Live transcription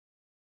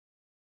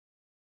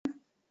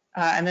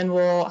and then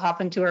we'll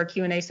hop into our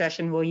Q&A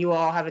session where you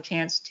all have a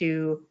chance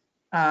to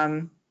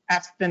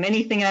ask them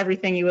anything and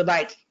everything you would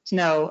like to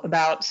know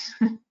about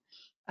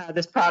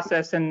this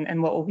process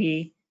and what will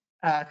be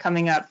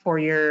coming up for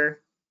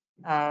your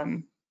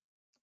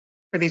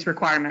for these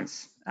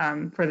requirements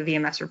for the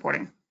VMS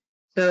reporting.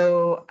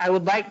 So I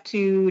would like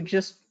to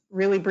just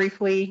really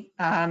briefly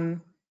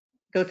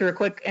go through a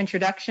quick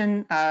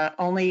introduction,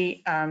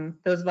 only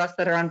those of us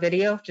that are on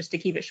video, just to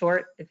keep it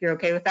short, if you're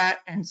okay with that.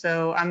 And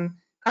so I'm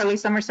Carly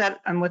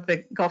Somerset. I'm with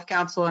the Gulf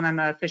Council, and I'm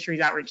a fisheries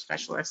outreach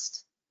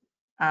specialist.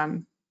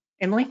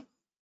 Emily?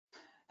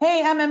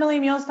 Hey, I'm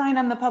Emily Muhlstein.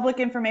 I'm the Public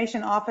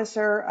Information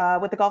Officer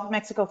with the Gulf of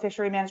Mexico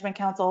Fishery Management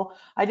Council.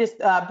 I just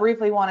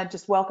briefly want to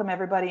just welcome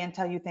everybody and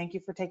tell you thank you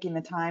for taking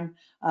the time.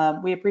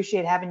 We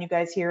appreciate having you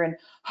guys here. And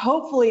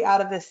hopefully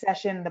out of this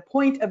session, the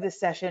point of this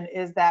session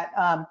is that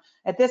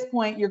at this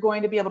point, you're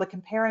going to be able to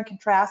compare and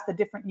contrast the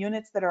different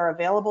units that are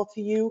available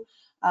to you.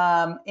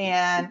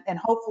 And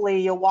hopefully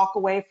you'll walk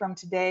away from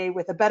today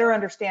with a better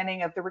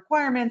understanding of the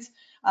requirements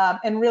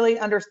and really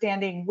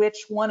understanding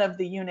which one of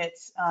the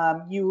units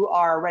you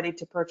are ready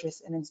to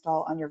purchase and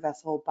install on your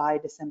vessel by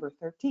December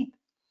 13th.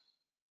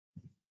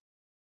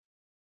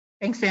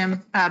 Thanks,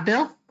 Sam.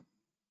 Bill?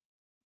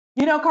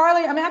 You know,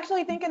 Carly, I'm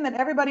actually thinking that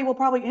everybody will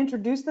probably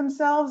introduce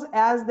themselves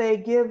as they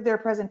give their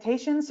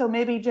presentation. So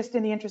maybe just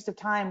in the interest of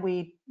time,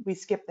 we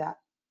skip that.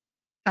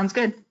 Sounds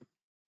good.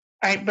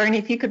 All right, Bernie,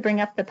 if you could bring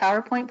up the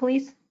PowerPoint,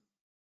 please.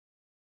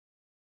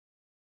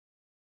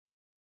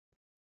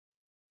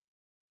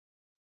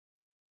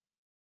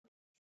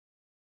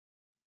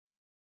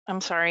 I'm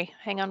sorry,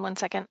 hang on one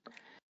second.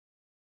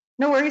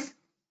 No worries.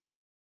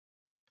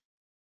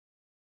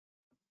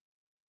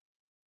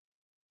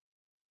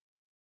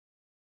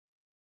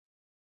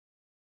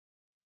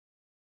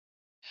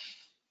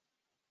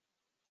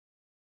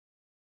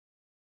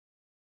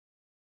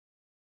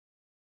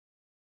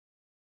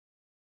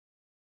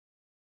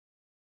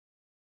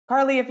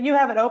 Carly, if you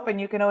have it open,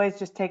 you can always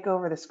just take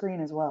over the screen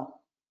as well.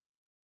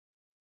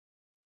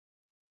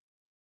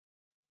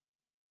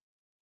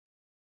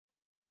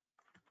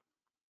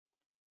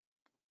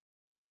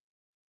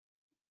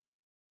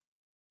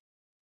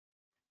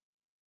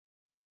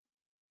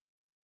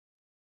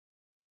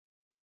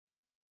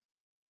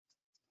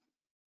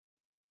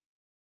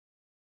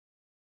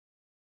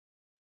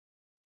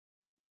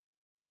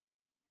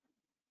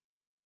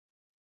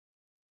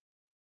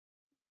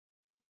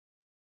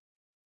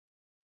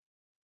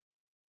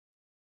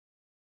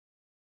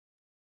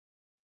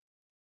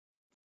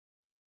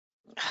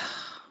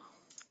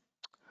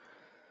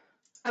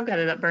 I've got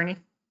it up, Bernie.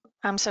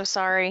 I'm so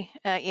sorry.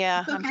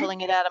 Yeah, okay. I'm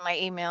pulling it out of my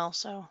email,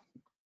 so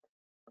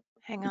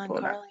hang on,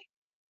 Carly.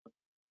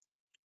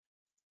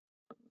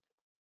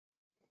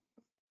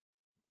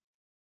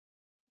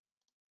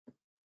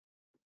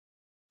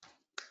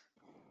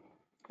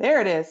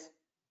 There it is.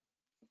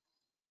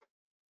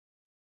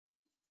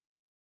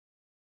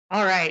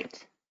 All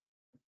right.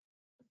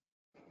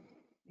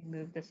 Let me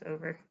move this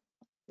over.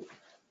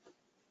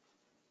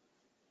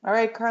 All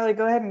right, Carly,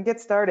 go ahead and get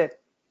started.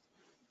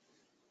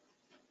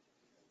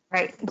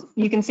 Right,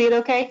 you can see it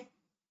okay?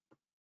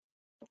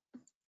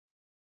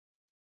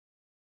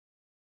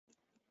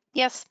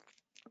 Yes.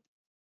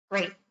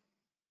 Great.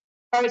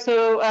 All right,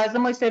 so as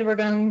Emily said, we're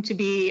going to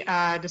be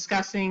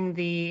discussing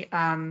the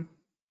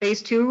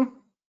phase 2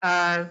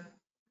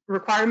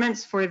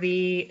 requirements for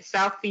the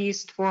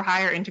Southeast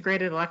For-Hire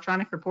Integrated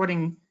Electronic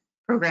Reporting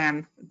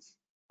Program. It's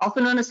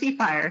also known as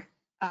CFIRE.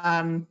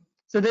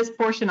 So this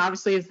portion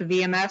obviously is the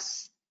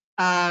VMS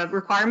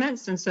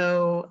requirements, and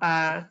so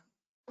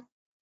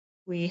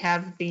we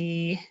have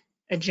the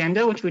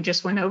agenda, which we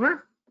just went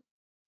over.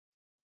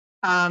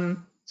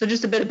 So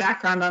just a bit of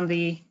background on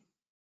the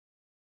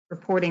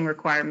reporting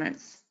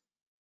requirements.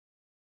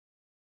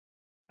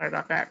 Sorry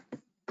about that.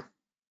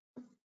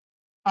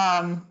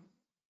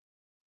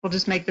 We'll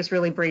just make this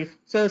really brief.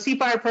 So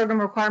CFIRE program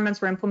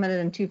requirements were implemented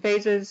in 2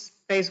 phases.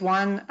 Phase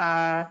 1,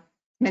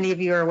 many of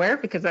you are aware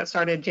because that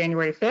started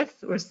January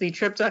 5th, was the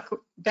trip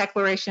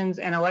declarations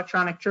and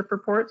electronic trip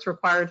reports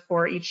required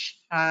for each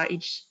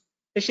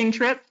fishing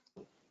trip.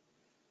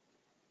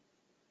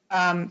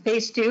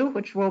 Phase 2,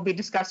 which we'll be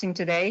discussing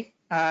today,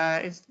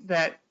 is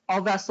that all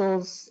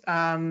vessels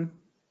that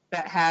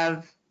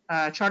have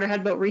charter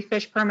headboat reef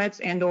fish permits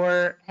and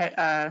or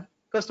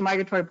coastal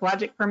migratory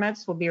pelagic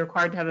permits will be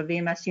required to have a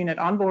VMS unit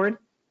on board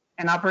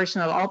and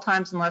operational at all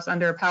times unless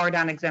under a power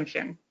down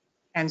exemption.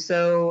 And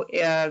so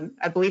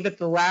I believe at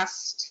the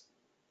last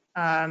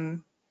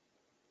council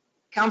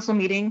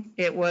meeting,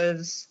 it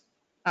was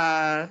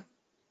announced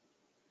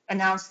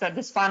that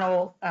this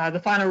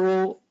the final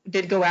rule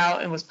did go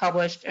out and was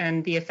published,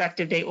 and the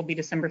effective date will be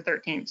December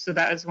 13th. So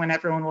that is when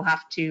everyone will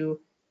have to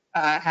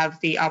have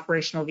the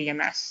operational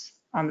VMS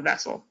on the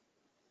vessel.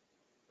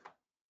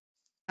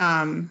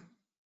 VMS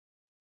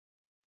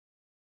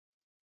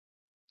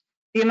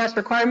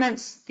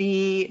requirements: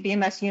 the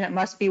VMS unit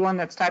must be one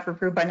that's type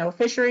approved by NOAA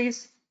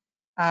Fisheries.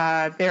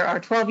 There are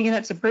 12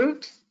 units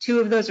approved. 2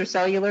 of those are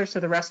cellular,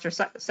 so the rest are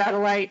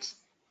satellite.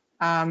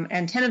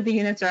 and 10 of the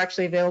units are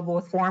actually available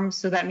with forms.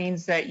 So that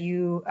means that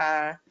you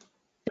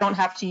don't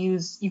have to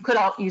use, you could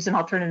use an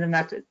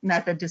alternative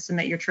method to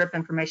submit your trip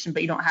information,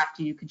 but you don't have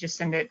to. You could just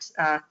send it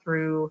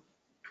through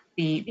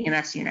the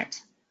VMS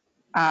unit.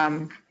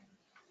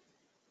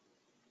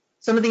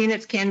 Some of the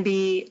units can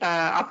be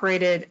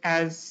operated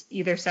as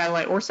either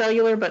satellite or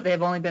cellular, but they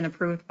have only been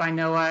approved by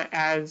NOAA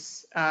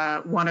as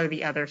one or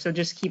the other. So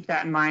just keep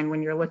that in mind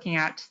when you're looking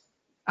at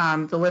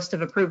the list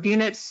of approved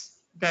units,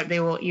 that they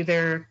will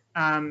either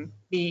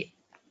be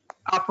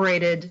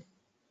operated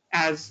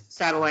as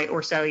satellite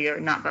or cellular,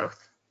 not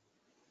both.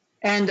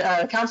 And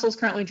the council is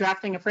currently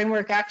drafting a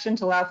framework action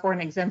to allow for an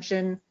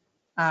exemption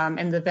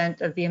in the event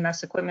of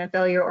VMS equipment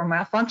failure or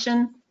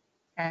malfunction.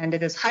 And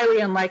it is highly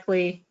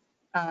unlikely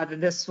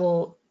that this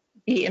will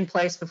be in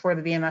place before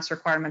the VMS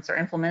requirements are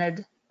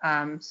implemented.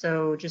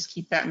 So just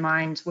keep that in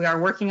mind. We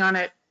are working on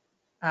it.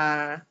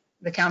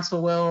 The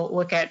council will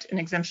look at an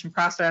exemption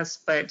process,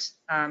 but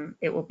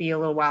it will be a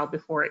little while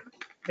before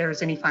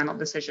there's any final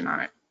decision on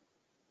it.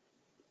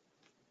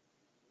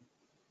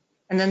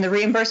 And then the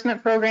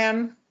reimbursement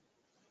program,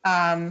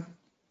 it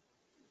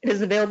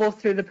is available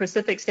through the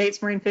Pacific States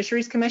Marine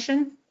Fisheries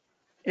Commission.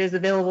 It is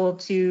available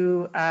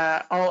to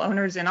all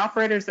owners and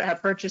operators that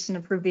have purchased an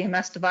approved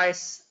VMS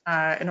device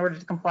in order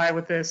to comply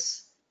with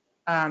this,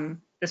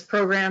 this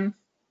program.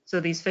 So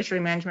these fishery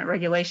management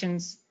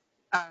regulations.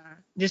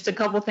 Just a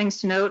couple things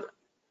to note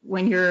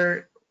when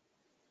you're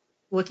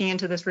looking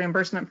into this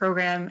reimbursement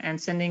program and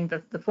sending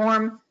the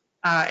form.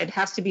 It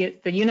has to be,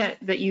 the unit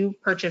that you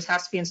purchase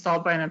has to be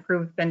installed by an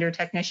approved vendor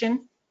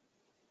technician.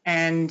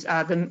 And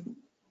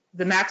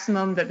the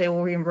maximum that they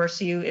will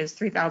reimburse you is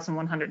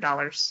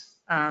 $3,100.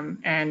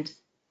 And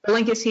the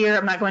link is here.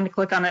 I'm not going to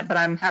click on it, but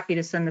I'm happy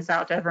to send this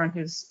out to everyone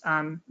who's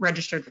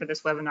registered for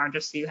this webinar,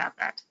 just so you have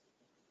that.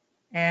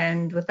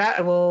 And with that,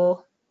 I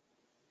will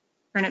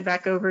turn it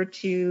back over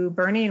to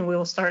Bernie, and we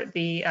will start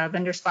the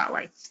vendor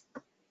spotlights.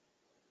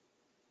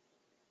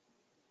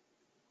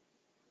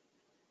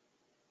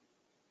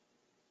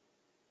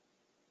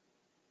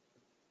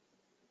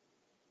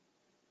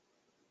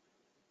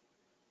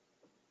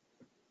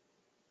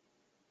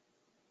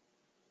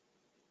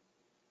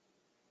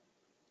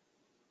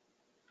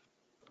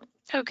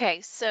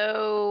 Okay,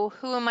 so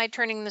who am I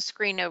turning the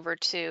screen over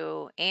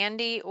to?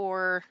 Andy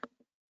or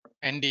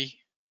Andy,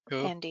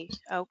 go. Andy?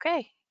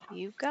 Okay,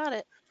 you got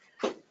it.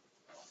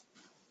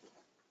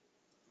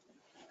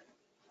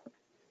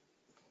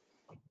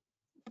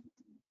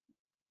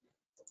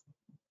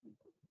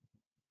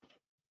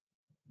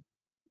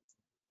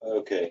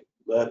 Okay,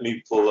 let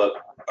me pull up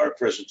our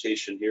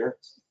presentation here.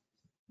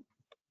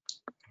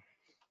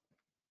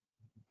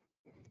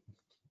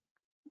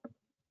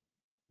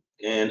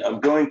 And I'm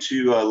going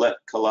to let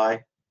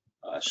Kalai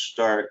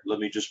start. Let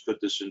me just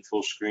put this in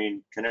full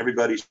screen. Can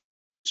everybody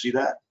see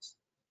that?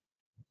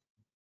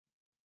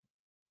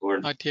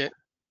 Or Not yet.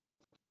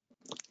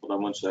 hold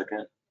on one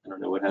second. I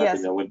don't know what happened.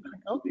 Yes. I went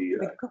back to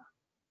the,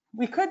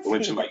 We could I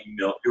went to see. my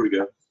email. Here we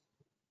go.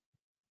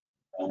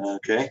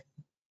 Okay.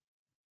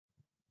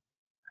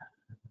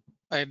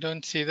 I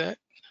don't see that.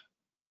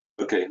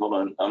 Okay, hold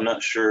on. I'm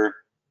not sure.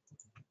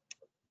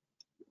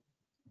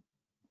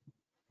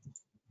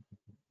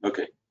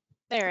 Okay.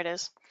 There it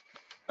is.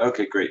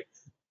 Okay, great.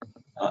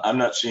 I'm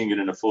not seeing it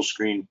in a full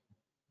screen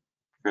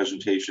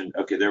presentation.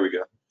 Okay, there we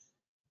go.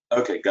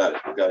 Okay, got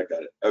it.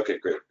 Okay,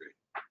 great.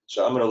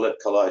 So I'm going to let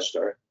Kalai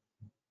start.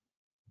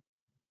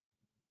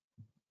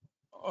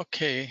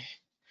 Okay.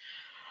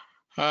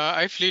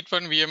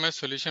 iFleet1 VMS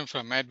solution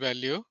from Add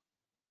Value.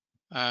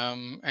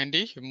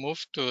 Andy, you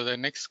move to the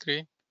next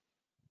screen.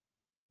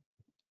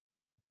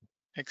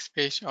 Next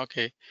page.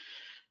 Okay.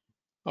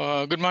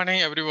 Good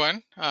morning,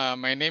 everyone.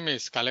 My name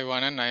is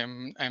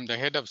Kalaivanan. I'm the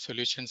head of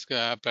solutions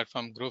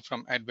platform group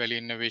from Add Value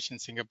Innovation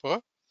Singapore.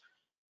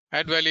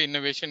 Add Value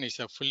Innovation is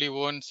a fully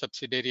owned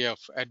subsidiary of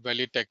Add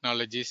Value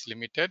Technologies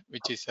Limited,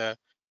 which is a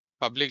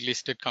public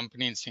listed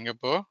company in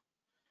Singapore.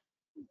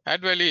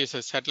 Add Value is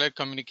a satellite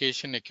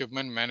communication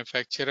equipment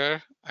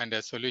manufacturer and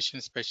a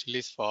solution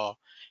specialist for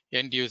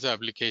end user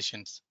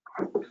applications.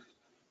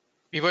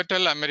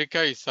 Pivotal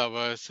America is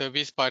our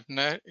service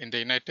partner in the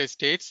United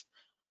States,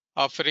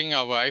 offering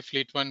our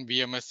iFleet1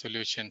 VMS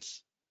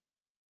solutions.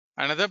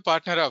 Another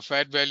partner of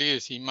Add Value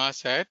is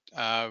Inmarsat,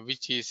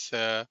 which is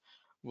a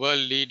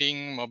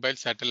world-leading mobile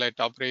satellite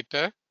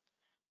operator.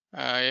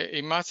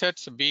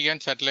 Inmarsat's Beacon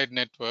satellite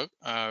network,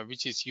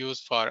 which is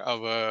used for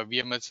our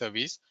VMS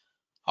service,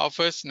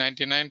 offers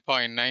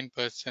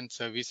 99.9%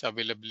 service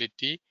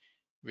availability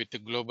with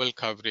global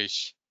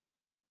coverage.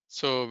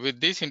 So with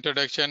this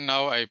introduction,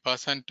 now I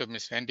pass on to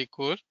Mr. Andy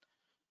Kool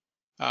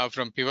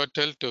from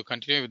Pivotal to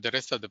continue with the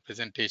rest of the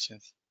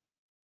presentations.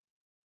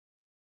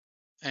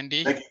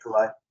 Andy? Thank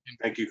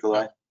you,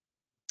 Kalai.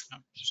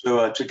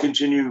 So to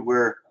continue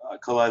where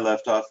Kalai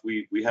left off,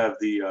 we have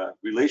the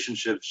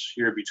relationships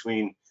here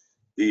between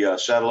the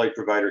satellite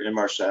provider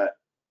Inmarsat,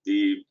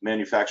 the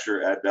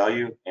manufacturer Add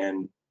Value,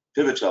 and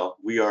Pivotal.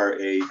 We are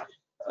a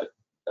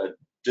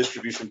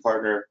distribution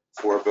partner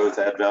for both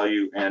Add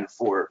Value and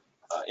for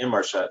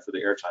Inmarsat for the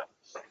airtime.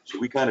 So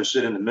we kind of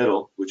sit in the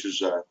middle, which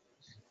is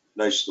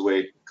nice the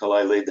way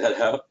Kalai laid that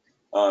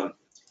out.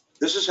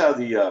 This is how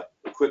the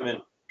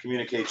equipment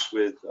communicates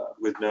with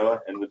NOAA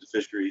and with the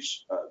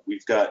fisheries.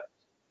 We've got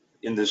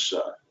in this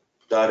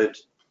dotted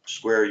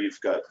square,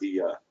 you've got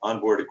the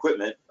onboard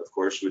equipment, of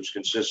course, which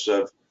consists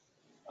of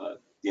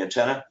the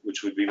antenna,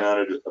 which would be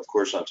mounted, of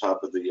course, on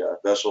top of the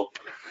vessel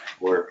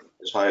or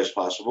as high as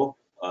possible.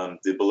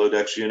 The below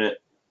decks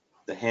unit,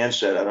 the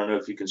handset, I don't know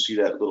if you can see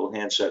that little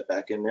handset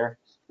back in there,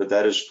 but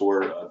that is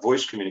for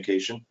voice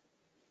communication.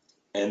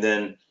 And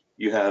then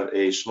you have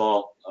a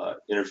small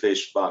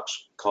interface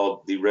box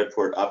called the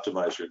Redport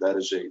Optimizer. That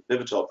is a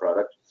Pivotal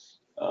product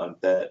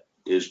that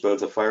is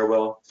both a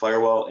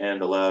firewall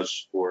and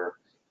allows for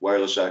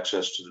wireless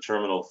access to the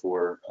terminal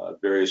for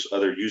various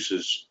other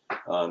uses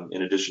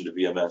in addition to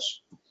VMS.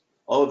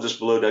 All of this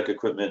below deck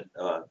equipment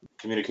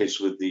communicates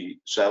with the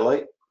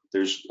satellite.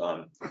 There's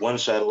one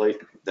satellite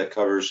that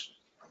covers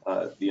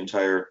the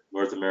entire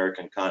North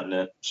American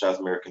continent, South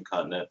American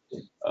continent,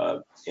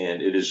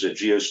 and it is a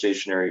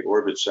geostationary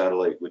orbit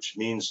satellite, which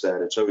means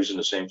that it's always in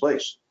the same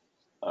place.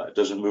 It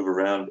doesn't move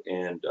around,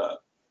 and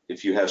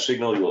if you have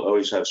signal, you'll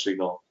always have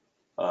signal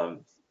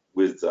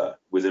with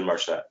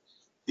Inmarsat.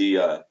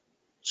 The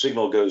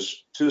signal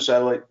goes to the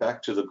satellite,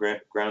 back to the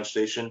ground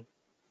station.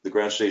 The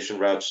ground station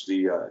routes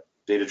the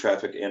data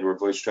traffic and or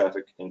voice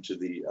traffic into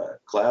the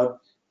cloud,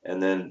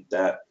 and then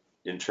that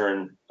in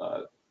turn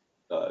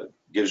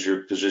gives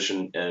your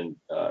position and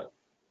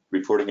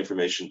reporting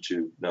information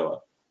to NOAA.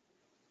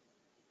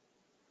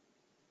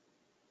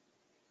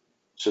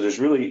 So there's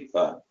really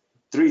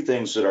three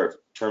things that our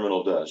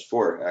terminal does,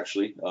 four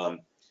actually.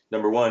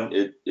 Number one,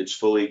 it's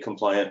fully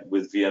compliant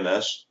with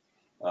VMS.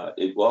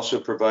 It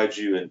also provides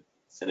you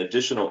an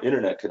additional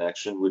internet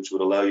connection, which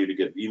would allow you to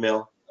get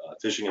email,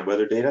 fishing and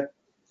weather data.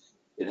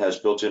 It has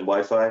built-in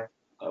Wi-Fi,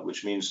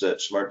 which means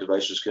that smart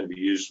devices can be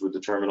used with the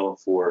terminal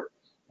for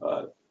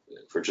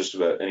just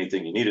about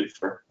anything you need it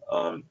for.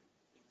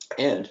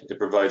 And it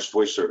provides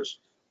voice service.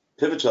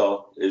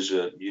 Pivotal is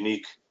a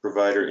unique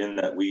provider in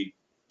that we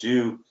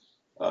do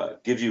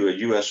give you a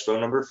US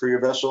phone number for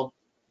your vessel,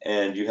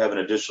 and you have an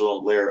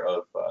additional layer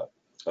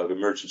of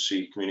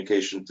emergency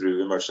communication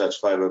through Inmarsat's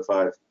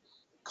 505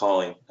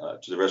 calling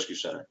to the rescue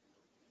center.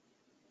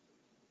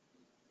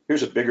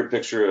 Here's a bigger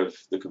picture of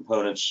the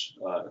components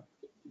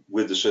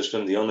with the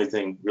system. The only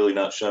thing really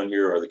not shown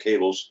here are the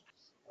cables.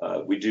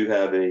 We do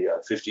have a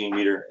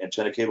 15-meter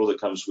antenna cable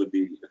that comes with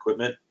the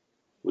equipment,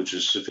 which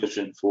is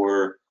sufficient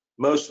for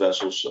most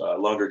vessels.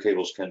 Longer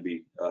cables can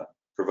be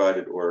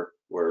provided or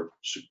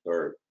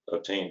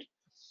obtained.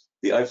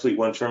 The iFleet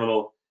One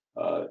terminal,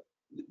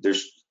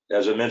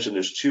 as I mentioned,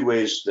 there's two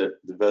ways that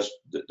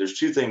there's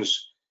two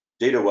things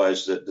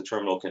data-wise that the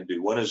terminal can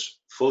do. One is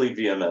fully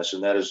VMS,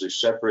 and that is a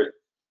separate,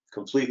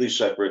 completely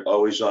separate,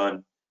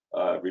 always-on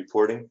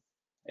reporting,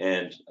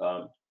 and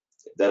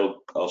that'll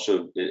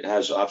also, it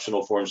has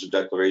optional forms of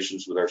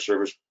declarations with our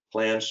service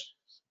plans,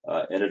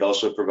 and it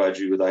also provides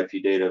you with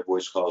IP data,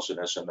 voice calls, and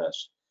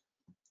SMS.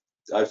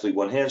 The iFleet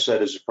One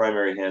handset is a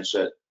primary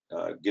handset,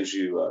 gives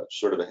you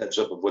sort of a heads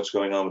up of what's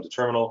going on with the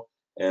terminal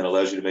and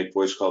allows you to make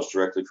voice calls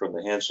directly from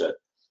the handset.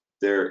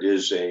 There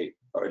is an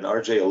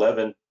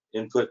RJ11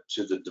 input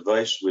to the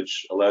device,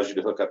 which allows you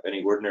to hook up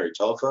any ordinary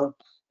telephone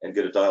and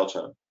get a dial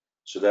tone.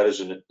 So that is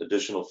an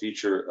additional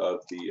feature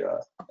of the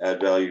add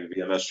value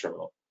VMS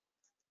terminal.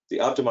 The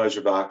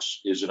optimizer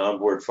box is an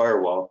onboard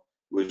firewall,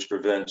 which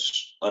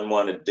prevents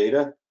unwanted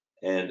data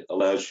and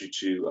allows you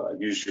to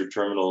use your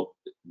terminal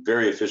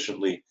very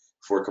efficiently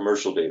for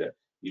commercial data.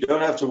 You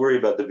don't have to worry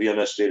about the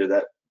VMS data.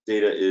 That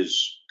data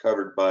is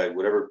covered by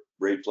whatever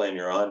rate plan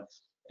you're on,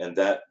 and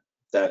that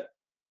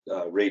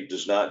rate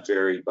does not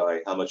vary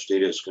by how much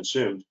data is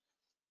consumed.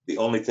 The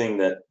only thing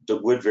that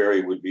would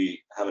vary would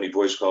be how many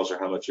voice calls or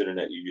how much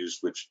internet you use,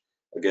 which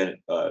again,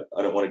 I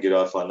don't want to get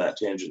off on that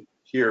tangent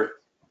here,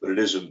 but it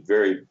is a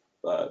very,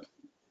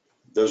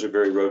 those are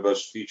very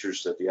robust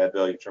features that the add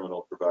value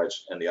terminal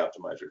provides and the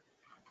optimizer.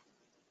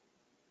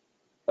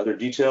 Other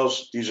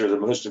details, these are the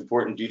most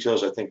important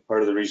details. I think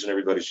part of the reason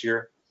everybody's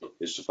here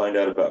is to find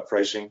out about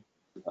pricing.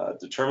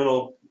 The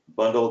terminal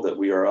bundle that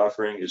we are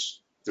offering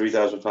is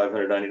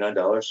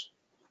 $3,599,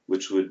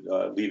 which would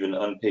leave an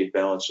unpaid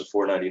balance of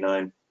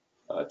 $499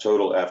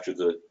 total after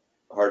the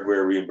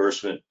hardware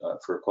reimbursement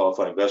for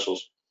qualifying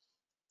vessels.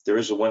 There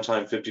is a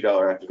one-time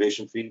 $50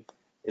 activation fee.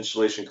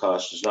 Installation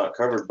cost is not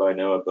covered by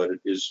NOAA, but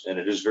it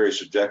is very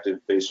subjective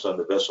based on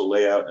the vessel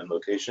layout and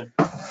location.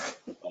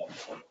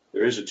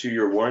 There is a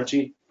 2-year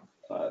warranty,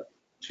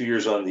 2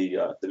 years on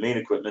the main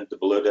equipment, the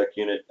below deck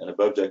unit and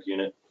above deck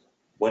unit,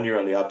 1 year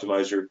on the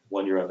optimizer,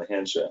 1 year on the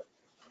handset.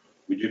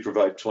 We do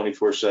provide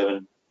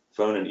 24/7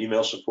 phone and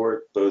email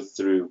support, both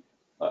through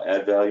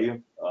add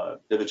value,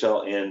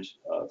 Pivotal, and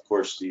of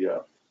course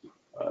the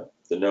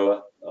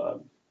NOAA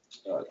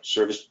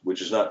service,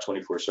 which is not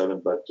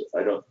 24/7, but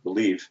I don't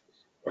believe,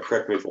 or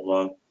correct me if I'm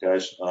wrong,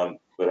 guys,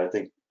 but I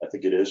think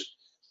it is.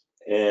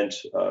 And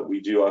we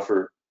do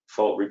offer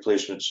fault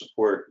replacement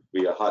support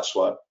via hot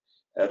swap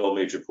at all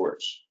major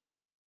ports.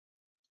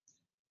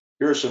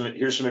 here's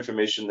some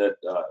information that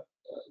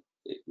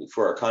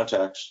for our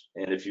contacts.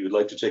 And if you would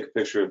like to take a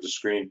picture of the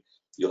screen,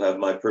 you'll have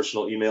my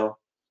personal email.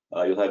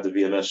 You'll have the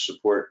VMS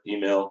support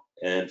email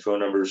and phone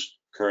numbers,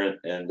 current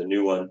and the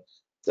new one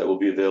that will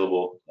be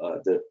available,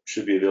 that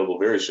should be available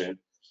very soon.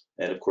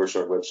 And of course,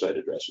 our website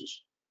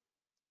addresses.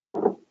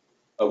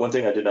 One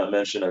thing I did not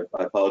mention, I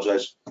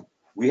apologize.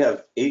 We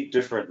have 8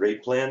 different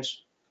rate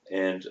plans,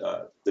 and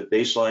the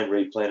baseline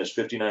rate plan is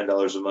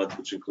 $59 a month,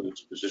 which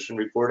includes position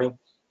reporting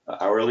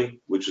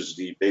hourly, which is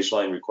the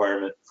baseline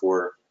requirement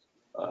for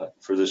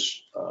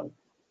this,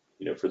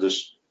 for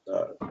this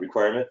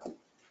requirement.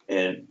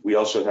 And we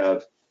also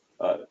have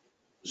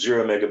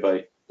 0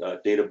 megabyte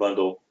data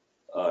bundle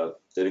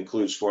that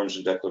includes forms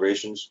and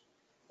declarations.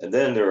 And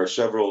then there are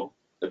several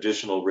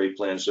additional rate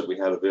plans that we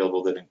have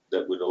available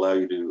that would allow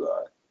you to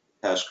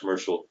pass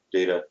commercial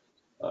data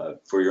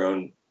for your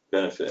own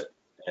benefit.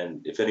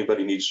 And if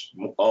anybody needs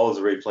all of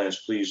the rate plans,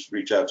 please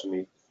reach out to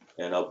me,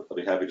 and I'll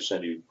be happy to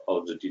send you all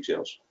of the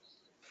details.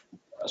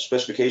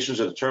 Specifications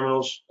of the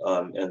terminals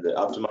and the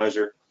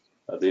optimizer.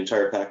 The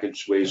entire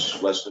package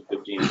weighs less than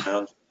 15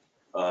 pounds.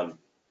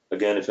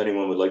 Again, if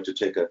anyone would like to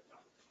take a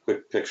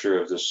quick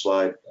picture of this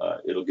slide,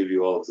 it'll give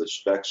you all of the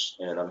specs,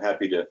 and I'm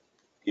happy to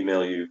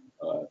email you,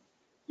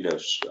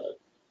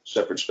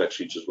 separate spec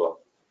sheets as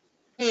well.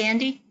 Hey,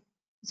 Andy.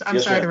 I'm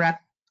Yes, sorry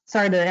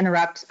ma'am. to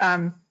interrupt.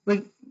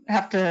 We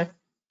have to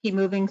keep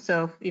moving,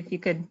 so if you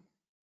could.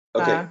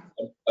 Okay,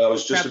 I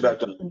was just wrap about up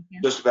done. when you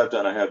can. Just about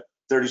done. I have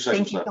 30 seconds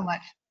Thank you left. so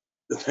much.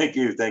 Thank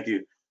you, thank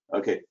you.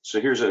 Okay,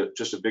 so here's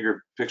just a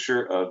bigger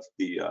picture of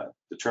the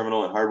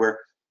terminal and hardware.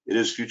 It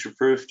is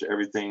future-proofed.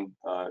 Everything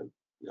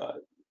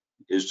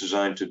is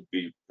designed to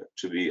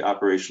be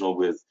operational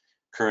with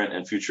current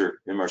and future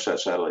Inmarsat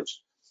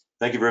satellites.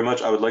 Thank you very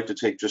much. I would like to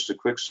take just a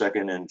quick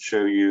second and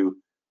show you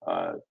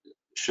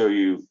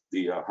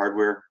the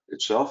hardware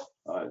itself.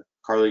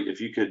 Carly, if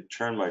you could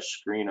turn my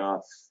screen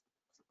off,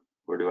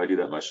 or do I do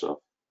that myself?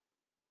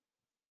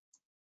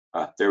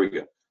 There we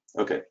go.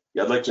 Okay,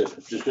 yeah, I'd like to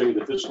just show you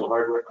the physical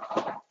hardware.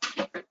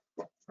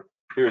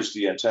 Here's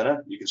the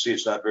antenna. You can see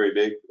it's not very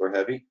big or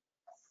heavy.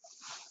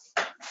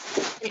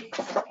 Hey,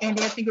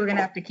 Andy, I think we're gonna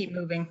have to keep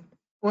moving.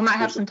 We might have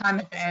Here's some time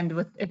at the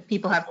end if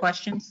people have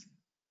questions.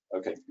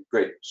 Okay,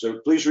 great. So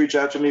please reach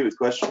out to me with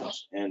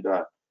questions, and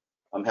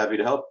I'm happy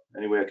to help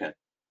any way I can.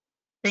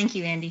 Thank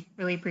you, Andy.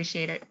 Really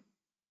appreciate it.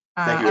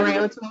 Thank you, All right,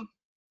 everybody.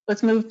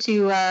 let's move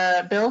to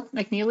Bill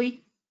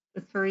McNeely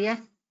with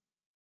Faria.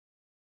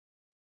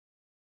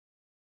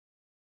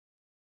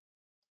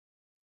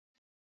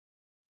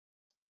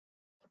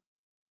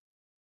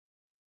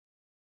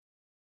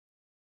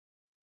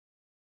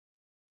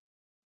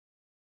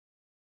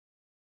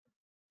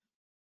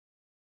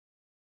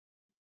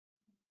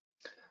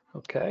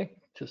 Okay,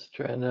 just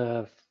trying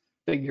to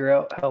figure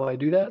out how I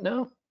do that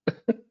now.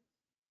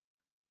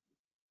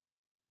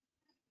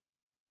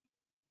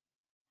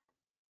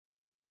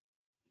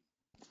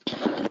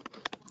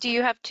 Do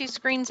you have 2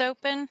 screens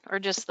open or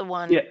just the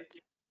one? Yeah,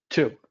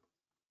 2.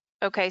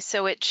 Okay,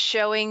 so it's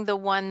showing the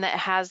one that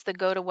has the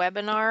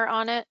GoToWebinar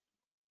on it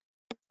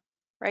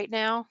right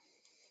now.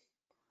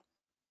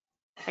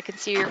 I can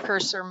see your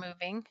cursor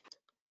moving.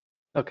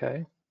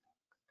 Okay.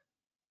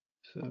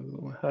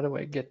 So how do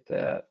I get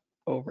that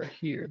over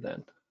here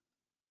then?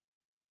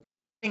 I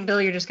think,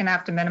 Bill, you're just gonna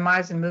have to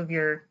minimize and move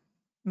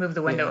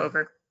the window Yeah.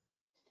 over.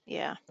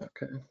 Yeah.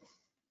 Okay.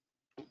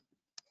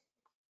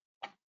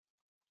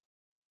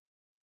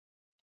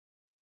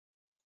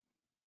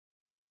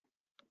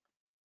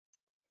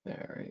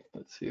 All right,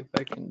 let's see if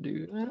I can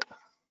do that.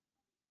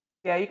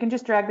 Yeah, you can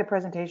just drag the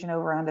presentation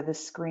over onto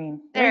this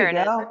screen. There you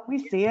it is. go. We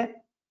see it.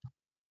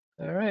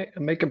 All right,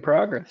 I'm making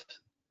progress.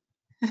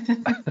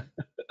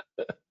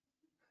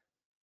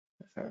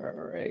 All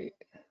right.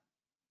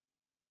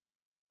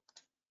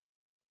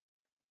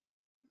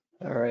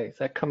 All right, is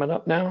that coming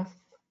up now?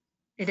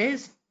 It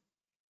is.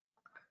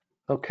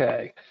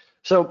 Okay,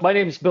 so my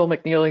name is Bill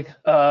McNeely.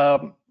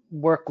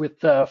 Work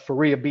with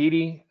Faria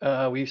Beatty.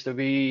 We used to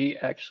be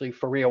actually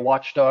Faria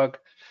Watchdog.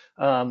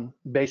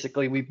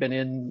 Basically, we've been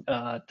in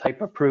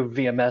type approved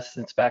VMS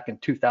since back in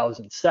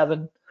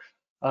 2007.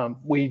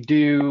 We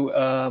do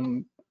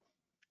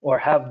or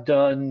have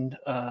done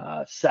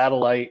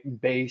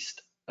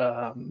satellite-based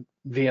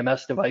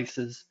VMS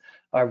devices.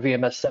 Our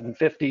VMS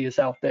 750 is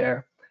out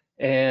there.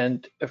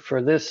 And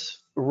for this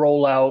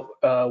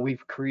rollout,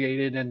 we've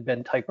created and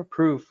been type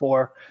approved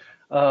for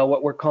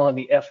what we're calling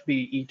the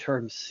FB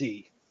eTerm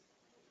C.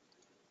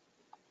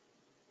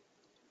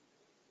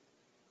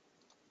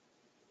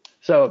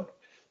 So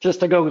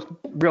just to go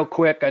real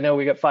quick, I know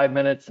we got 5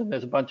 minutes and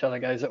there's a bunch of other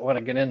guys that want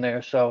to get in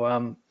there.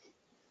 So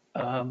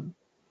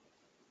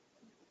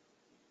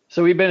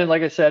so we've been,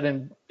 like I said,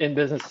 in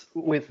business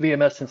with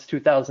VMS since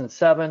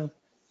 2007.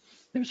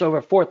 There's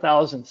over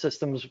 4,000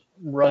 systems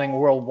running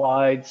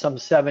worldwide, some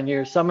 7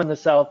 years, some in the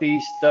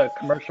Southeast.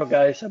 Commercial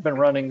guys have been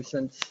running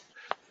since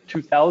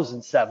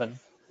 2007.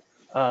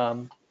 As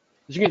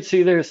you can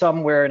see, there's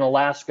somewhere in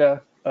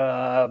Alaska,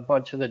 a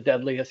bunch of the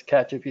deadliest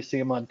catch. If you see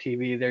them on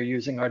TV, they're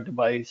using our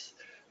device.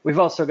 We've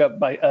also got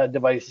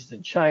devices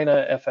in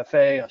China,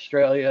 FFA,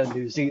 Australia,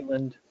 New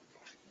Zealand,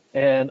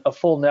 and a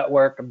full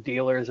network of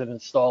dealers and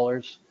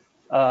installers.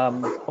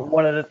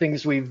 One of the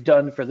things we've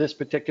done for this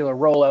particular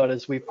rollout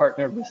is we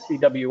partnered with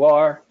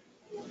CWR,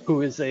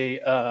 who is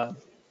a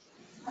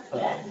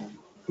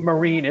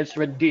marine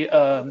instrument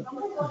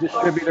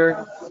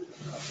distributor.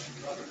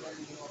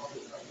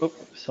 Oh,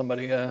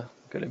 somebody got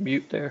a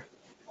mute there.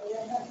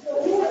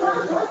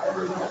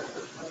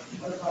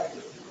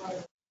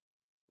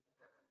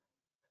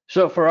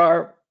 So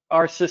for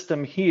our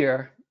system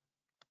here,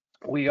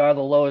 we are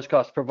the lowest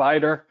cost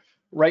provider.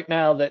 Right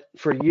now, that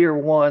for year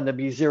one, there'd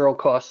be zero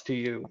cost to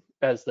you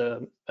as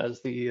the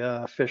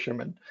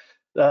fisherman.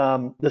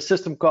 The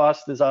system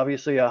cost is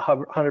obviously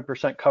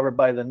 100% covered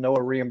by the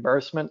NOAA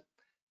reimbursement,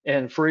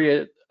 and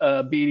free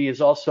BD is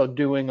also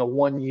doing a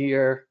 1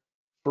 year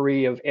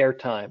free of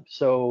airtime.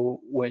 So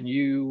when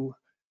you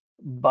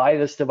buy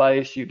this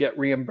device, you get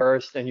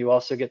reimbursed, and you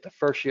also get the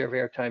first year of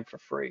airtime for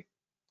free.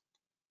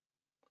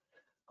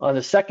 On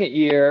the second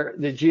year,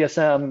 the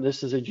GSM,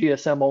 this is a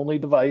GSM only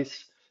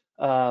device.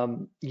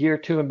 Year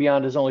 2 and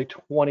beyond is only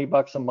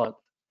 $20 a month.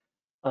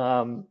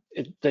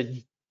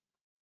 The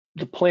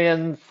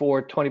plan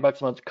for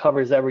 $20 a month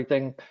covers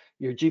everything: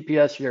 your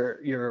GPS,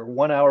 your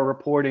 1 hour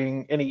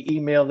reporting, any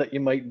email that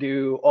you might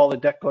do, all the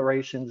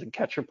declarations and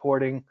catch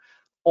reporting,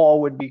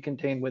 all would be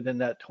contained within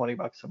that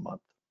 $20 a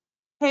month.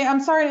 Hey,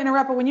 I'm sorry to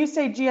interrupt, but when you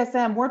say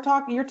GSM,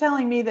 you're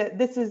telling me that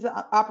this is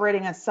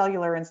operating a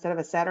cellular instead of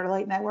a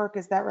satellite network,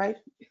 is that right?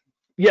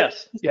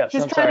 Yes, Just I'm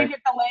trying sorry. to get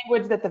the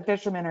language that the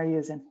fishermen are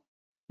using.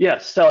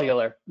 Yes,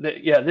 cellular.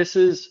 This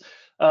is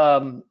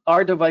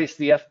our device.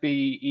 The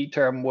FB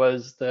eTerm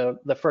was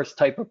the first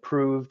type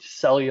approved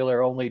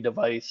cellular only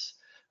device,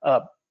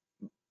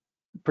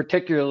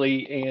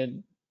 particularly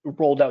and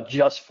rolled out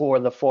just for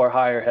the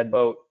for-hire head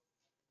boat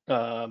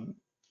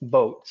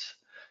boats.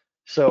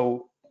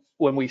 So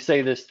when we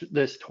say this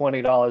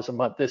 $20 a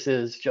month, this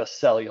is just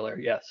cellular.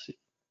 Yes.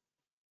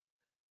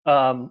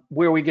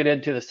 Where we get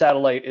into the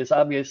satellite is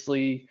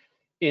obviously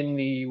in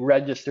the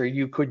register.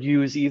 You could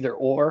use either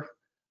or.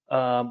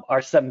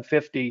 Our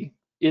 750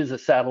 is a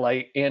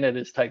satellite and it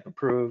is type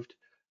approved,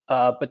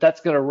 but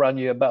that's going to run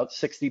you about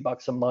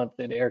 $60 a month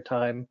in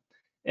airtime,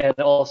 and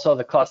also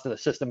the cost of the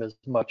system is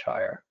much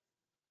higher.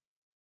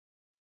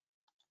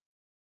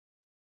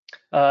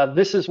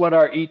 This is what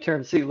our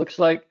eTerm C looks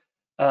like.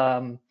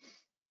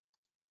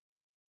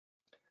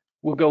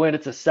 We'll go in.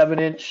 It's a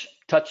 7-inch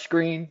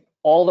touchscreen.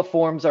 All the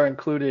forms are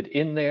included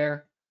in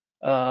there.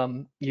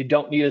 You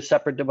don't need a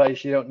separate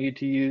device. You don't need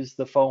to use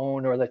the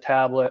phone or the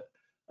tablet.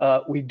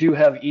 We do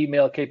have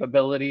email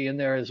capability in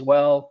there as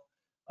well.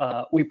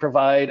 We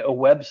provide a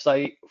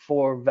website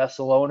for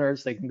vessel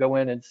owners. They can go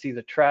in and see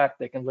the track.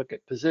 They can look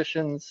at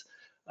positions.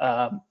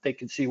 They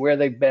can see where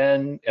they've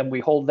been, and we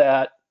hold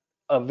that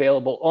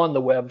available on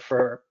the web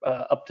for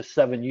up to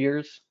 7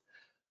 years.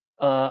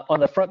 On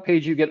the front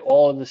page, you get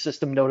all of the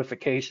system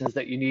notifications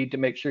that you need to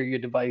make sure your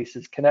device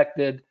is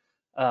connected,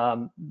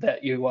 that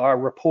you are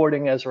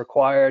reporting as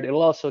required.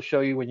 It'll also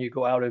show you when you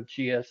go out of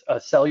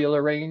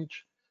cellular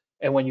range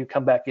and when you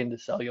come back into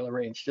cellular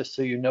range, just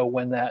so you know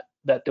when that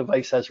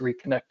device has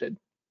reconnected.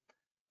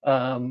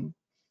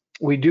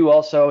 We do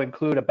also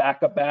include a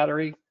backup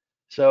battery.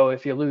 So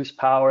if you lose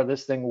power,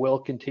 this thing will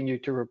continue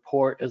to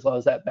report as long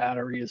as that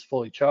battery is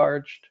fully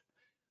charged.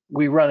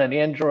 We run an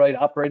Android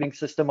operating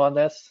system on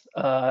this.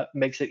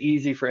 Makes it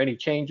easy for any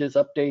changes,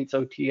 updates,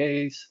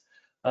 OTAs,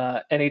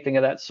 anything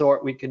of that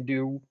sort we can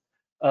do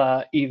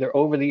either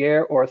over the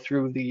air or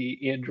through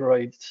the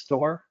Android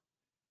store.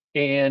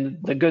 And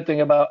the good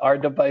thing about our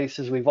device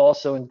is we've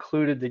also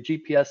included the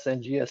GPS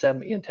and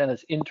GSM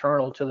antennas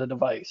internal to the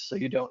device, so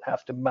you don't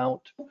have to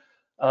mount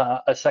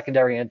a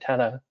secondary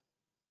antenna.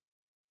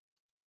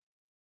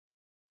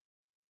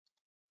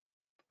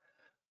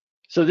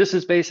 So this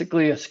is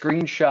basically a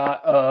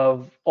screenshot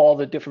of all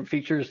the different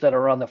features that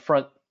are on the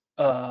front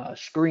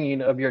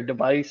screen of your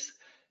device.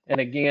 And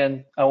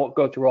again, I won't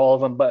go through all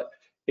of them, but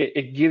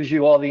it gives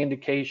you all the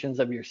indications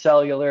of your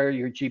cellular,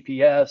 your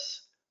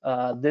GPS.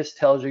 This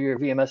tells you your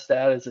VMS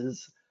status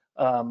is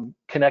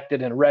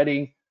connected and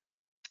ready.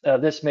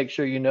 This makes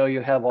sure you know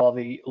you have all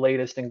the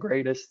latest and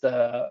greatest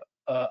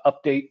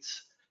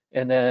updates.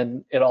 And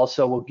then it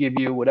also will give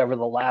you whatever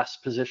the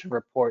last position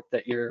report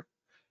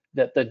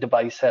that the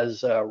device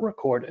has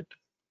recorded.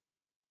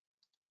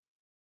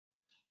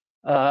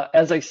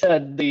 As I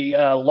said, the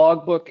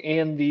logbook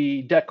and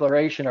the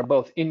declaration are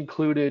both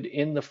included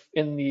in the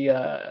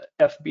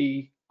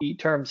FB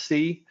eTerm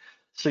C.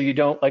 So you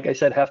don't, like I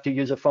said, have to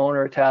use a phone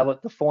or a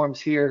tablet. The forms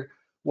here,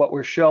 what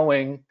we're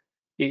showing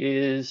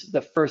is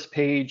the first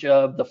page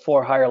of the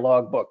for-hire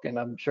logbook, and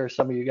I'm sure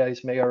some of you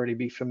guys may already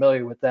be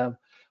familiar with them.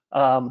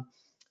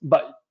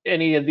 But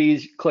any of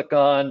these, click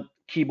on,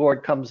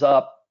 keyboard comes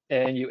up,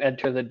 and you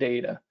enter the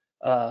data.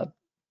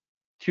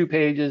 2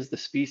 pages, the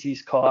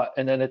species caught,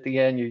 and then at the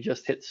end, you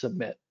just hit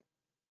submit.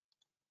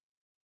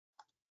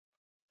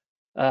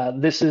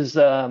 This is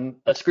a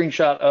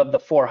screenshot of the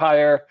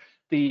for-hire,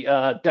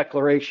 the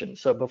declaration.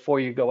 So before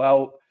you go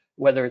out,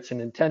 whether it's an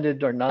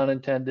intended or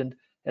non-intended,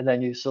 and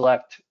then you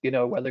select,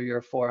 whether you're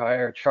a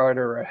for-hire,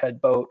 charter, or a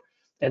head boat,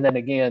 and then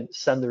again,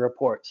 send the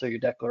report so your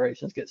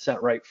declarations get sent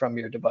right from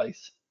your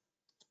device.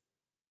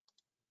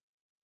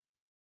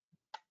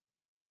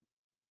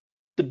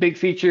 The big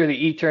feature of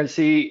the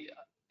eTurnC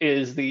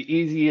is the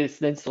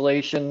easiest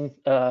installation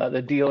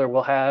the dealer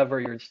will have or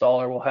your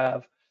installer will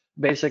have.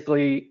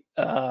 Basically,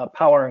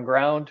 power and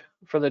ground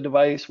for the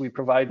device. We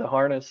provide the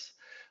harness,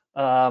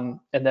 and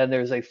then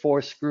there's a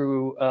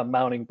 4-screw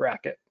mounting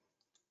bracket.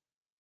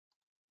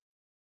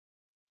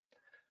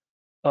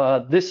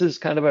 This is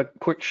kind of a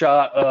quick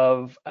shot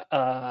of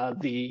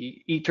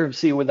the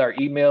eTurnC with our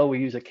email. We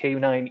use a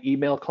K9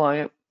 email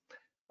client.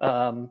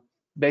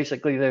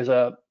 Basically, there's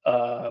a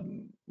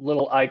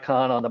little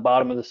icon on the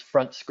bottom of this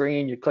front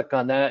screen. You click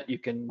on that, you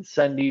can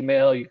send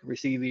email, you can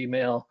receive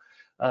email.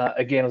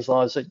 Again, as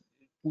long as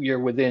you're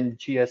within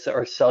GSM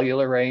or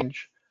cellular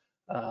range.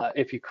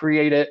 If you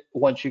create it,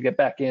 once you get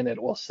back in,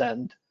 it will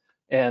send.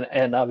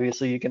 And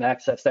obviously, you can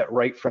access that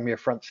right from your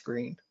front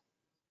screen.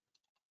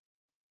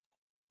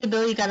 Hey,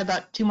 Bill, you got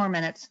about 2 more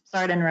minutes.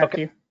 Sorry to interrupt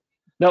you.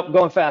 Nope,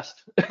 going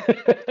fast.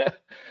 Thank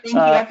you,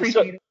 I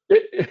appreciate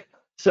it.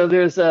 So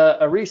there's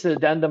a recent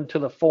addendum to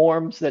the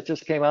forms that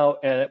just came out,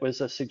 and it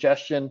was a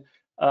suggestion.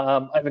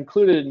 I've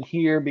included in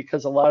here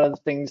because a lot of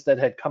the things that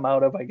had come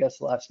out of, I guess,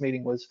 the last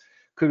meeting was,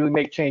 could we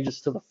make changes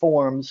to the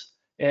forms?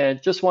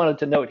 And just wanted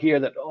to note here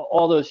that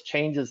all those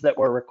changes that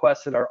were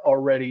requested are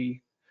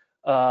already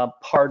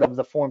part of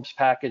the forms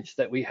package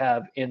that we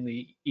have in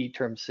the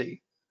eTurnC.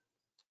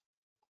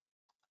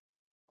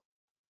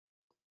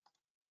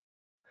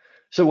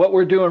 So what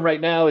we're doing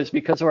right now is,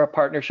 because of our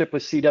partnership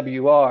with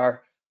CWR,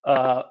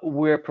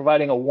 we're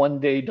providing a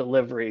 1-day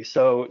delivery.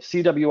 So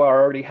CWR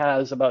already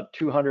has about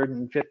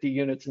 250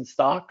 units in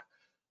stock.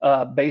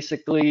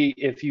 Basically,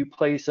 if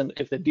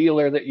the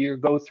dealer that you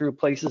go through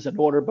places an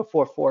order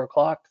before 4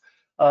 o'clock,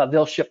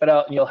 they'll ship it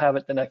out and you'll have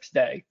it the next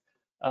day.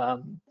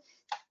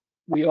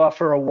 We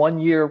offer a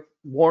 1-year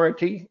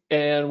warranty,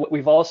 and what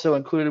we've also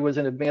included was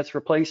an advanced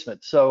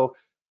replacement. So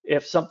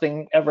if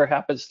something ever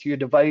happens to your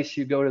device,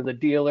 you go to the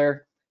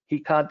dealer, he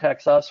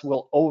contacts us,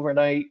 we'll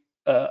overnight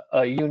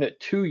a unit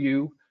to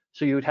you,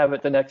 so you would have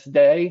it the next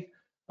day,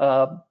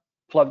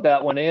 plug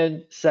that one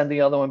in, send the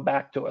other one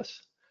back to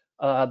us.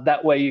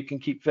 That way you can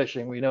keep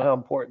fishing. We know how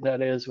important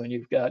that is when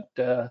you've got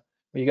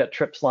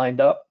trips lined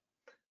up.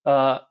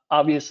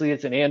 Obviously,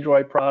 it's an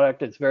Android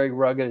product. It's very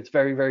rugged. It's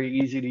very, very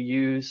easy to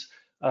use.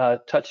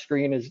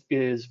 Touchscreen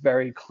is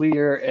very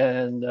clear,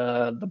 and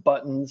the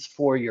buttons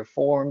for your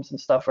forms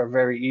and stuff are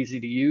very easy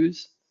to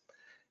use.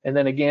 And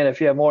then again,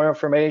 if you have more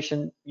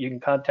information, you can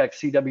contact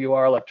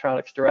CWR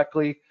Electronics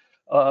directly,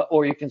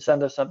 or you can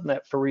send us something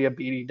at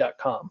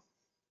fariabeatty.com.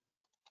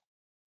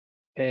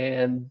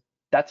 And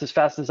that's as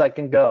fast as I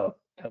can go,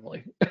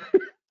 Emily.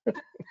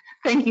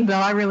 Thank you, Bill.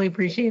 I really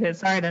appreciate it.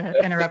 Sorry to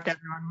interrupt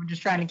everyone. We're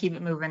just trying to keep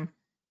it moving.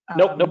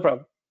 Nope, no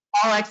problem.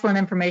 All excellent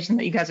information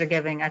that you guys are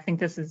giving. I think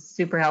this is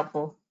super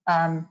helpful.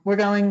 We're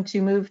going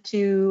to move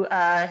to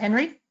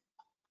Henry.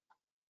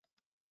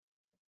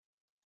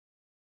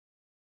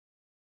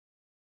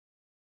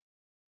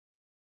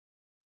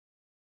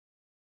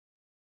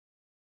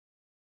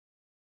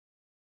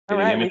 All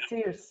right, we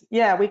see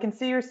we can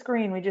see your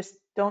screen. We just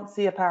don't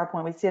see a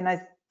PowerPoint. We see a nice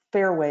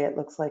fairway, it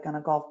looks like, on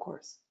a golf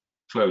course.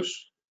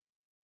 Close.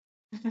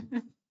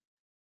 There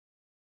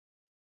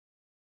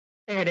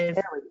it is.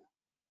 There we go.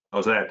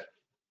 How's that?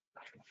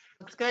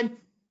 Looks good.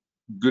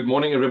 Good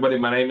morning, everybody.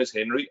 My name is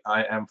Henry.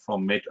 I am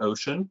from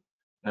MetOcean.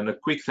 And a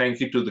quick thank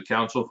you to the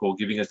council for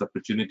giving us the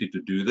opportunity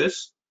to do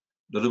this.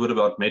 A little bit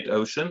about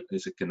MetOcean.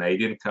 It's a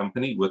Canadian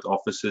company with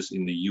offices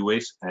in the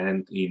US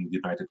and in the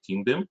United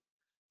Kingdom.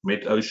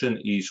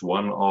 MetOcean is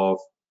one of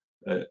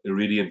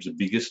Iridium's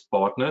biggest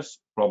partners,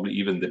 probably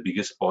even the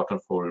biggest partner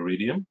for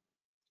Iridium.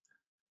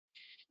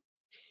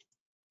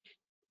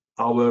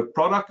 Our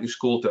product is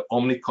called the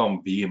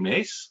Omnicom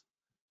VMS.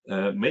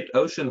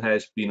 MetOcean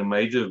has been a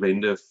major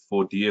vendor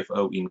for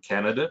DFO in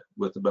Canada,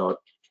 with about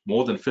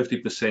more than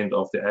 50%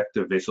 of the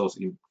active vessels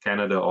in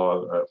Canada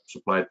are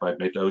supplied by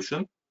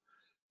MetOcean.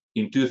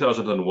 In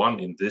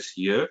 2001, in this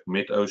year,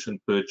 MetOcean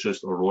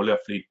purchased Aurora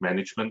Fleet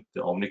Management,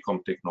 the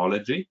Omnicom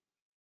technology.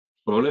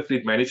 Aurora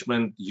Fleet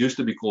Management used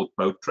to be called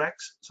BoatTrax.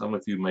 Some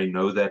of you may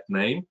know that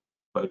name.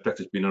 BoatTrax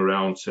has been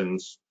around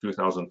since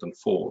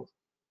 2004.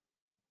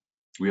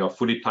 We are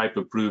fully type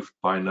approved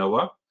by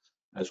NOAA,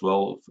 as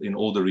well in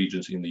all the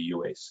regions in the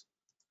US.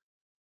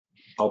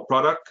 Our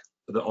product,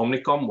 the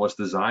Omnicom, was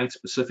designed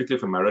specifically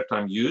for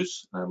maritime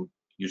use,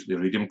 use the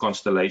Iridium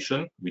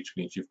constellation, which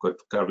means you've got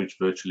coverage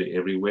virtually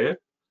everywhere.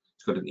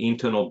 It's got an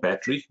internal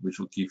battery, which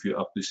will give you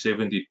up to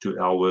 72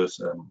 hours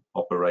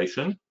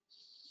operation.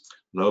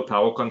 Low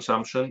power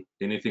consumption,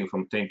 anything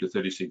from 10 to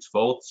 36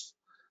 volts.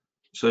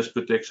 Surge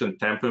protection,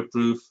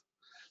 tamper-proof.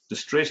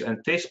 Distress and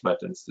test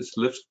buttons. This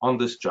lives on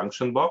this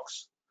junction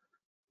box.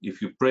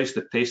 If you press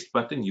the test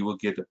button, you will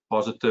get a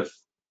positive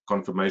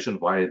confirmation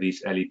via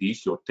these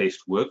LEDs. Your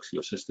test works,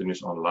 your system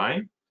is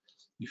online.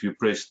 If you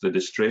press the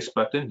distress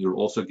button, you'll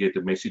also get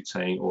a message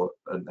saying, or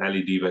an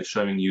LED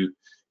showing you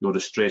your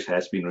distress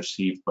has been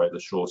received by the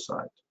shore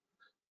side.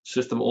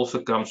 System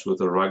also comes with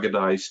a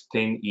ruggedized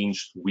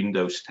 10-inch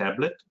Windows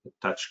tablet,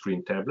 a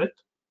touchscreen tablet.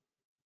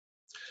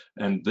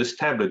 And this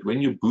tablet,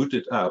 when you boot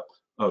it up,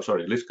 oh,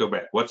 sorry, let's go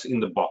back. What's in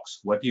the box?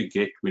 What do you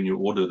get when you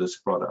order this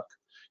product?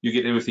 You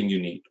get everything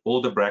you need,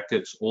 all the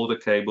brackets, all the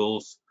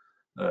cables,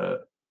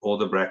 all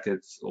the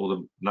brackets, all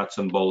the nuts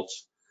and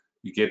bolts.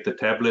 You get the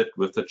tablet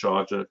with the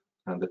charger,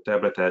 and the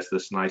tablet has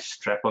this nice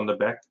strap on the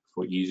back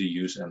for easy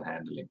use and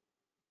handling.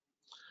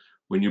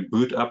 When you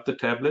boot up the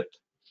tablet,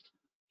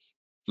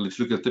 let's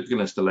look at typical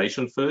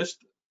installation first.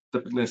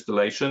 Typical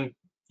installation,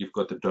 you've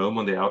got the dome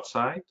on the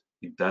outside.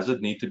 It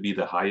doesn't need to be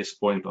the highest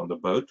point on the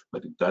boat,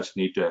 but it does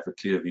need to have a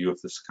clear view of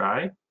the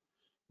sky.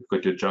 You've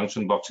got your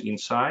junction box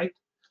inside,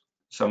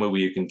 somewhere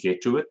where you can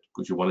get to it,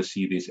 because you want to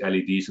see these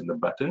LEDs and the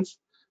buttons,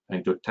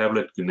 and your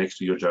tablet connects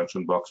to your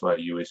junction box via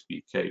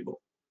USB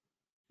cable.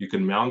 You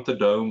can mount the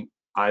dome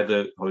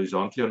either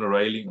horizontally on a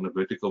railing, on a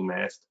vertical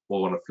mast,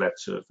 or on a flat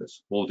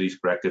surface. All these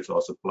brackets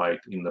are supplied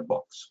in the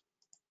box.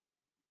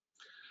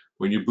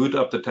 When you boot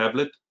up the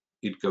tablet,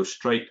 it goes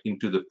straight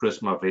into the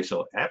Prisma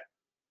Vessel app.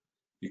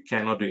 You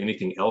cannot do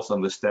anything else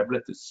on this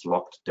tablet. It's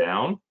locked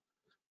down.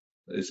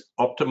 It's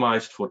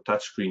optimized for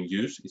touchscreen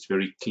use. It's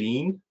very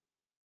clean.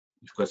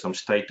 You've got some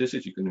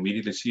statuses. You can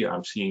immediately see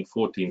I'm seeing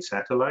 14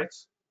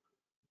 satellites.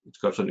 It's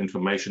got some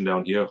information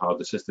down here how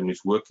the system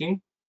is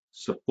working.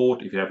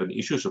 Support, if you have an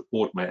issue,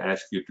 support may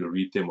ask you to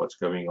read them what's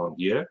going on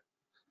here.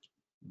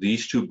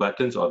 These two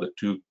buttons are the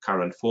two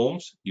current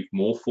forms. If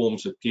more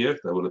forms appear,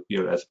 they will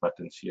appear as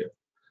buttons here.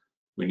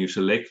 When you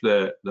select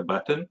the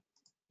button,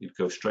 it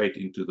goes straight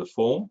into the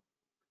form.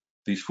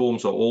 These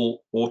forms are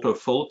all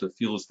auto-filled, the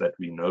fields that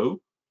we know.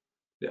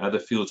 The other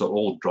fields are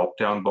all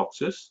drop-down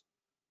boxes.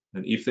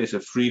 And if there's a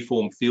free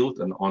form field,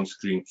 an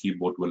on-screen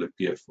keyboard will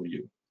appear for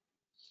you.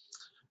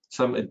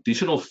 Some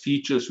additional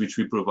features which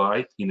we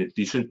provide in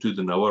addition to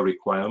the NOAA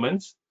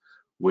requirements: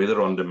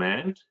 weather on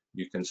demand.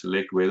 You can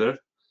select weather,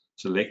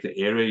 select the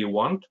area you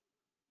want,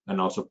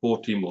 and our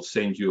support team will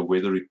send you a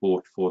weather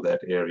report for that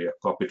area,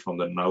 copied from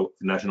the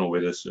National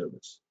Weather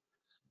Service.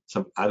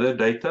 Some other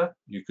data,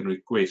 you can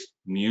request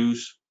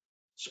news,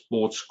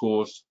 sports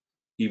scores,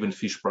 even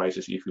fish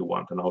prices if you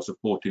want, and our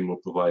support team will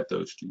provide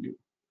those to you.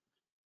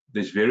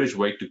 There's various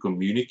ways to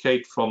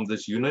communicate from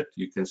this unit.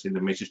 You can send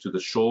a message to the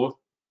shore,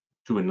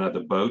 to another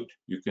boat.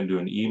 You can do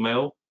an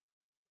email,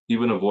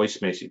 even a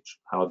voice message.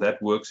 How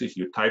that works is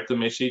you type the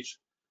message,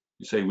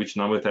 you say which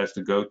number it has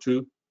to go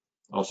to.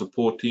 Our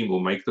support team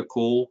will make the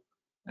call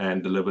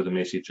and deliver the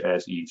message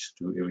as is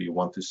to whoever you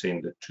want to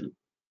send it to.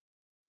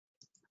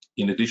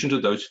 In addition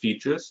to those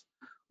features,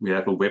 we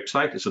have a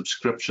website, a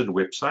subscription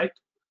website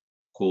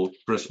called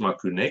Prisma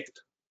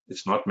Connect.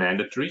 It's not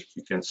mandatory.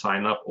 You can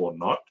sign up or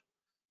not.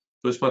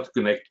 Prisma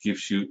Connect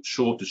gives you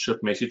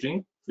shore-to-ship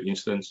messaging. For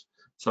instance,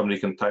 somebody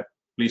can type,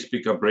 "Please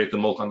pick up bread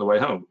and milk on the way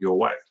home, your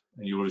wife,"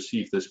 and you will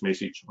receive this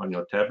message on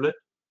your tablet.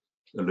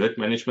 Alert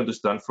management is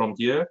done from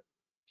here,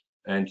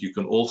 and you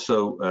can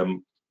also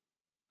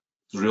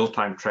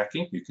real-time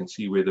tracking. You can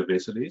see where the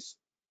vessel is.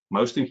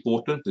 Most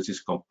important, this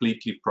is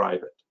completely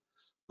private.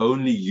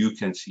 Only you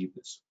can see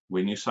this.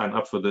 When you sign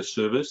up for this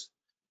service,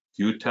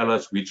 you tell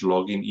us which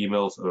login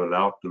emails are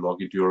allowed to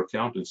log into your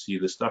account and see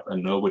the stuff,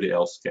 and nobody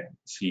else can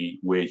see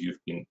where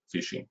you've been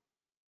fishing.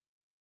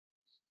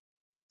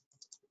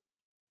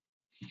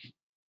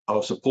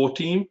 Our support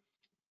team,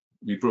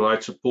 we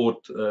provide support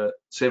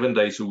 7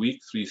 days a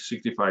week,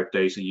 365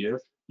 days a year,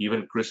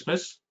 even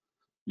Christmas.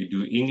 We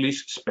do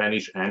English,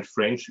 Spanish, and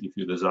French if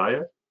you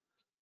desire.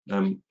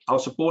 Our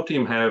support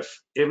team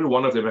every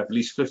one of them have at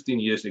least 15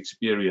 years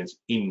experience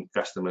in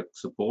customer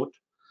support.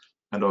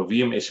 And our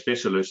VMS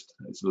specialist,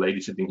 it's a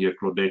lady sitting here,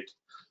 Claudette,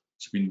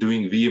 has been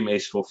doing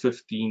VMS for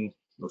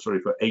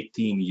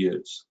 18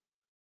 years.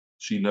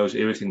 She knows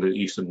everything there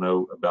is to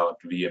know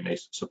about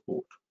VMS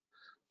support.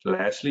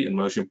 Lastly, and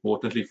most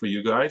importantly for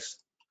you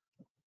guys,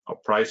 our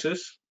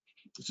prices.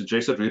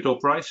 Suggested retail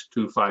price,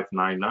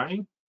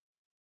 $25.99.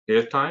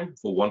 Airtime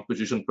for 1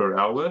 position per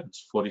hour,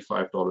 it's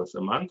 $45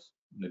 a month.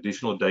 And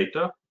additional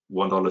data,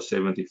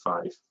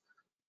 $1.75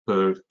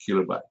 per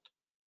kilobyte.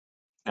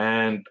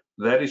 And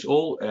that is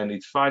all, and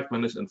it's 5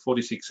 minutes and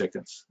 46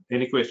 seconds.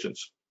 Any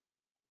questions?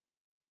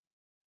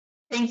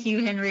 Thank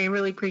you, Henry. I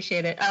really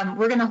appreciate it.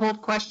 We're going to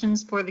hold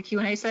questions for the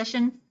Q&A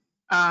session,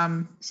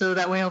 so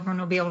that way everyone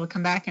will be able to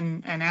come back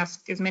and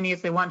ask as many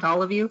as they want to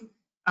all of you.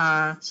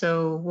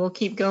 So we'll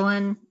keep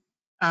going.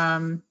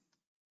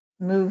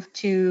 Move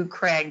to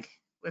Craig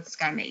with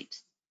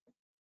SkyMate.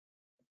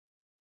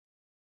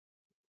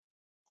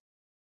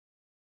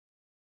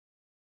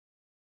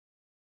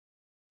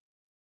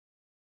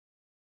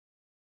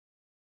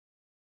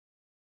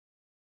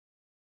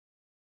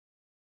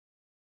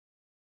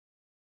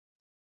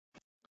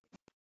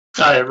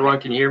 Hi, everyone.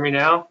 Can you hear me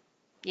now?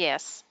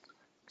 Yes.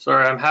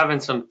 Sorry, I'm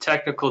having some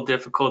technical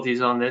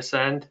difficulties on this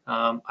end.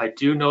 I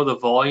do know the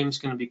volume is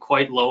going to be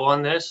quite low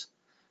on this.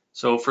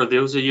 So for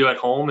those of you at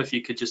home, if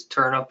you could just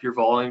turn up your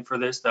volume for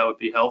this, that would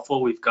be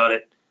helpful. We've got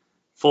it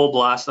full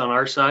blast on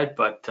our side,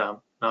 but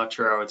not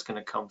sure how it's going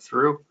to come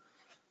through.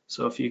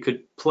 So if you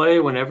could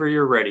play whenever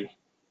you're ready.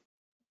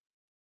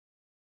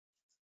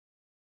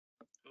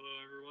 Hello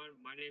everyone,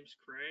 my name's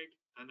Craig.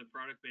 I'm the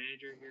product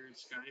manager here at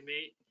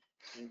SkyMate,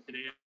 and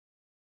today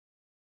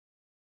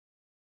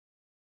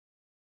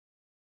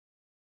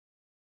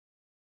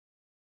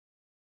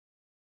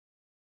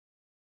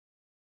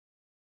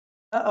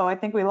Uh-oh, I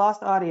think we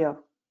lost audio.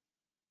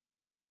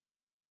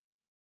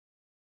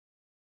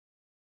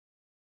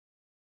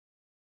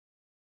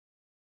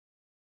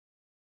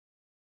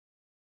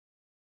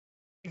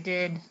 I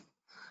did.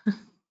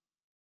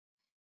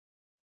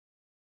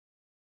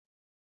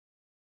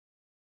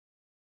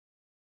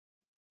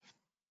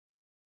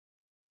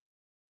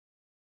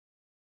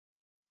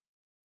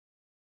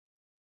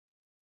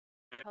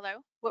 Hello?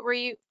 What were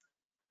you?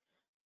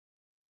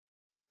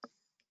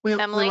 We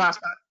Emily? lost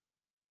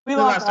We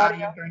lost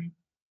audio. Bernie.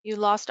 You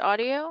lost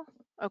audio?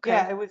 Okay.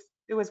 Yeah,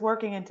 it was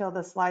working until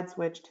the slide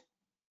switched.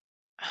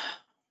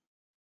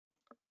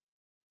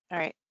 All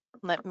right.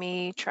 Let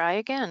me try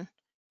again.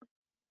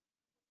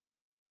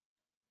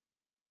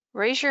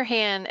 Raise your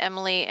hand,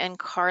 Emily and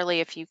Carly,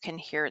 if you can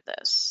hear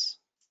this.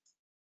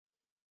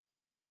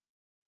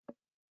 The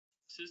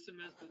system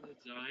has been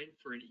designed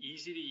for an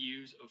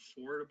easy-to-use,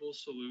 affordable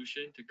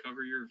solution to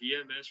cover your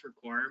VMS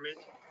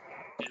requirements,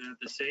 and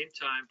at the same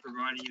time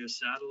providing you a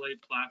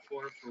satellite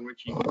platform for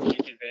which you can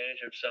take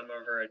advantage of some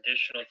of our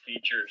additional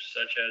features,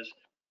 such as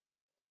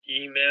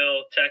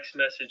email, text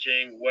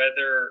messaging,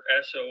 weather,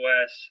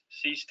 SOS,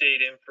 sea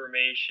state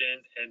information,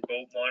 and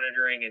boat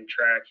monitoring and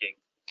tracking.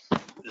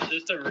 The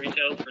system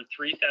retails for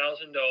 $3,000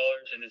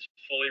 and is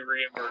fully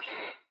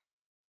reimbursable.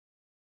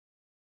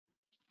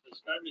 The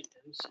SkyMate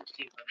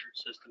M1600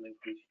 system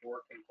includes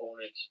 4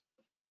 components.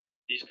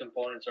 These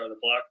components are the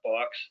black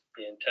box,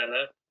 the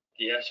antenna,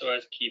 the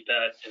SOS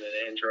keypad, and an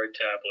Android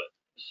tablet.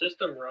 The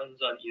system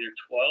runs on either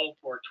 12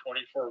 or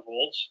 24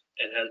 volts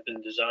and has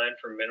been designed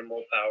for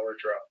minimal power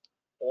drop,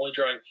 only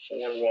drawing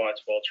 4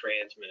 watts while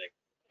transmitting.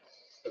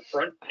 The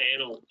front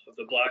panel of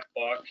the black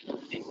box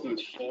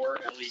includes 4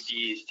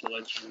 LEDs to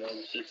let you know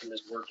the system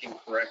is working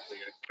correctly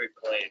at a quick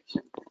glance.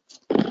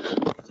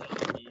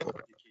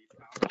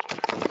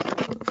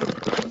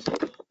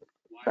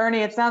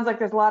 Bernie, it sounds like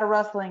there's a lot of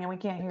rustling and we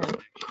can't hear it. The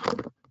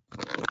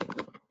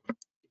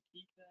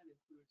keypad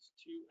includes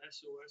 2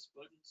 SOS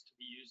buttons to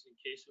be used in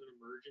case of an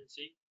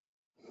emergency,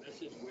 a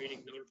message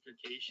waiting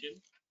notification,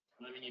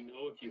 letting you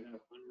know if you have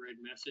unread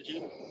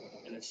messages,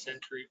 and a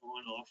Sentry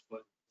on-off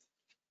button.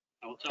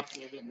 I'll talk a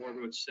little bit more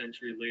about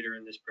Sentry later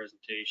in this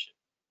presentation.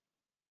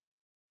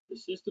 The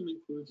system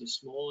includes a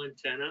small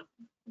antenna,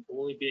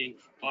 only being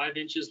 5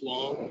 inches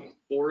long,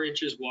 4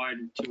 inches wide,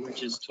 and 2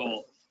 inches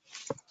tall.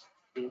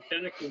 The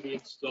antenna can be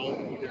installed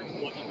either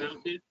flush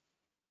mounted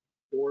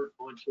or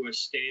onto a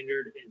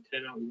standard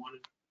antenna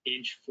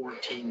 1-inch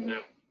 14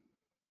 mount.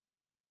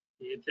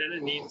 The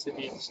antenna needs to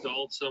be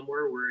installed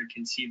somewhere where it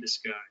can see the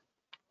sky.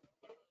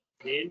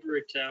 An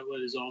Android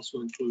tablet is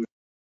also included.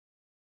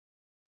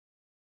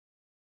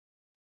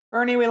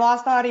 Bernie, we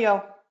lost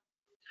audio.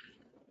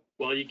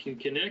 While you can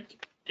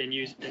connect and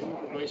use any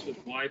device with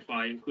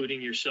Wi-Fi,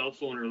 including your cell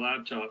phone or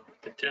laptop,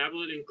 the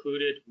tablet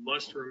included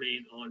must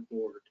remain on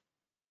board.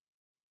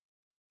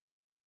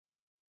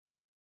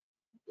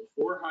 The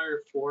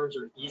for-hire forms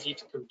are easy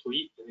to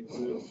complete and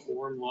include a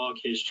form log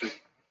history.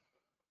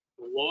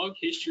 The log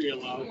history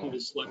allows you to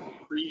select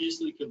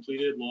previously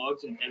completed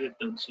logs and edit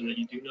them so that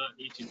you do not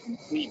need to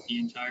complete the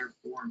entire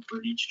form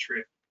for each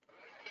trip.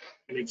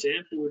 An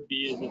example would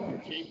be is if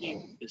you're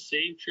taking the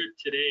same trip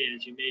today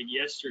as you made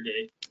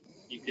yesterday,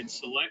 you could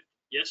select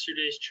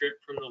yesterday's trip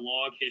from the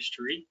log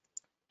history,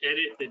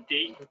 edit the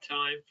date and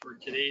time for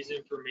today's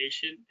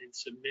information, and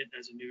submit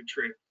as a new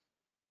trip.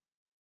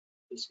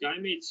 The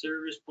SkyMate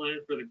service plan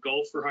for the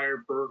Gulf for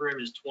Hire program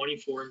is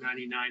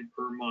 $24.99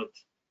 per month.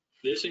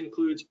 This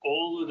includes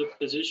all of the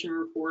position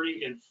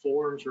reporting and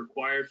forms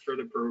required for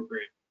the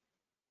program.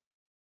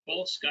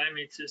 All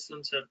SkyMate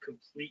systems have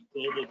complete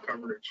global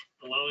coverage,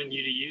 allowing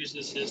you to use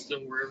the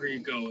system wherever you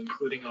go,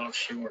 including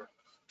offshore.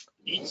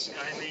 Each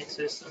SkyMate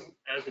system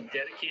has a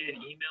dedicated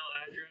email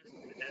address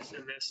and an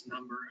SMS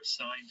number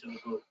assigned to the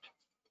boat.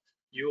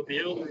 You will be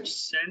able to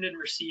send and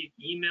receive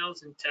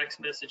emails and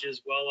text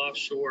messages while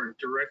offshore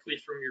directly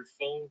from your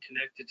phone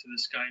connected to the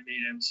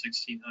SkyMate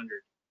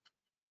M1600.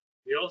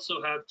 We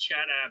also have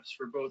chat apps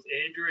for both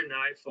Android and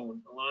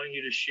iPhone, allowing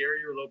you to share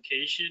your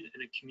location and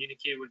to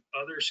communicate with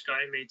other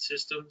SkyMate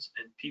systems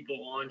and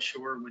people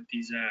onshore with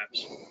these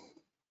apps.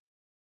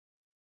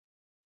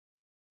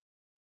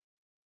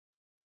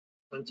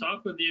 On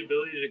top of the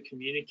ability to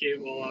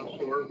communicate while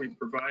offshore, we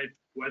provide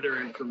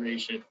weather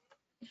information.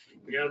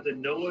 We have the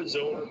NOAA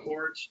zone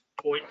reports,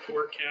 point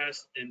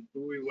forecast, and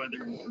buoy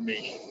weather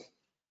information.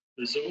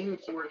 The zone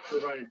reports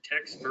provide a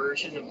text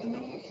version of the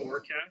NOAA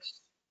forecast.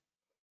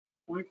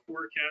 Point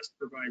forecast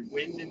provide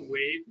wind and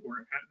wave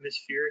or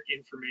atmospheric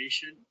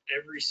information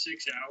every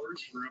 6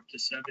 hours for up to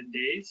 7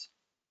 days.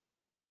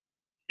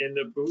 And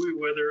the buoy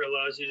weather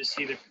allows you to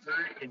see the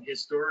current and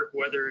historic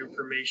weather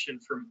information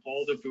from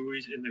all the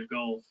buoys in the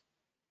Gulf.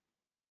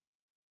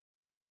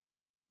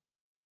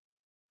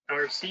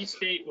 Our sea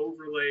state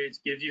overlays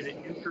give you the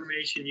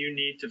information you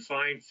need to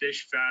find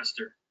fish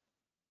faster.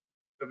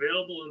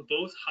 Available in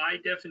both high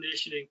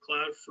definition and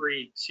cloud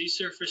free, sea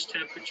surface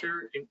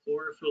temperature and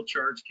chlorophyll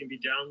charts can be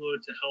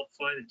downloaded to help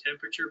find the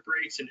temperature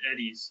breaks and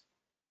eddies.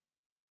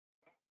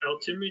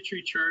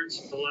 Altimetry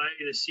charts allow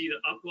you to see the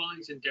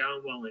upwellings and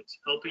downwellings,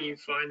 helping you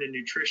find the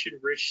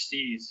nutrition-rich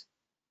seas.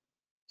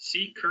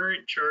 Sea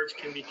current charts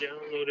can be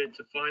downloaded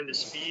to find the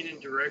speed and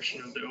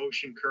direction of the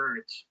ocean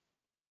currents.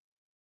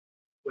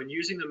 When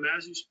using the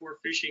Mazu Sport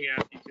Fishing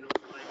app, you can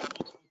overlay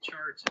multiple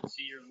charts and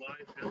see your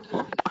live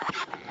vessel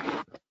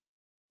position.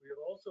 We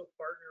have also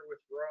partnered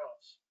with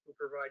Ross, who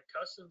provide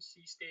custom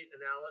sea state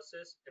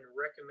analysis and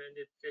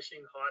recommended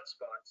fishing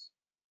hotspots.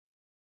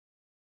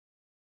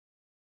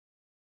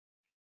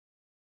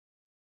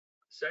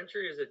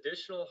 Sentry is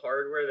additional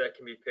hardware that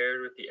can be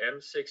paired with the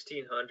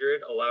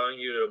M1600, allowing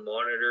you to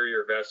monitor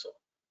your vessel.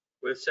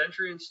 With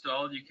Sentry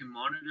installed, you can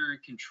monitor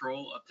and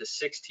control up to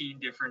 16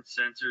 different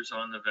sensors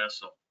on the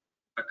vessel.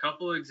 A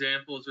couple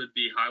examples would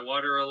be high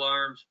water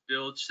alarms,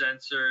 bilge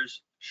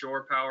sensors,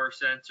 shore power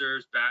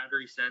sensors,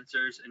 battery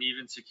sensors, and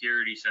even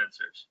security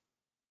sensors.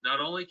 Not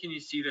only can you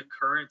see the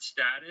current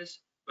status,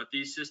 but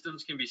these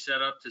systems can be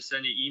set up to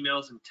send you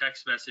emails and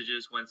text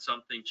messages when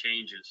something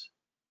changes.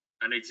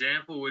 An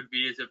example would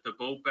be is if the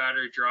boat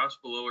battery drops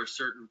below a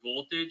certain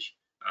voltage,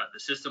 the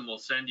system will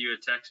send you a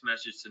text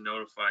message to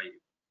notify you.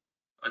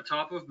 On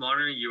top of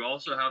monitoring, you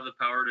also have the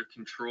power to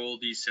control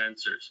these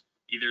sensors.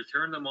 Either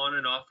turn them on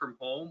and off from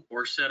home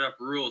or set up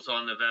rules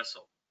on the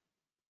vessel.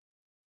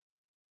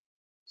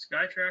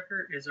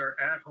 SkyTracker is our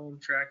at-home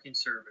tracking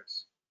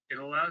service. It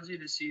allows you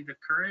to see the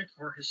current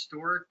or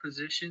historic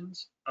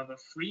positions of a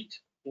fleet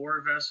or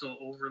a vessel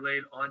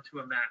overlaid onto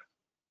a map.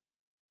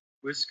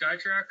 With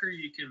SkyTracker,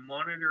 you can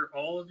monitor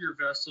all of your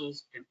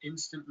vessels and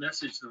instant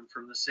message them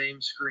from the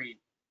same screen.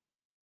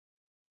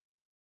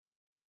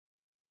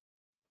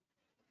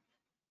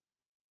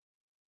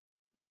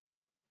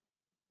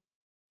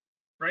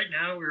 Right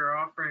now, we are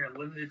offering a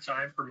limited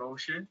time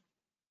promotion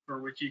for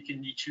which you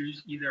can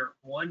choose either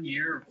 1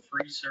 year of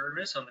free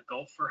service on the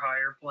Gulf for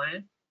Hire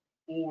plan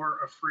or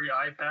a free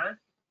iPad.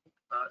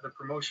 The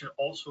promotion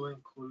also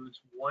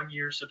includes 1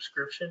 year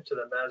subscription to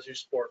the Mazu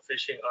Sport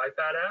Fishing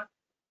iPad app,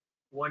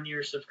 1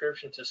 year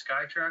subscription to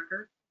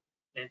SkyTracker,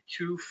 and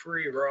 2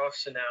 free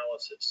ROFS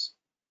analysis.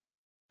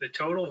 The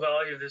total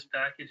value of this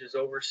package is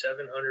over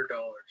 $700.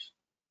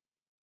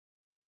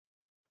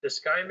 The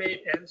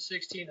SkyMate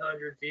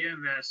M1600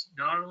 VMS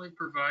not only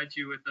provides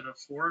you with an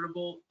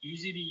affordable,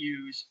 easy to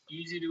use,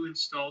 easy to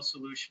install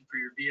solution for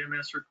your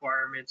VMS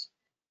requirements,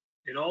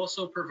 it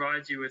also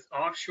provides you with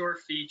offshore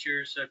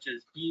features such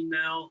as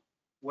email,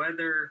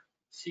 weather,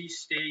 sea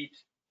state,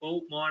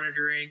 boat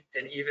monitoring,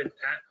 and even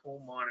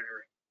at-home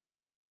monitoring.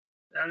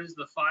 That is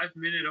the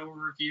 5-minute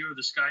overview of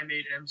the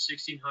SkyMate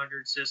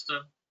M1600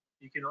 system.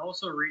 You can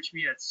also reach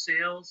me at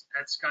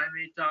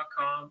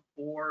sales@skymate.com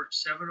or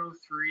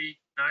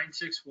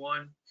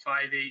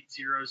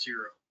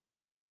 703-961-5800.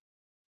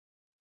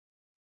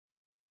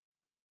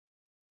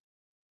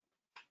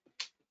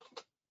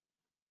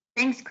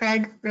 Thanks,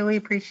 Craig. Really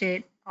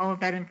appreciate all of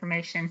that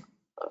information.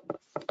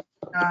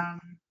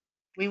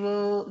 We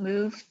will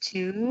move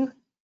to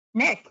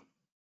Nick.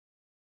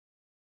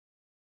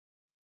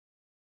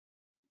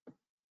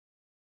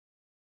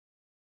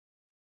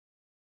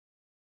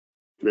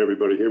 Can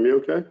everybody hear me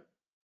okay?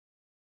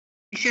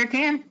 You sure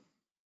can.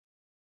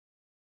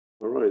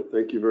 All right,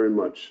 thank you very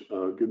much.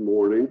 Good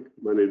morning.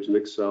 My name is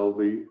Nick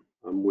Salvi.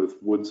 I'm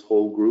with Woods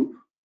Hole Group.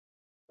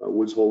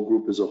 Woods Hole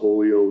Group is a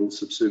wholly owned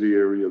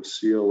subsidiary of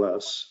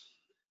CLS.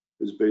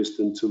 It's based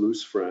in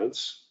Toulouse,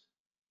 France.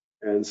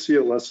 And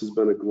CLS has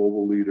been a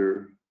global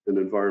leader in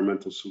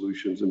environmental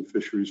solutions and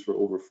fisheries for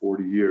over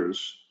 40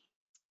 years.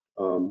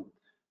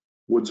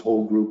 Woods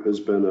Hole Group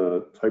has been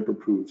a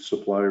type-approved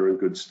supplier in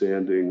good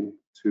standing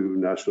to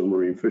National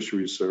Marine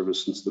Fisheries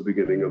Service since the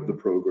beginning of the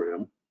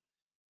program.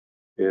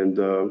 And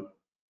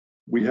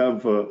we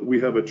have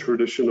a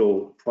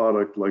traditional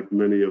product like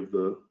many of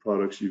the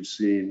products you've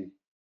seen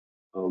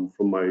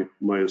from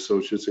my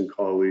associates and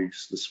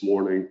colleagues this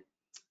morning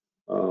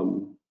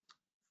for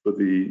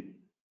the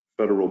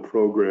federal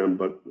program.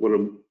 But what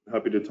I'm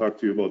happy to talk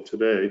to you about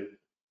today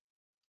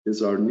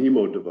is our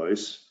Nemo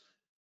device.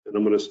 And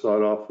I'm going to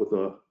start off with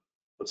a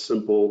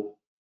simple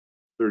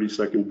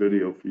 30-second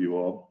video for you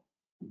all.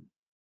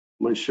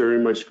 Am I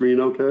sharing my screen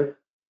okay?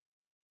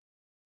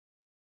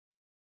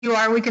 You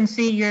are. We can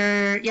see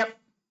your, yep,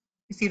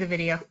 we see the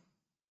video.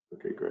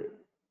 Okay, great.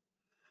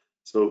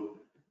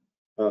 So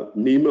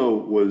Nemo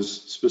was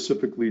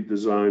specifically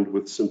designed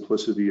with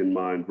simplicity in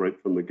mind right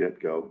from the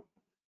get-go.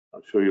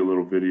 I'll show you a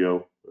little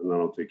video and then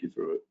I'll take you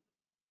through it.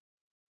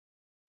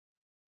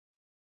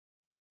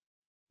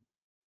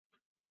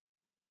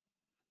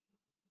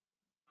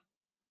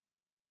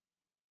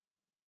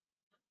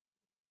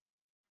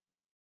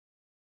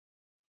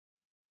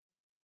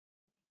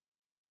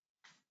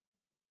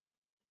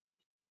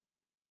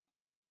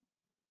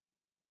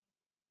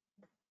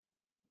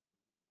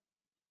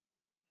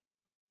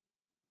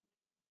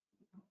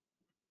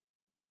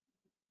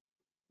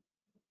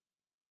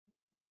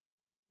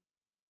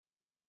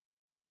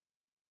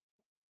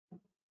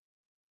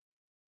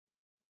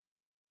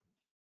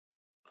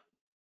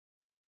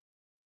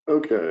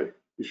 Okay,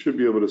 you should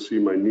be able to see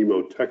my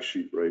Nemo tech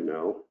sheet right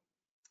now.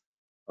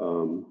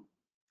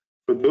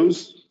 For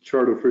those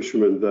charter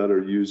fishermen that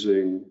are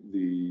using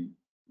the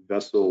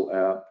Vessel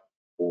app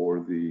or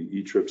the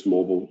eTrips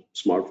mobile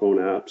smartphone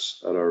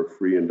apps that are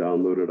free and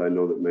downloaded, I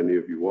know that many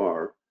of you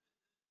are.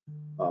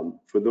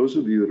 For those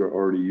of you that are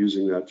already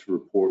using that to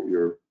report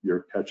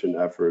your catch and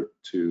effort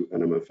to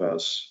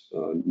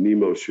NMFS,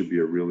 Nemo should be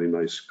a really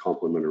nice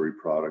complementary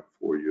product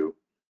for you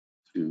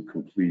to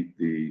complete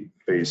the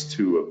phase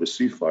 2 of the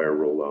Seafire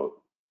rollout.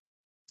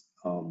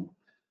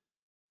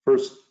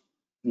 First,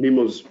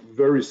 Nemo's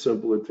very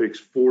simple. It takes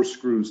 4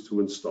 screws to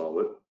install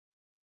it.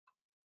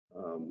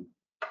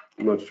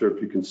 I'm not sure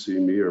if you can see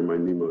me or my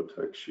Nemo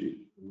tech sheet.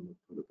 I'm going to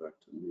put it back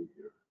to me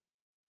here.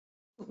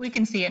 We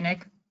can see it,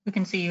 Nick. We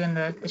can see you in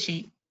the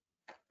sheet.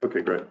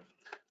 Okay, great.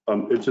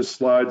 It just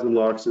slides and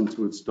locks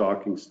into its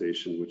docking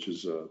station, which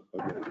is,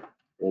 again,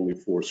 only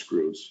 4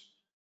 screws.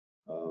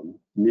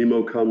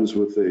 Nemo comes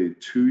with a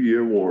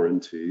 2-year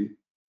warranty.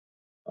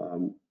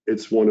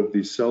 It's one of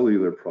these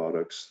cellular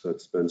products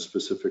that's been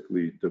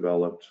specifically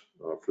developed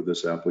for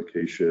this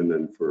application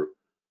and for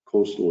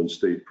coastal and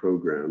state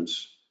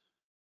programs.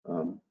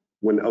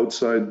 When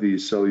outside the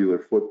cellular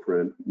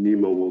footprint,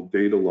 Nemo will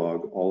data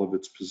log all of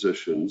its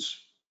positions,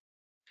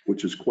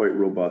 which is quite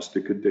robust.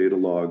 It could data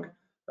log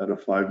at a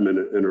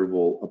 5-minute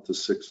interval up to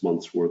 6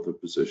 months worth of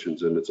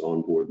positions in its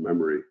onboard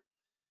memory.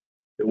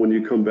 And when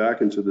you come back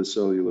into the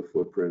cellular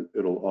footprint,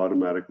 it'll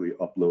automatically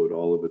upload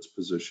all of its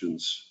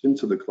positions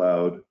into the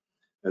cloud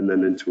and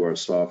then into our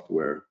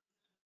software.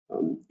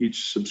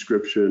 Each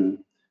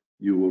subscription,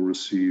 you will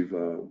receive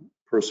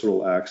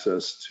personal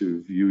access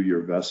to view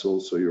your vessel,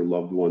 so your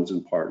loved ones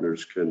and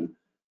partners can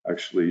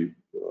actually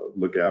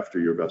look after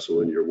your vessel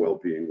and your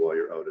well-being while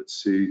you're out at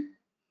sea.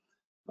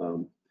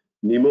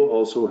 Nemo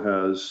also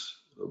has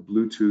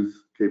Bluetooth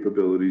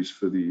capabilities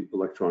for the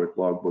electronic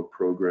logbook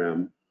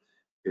program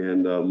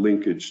and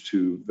linkage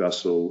to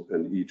vessel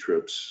and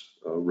eTrips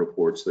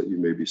reports that you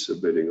may be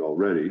submitting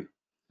already.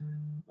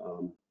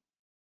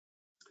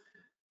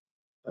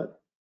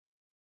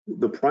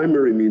 The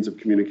primary means of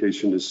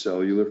communication is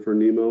cellular for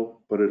Nemo,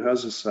 but it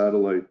has a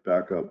satellite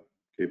backup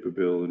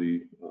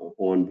capability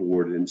on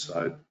board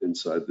inside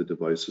the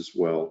device as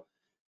well.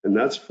 And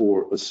that's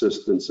for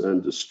assistance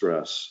and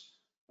distress.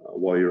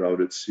 While you're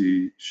out at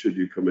sea, should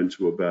you come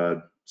into a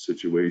bad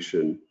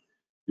situation,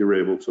 you're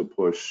able to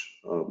push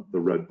the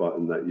red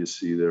button that you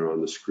see there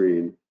on the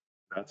screen.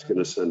 That's going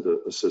to send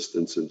an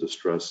assistance and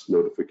distress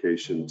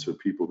notification to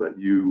people that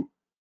you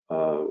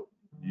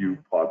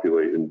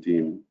populate and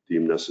deem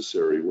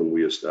necessary when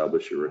we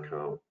establish your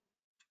account.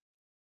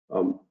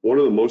 One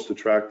of the most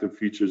attractive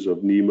features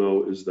of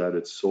Nemo is that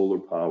it's solar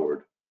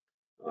powered.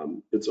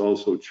 It's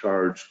also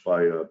charged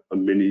by a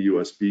mini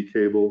USB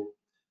cable,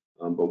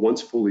 but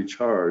once fully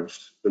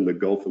charged in the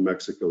Gulf of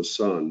Mexico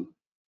sun,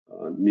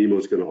 Nemo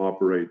is going to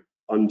operate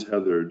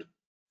untethered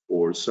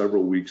for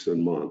several weeks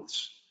and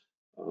months.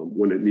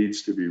 When it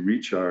needs to be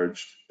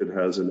recharged, it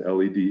has an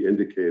LED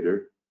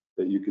indicator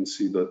that you can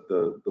see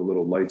the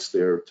little lights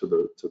there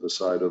to the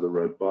side of the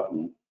red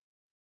button.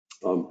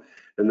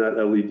 And that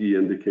LED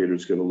indicator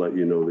is going to let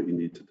you know that you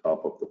need to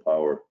top up the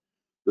power.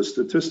 The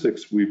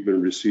statistics we've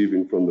been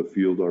receiving from the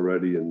field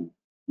already in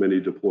many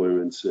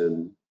deployments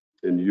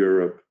in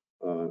Europe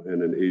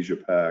and in Asia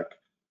Pac,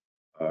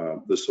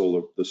 the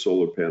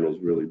solar panels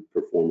really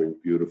performing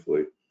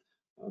beautifully.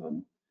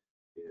 And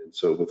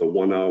so with a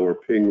 1-hour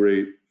ping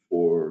rate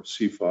for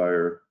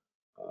Seafire,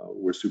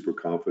 we're super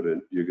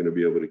confident you're going to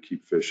be able to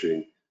keep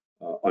fishing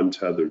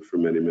untethered for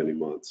many, many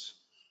months.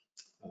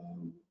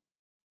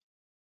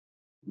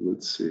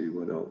 Let's see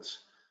what else.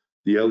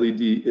 The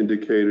LED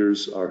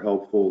indicators are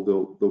helpful.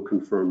 They'll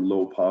confirm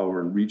low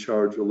power and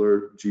recharge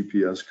alert,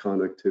 GPS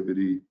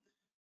connectivity.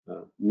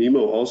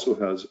 Nemo also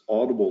has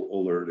audible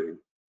alerting.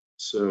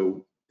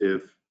 So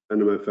if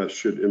NMFS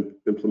should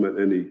implement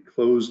any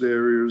closed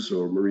areas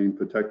or marine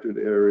protected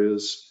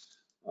areas,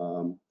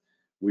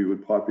 we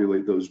would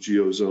populate those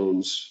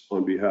geozones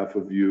on behalf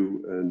of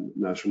you and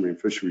National Marine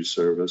Fisheries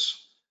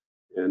Service,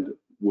 and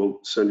we'll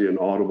send you an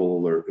audible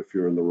alert if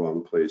you're in the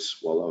wrong place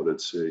while out at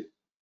sea.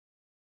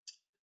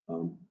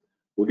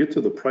 We'll get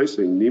to the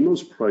pricing.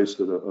 Nemo's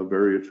priced at a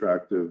very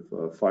attractive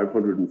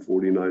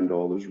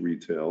 $549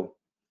 retail,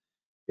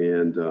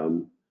 and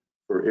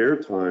for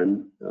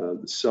airtime,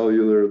 the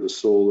cellular, the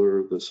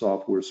solar, the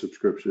software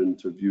subscription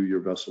to view your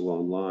vessel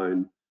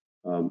online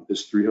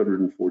is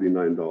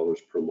 $349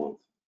 per month.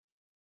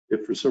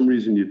 If for some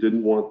reason you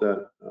didn't want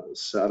that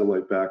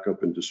satellite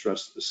backup and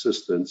distress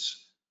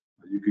assistance,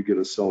 you could get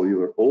a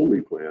cellular only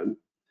plan,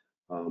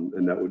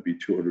 and that would be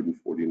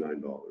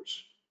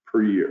 $249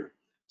 per year.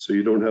 So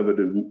you don't have a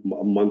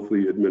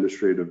monthly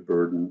administrative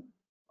burden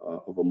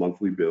of a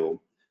monthly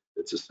bill.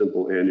 It's a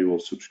simple annual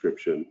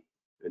subscription,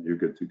 and you're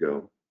good to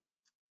go.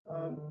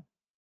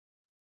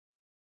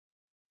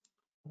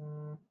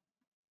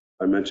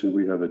 I mentioned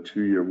we have a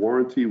 2-year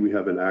warranty. We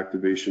have an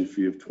activation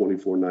fee of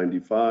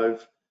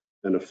 $24.95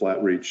 and a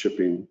flat rate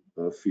shipping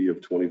fee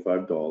of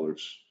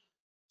 $25.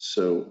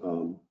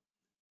 So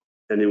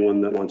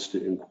Anyone that wants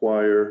to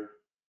inquire,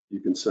 you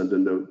can send a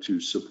note to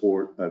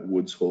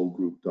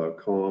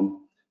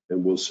support@woodsholegroup.com,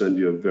 and we'll send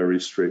you a very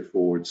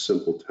straightforward,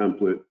 simple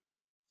template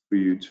for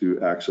you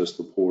to access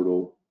the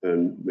portal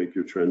and make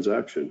your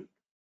transaction.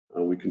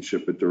 We can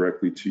ship it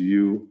directly to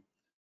you.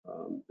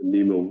 An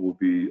email will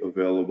be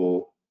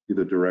available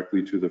either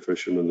directly to the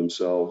fishermen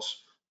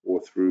themselves or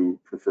through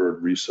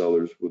preferred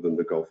resellers within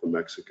the Gulf of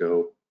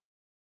Mexico.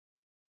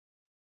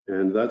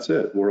 And that's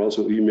it. We're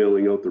also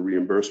emailing out the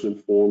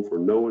reimbursement form for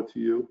NOAA to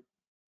you.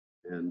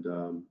 And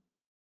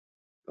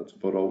that's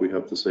about all we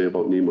have to say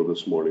about NEMO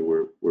this morning.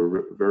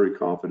 We're very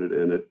confident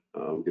in it,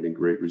 getting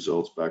great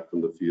results back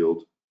from the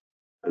field.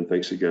 And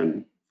thanks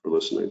again for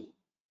listening.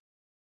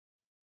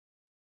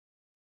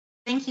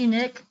 Thank you,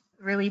 Nick.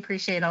 Really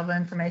appreciate all the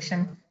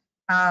information.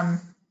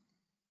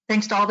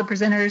 Thanks to all the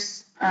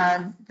presenters,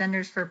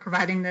 vendors for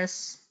providing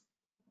this.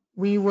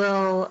 We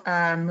will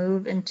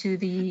move into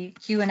the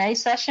Q&A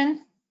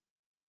session.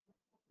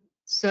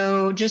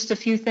 So just a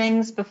few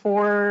things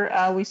before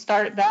we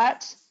start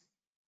that.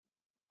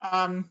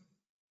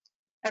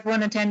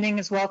 Everyone attending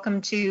is welcome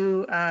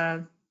to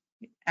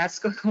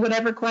ask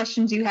whatever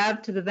questions you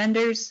have to the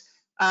vendors.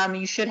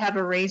 You should have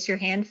a raise your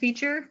hand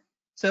feature.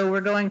 So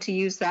we're going to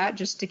use that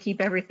just to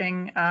keep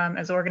everything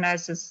as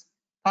organized as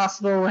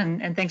possible.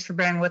 And thanks for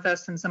bearing with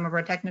us in some of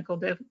our technical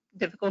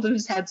difficulties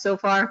we've had so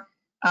far.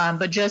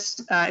 But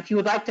just if you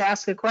would like to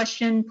ask a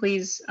question,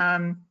 please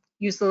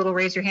use the little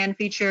raise your hand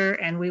feature,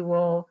 and we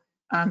will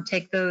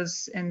take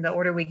those in the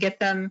order we get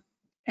them.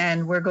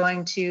 And we're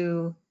going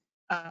to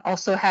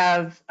also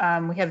have,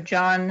 we have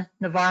John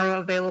Navarro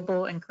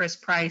available and Chris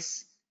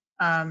Price.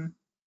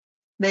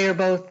 They are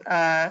both,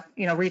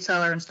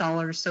 reseller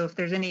installers. So if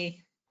there's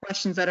any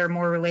questions that are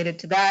more related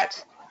to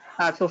that,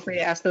 feel free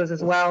to ask those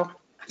as well.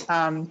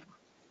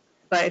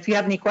 But if you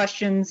have any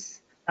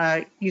questions,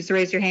 use the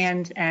raise your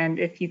hand. And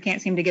if you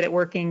can't seem to get it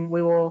working,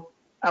 we will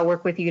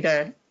work with you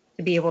to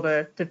be able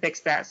to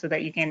fix that so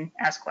that you can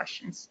ask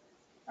questions.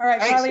 All right,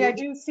 Carly, I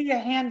do see a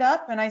hand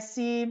up, and I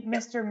see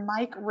Mr.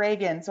 Mike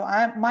Reagan. So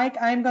Mike,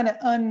 I'm going to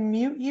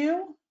unmute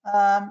you,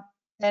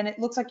 and it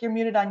looks like you're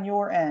muted on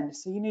your end.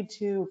 So you need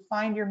to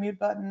find your mute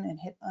button and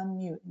hit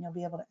unmute, and you'll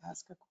be able to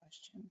ask a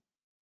question.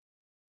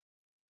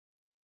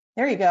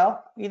 There you go.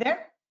 Are you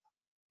there?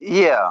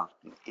 Yeah,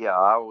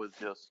 I was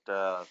just,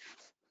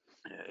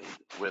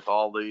 with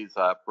all these,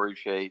 I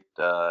appreciate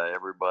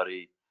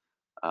everybody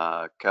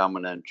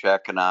coming and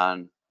checking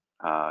on,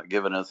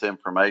 giving us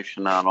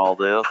information on all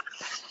this.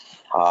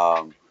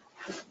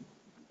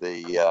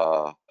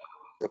 The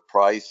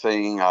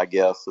pricing, I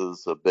guess,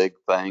 is a big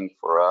thing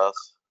for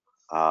us.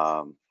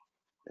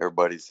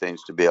 Everybody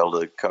seems to be able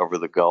to cover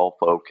the Gulf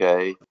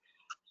okay.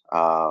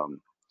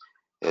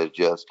 It's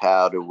just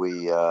how do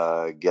we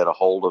get a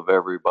hold of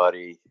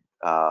everybody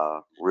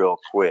real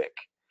quick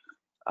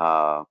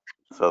so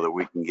that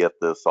we can get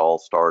this all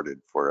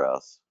started for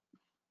us.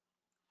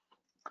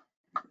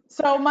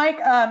 So Mike,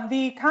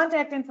 the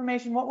contact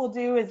information, what we'll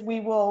do is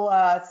we will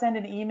send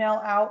an email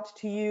out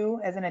to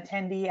you as an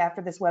attendee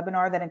after this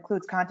webinar that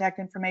includes contact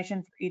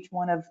information for each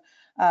one of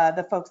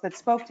the folks that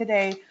spoke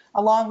today,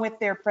 along with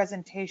their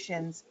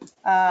presentations.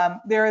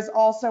 There is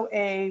also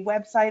a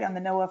website on the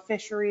NOAA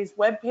Fisheries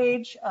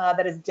webpage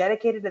that is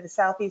dedicated to the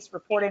Southeast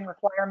reporting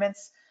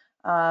requirements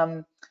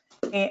for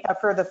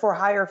the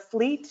for-hire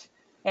fleet.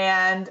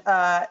 And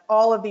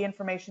all of the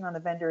information on the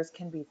vendors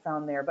can be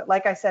found there. But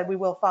like I said, we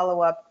will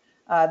follow up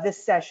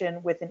this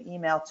session with an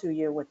email to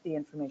you with the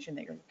information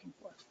that you're looking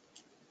for.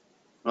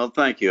 Well,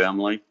 thank you,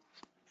 Emily.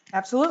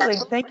 Absolutely.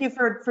 Thank you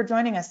for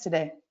joining us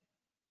today.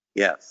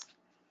 Yes.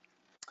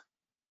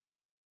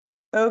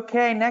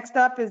 Okay, next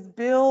up is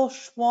Bill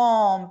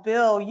Schwalm.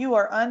 Bill, you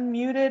are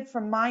unmuted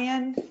from my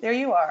end. There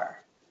you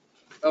are.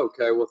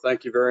 Okay, well,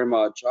 thank you very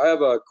much. I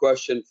have a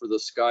question for the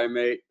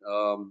SkyMate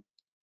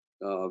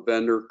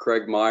vendor,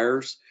 Craig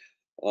Myers.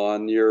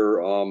 On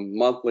your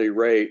monthly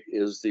rate,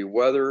 is the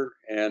weather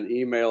and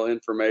email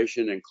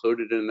information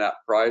included in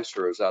that price,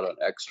 or is that an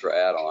extra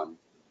add-on?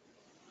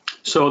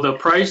 So the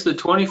price, the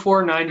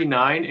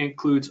 $24.99,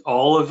 includes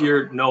all of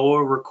your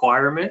NOAA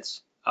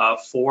requirements,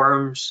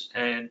 forms,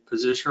 and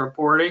position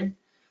reporting.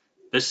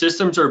 The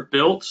systems are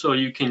built so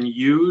you can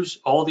use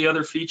all the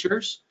other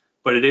features,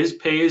 but it is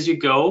pay as you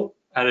go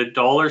at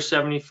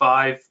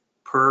 $1.75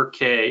 per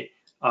K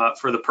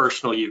for the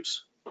personal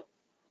use.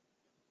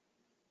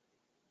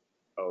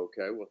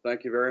 Okay, well,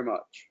 thank you very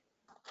much.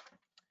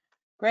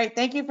 Great.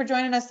 Thank you for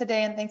joining us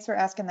today, and thanks for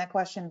asking that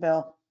question,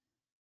 Bill.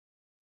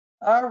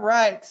 All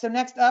right. So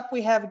next up,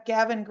 we have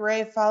Gavin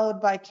Gray,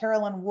 followed by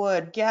Carolyn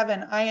Wood.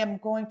 Gavin, I am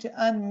going to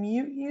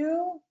unmute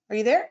you. Are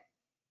you there?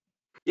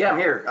 Yeah, I'm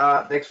here.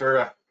 Thanks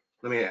for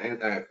let me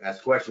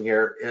ask a question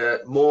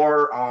here.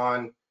 More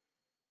on,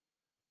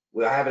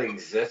 I have an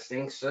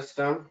existing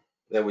system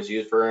that was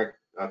used for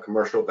a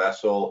commercial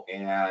vessel,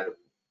 and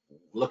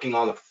looking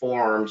on the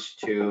forms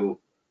to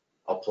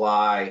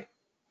apply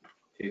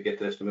to get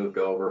this moved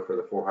over for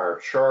the for-hire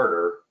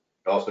charter,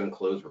 it also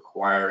includes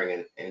requiring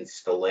an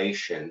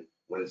installation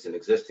when it's an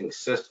existing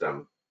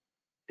system.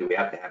 do we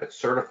have to have it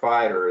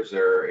certified, or is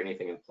there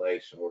anything in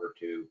place in order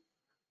to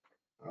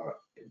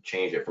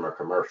change it from a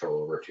commercial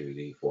over to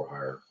the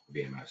for-hire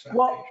VMS application?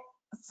 Well,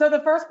 so the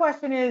first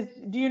question is,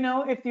 do you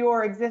know if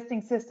your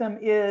existing system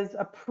is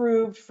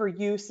approved for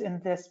use in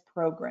this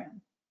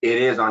program? It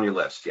is on your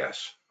list,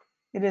 yes.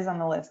 It is on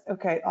the list.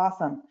 Okay,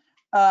 awesome.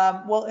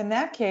 Well, in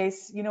that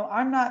case,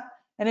 I'm not,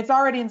 and it's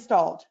already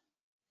installed.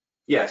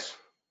 Yes.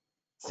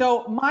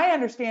 So my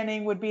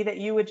understanding would be that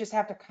you would just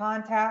have to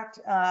contact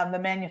the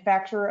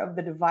manufacturer of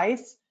the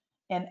device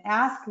and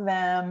ask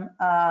them,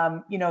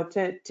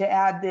 to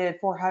add the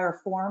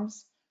for-hire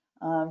forms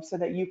so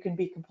that you can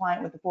be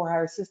compliant with the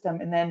for-hire system.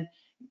 And then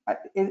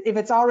if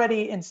it's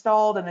already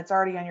installed and it's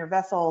already on your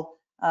vessel,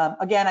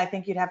 again, I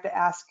think you'd have to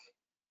ask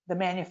the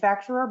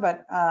manufacturer,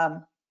 but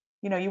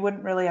you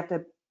wouldn't really have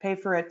to pay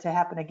for it to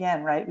happen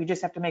again, right? We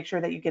just have to make sure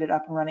that you get it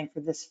up and running for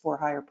this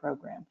for-hire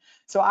program.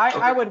 So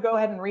I would go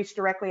ahead and reach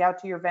directly out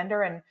to your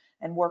vendor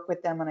and work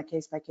with them on a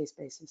case-by-case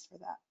basis for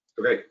that.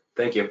 Great,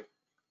 thank you.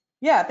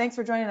 Yeah, thanks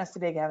for joining us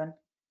today, Gavin.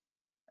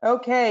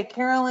 Okay,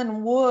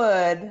 Carolyn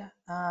Wood,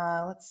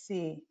 let's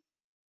see.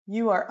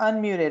 You are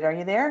unmuted, are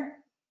you there?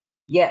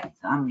 Yes,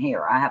 I'm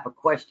here. I have a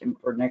question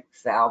for Nick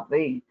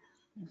Salvi.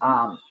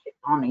 On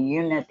a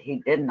unit he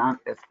did not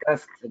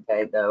discuss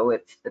today, though.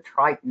 It's the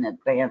Triton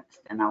Advanced,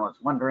 and I was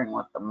wondering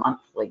what the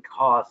monthly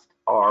costs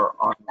are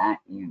on that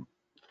unit.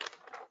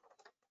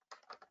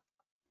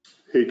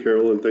 Hey,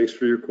 Carolyn, thanks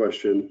for your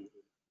question.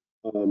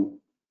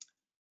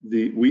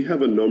 We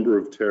have a number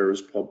of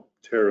tariffs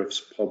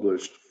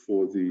published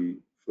for the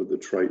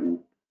Triton.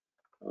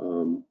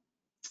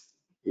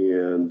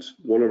 And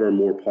one of our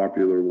more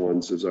popular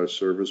ones is our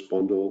service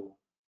bundle,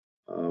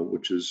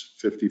 which is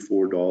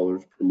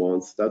 $54 per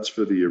month. That's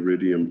for the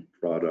Iridium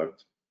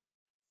product.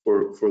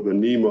 For the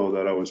Nemo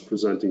that I was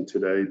presenting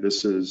today,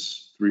 this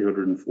is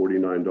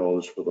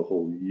 $349 for the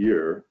whole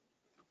year.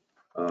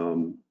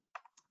 And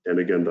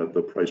again,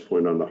 the price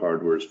point on the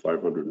hardware is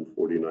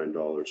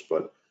 $549.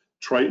 But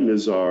Triton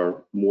is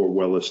our more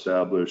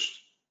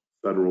well-established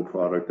federal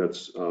product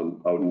that's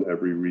out in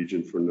every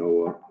region for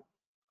NOAA.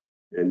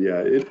 And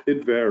yeah,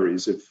 it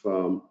varies. If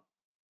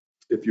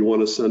you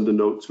want to send a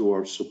note to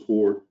our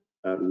support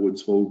at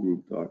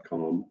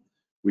woodsholegroup.com,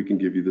 we can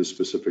give you the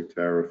specific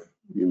tariff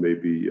you may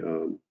be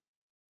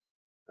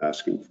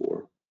asking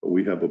for. But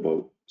we have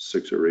about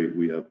 6 or 8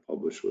 we have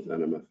published with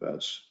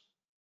NMFS.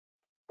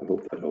 I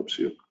hope that helps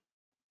you.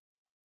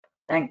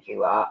 Thank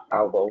you. I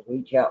will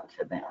reach out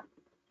to them.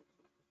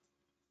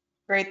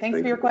 Great, thanks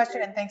for your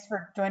question and thanks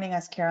for joining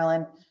us,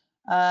 Carolyn.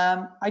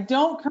 I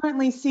don't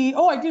currently see,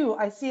 oh, I do.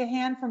 I see a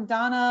hand from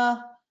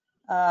Donna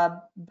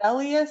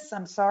Bellius.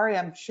 I'm sorry,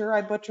 I'm sure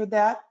I butchered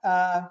that.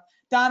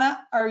 Donna,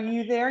 are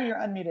you there? You're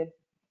unmuted.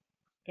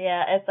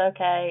 Yeah, it's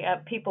okay.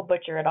 People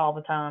butcher it all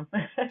the time.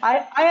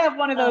 I have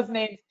one of those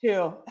names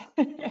too.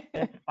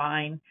 It's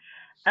fine.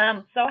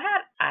 So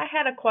I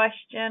had a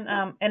question,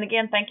 and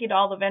again, thank you to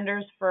all the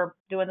vendors for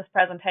doing this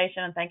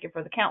presentation, and thank you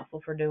for the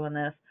council for doing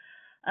this.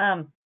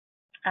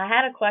 I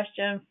had a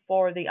question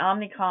for the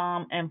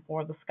Omnicom and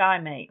for the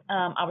SkyMate.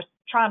 I was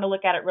trying to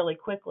look at it really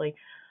quickly.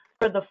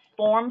 For the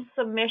form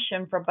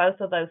submission for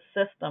both of those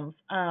systems,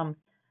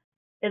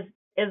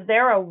 is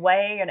there a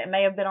way, and it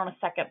may have been on a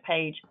second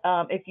page,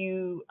 if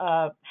you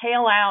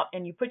hail out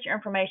and you put your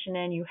information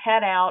in, you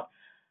head out,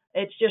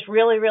 it's just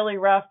really, really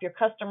rough, your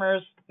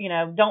customers,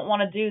 don't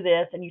want to do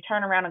this, and you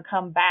turn around and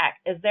come back.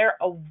 Is there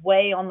a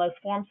way on those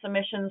form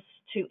submissions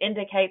to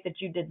indicate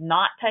that you did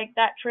not take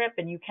that trip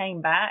and you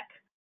came back?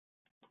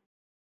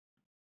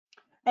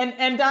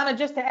 And Donna,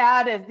 just to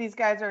add, as these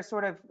guys are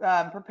sort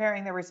of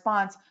preparing their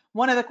response,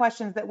 one of the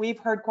questions that we've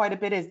heard quite a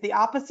bit is the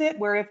opposite,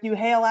 where if you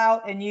hail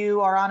out and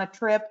you are on a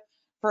trip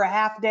for a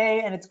half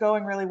day and it's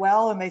going really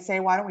well, and they say,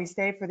 why don't we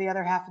stay for the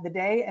other half of the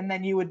day? And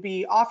then you would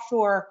be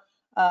offshore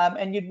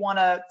and you'd want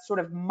to sort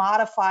of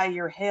modify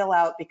your hail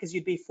out because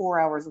you'd be 4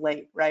 hours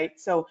late, right?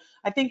 So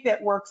I think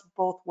that works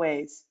both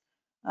ways.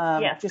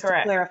 Yes, just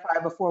correct. to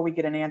clarify before we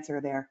get an answer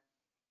there.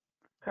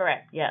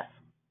 Correct, yes.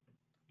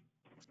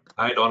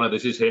 Hi, Donna.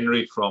 This is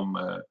Henry from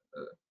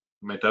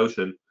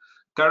MetOcean.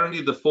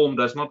 Currently, the form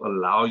does not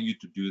allow you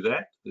to do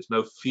that. There's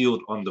no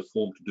field on the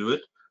form to do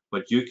it,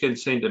 but you can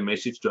send a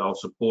message to our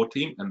support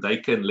team and they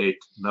can let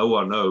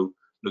NOAA know,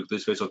 look,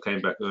 this vessel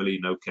came back early,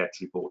 no catch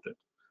reported.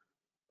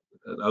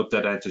 I hope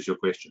that answers your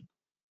question.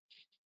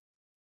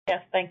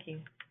 Yes, thank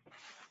you.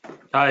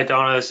 Hi,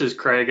 Donna, this is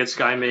Craig at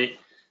SkyMate.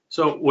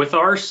 So with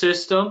our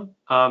system,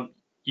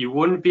 you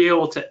wouldn't be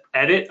able to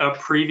edit a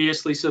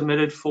previously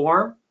submitted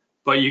form,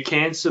 but you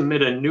can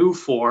submit a new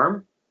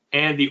form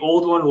and the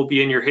old one will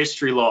be in your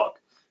history log.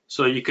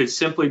 So you could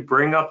simply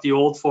bring up the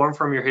old form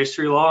from your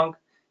history log,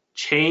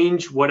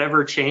 change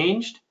whatever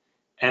changed,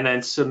 and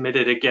then submit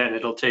it again.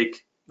 It'll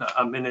take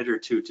a minute or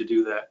two to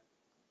do that.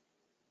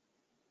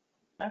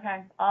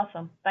 Okay,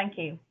 awesome. Thank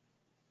you.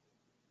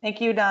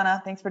 Thank you,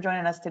 Donna. Thanks for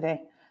joining us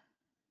today.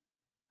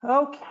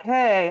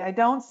 Okay, I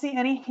don't see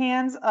any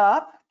hands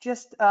up.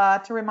 Just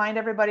to remind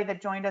everybody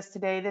that joined us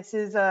today, this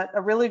is a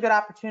really good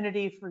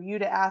opportunity for you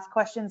to ask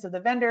questions of the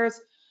vendors.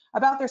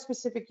 about their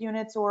specific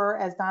units, or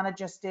as Donna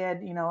just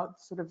did, you know,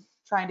 sort of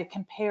trying to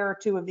compare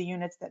two of the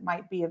units that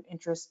might be of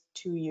interest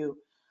to you.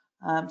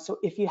 So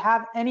if you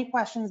have any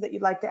questions that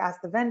you'd like to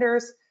ask the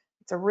vendors,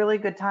 it's a really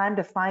good time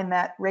to find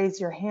that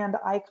raise your hand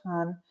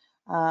icon,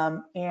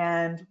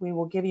 and we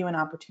will give you an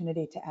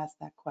opportunity to ask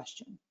that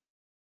question.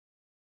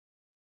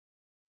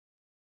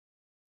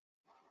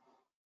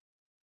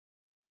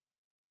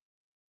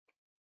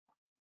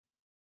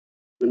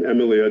 And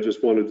Emily, I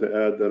just wanted to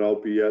add that I'll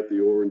be at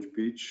the Orange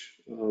Beach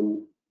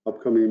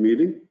upcoming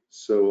meeting.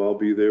 So I'll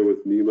be there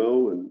with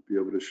Nemo and be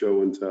able to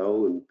show and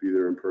tell and be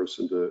there in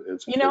person to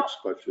answer folks'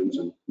 questions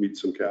and meet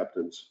some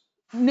captains.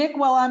 Nick,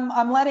 well,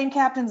 I'm letting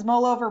captains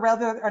mull over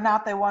whether or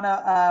not they want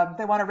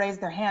to raise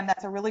their hand.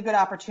 That's a really good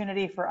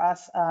opportunity for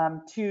us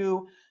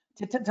to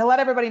let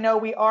everybody know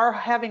we are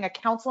having a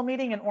council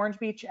meeting in Orange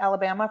Beach,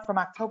 Alabama from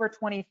October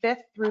 25th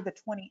through the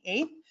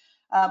 28th.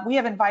 We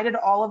have invited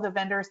all of the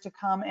vendors to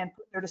come and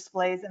put their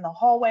displays in the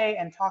hallway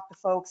and talk to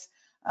folks.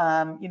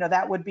 You know,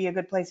 that would be a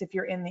good place if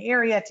you're in the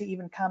area to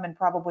even come and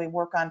probably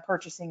work on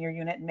purchasing your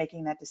unit and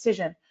making that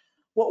decision.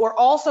 What we're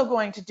also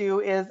going to do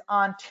is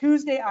on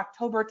Tuesday,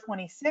 October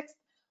 26th,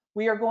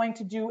 we are going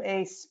to do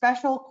a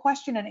special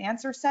question and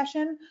answer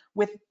session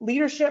with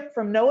leadership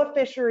from NOAA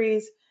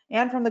Fisheries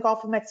and from the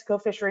Gulf of Mexico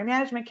Fishery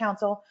Management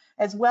Council,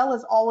 as well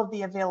as all of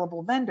the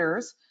available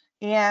vendors.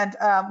 And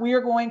we are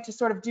going to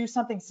sort of do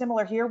something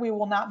similar here. We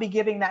will not be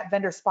giving that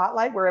vendor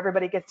spotlight where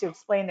everybody gets to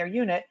explain their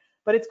unit,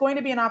 but it's going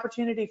to be an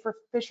opportunity for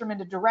fishermen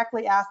to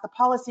directly ask the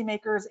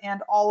policymakers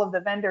and all of the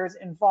vendors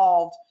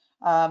involved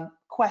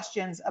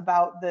questions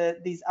about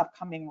these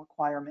upcoming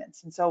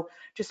requirements. And so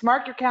just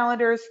mark your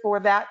calendars for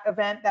that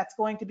event. That's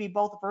going to be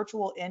both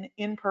virtual and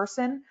in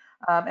person.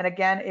 And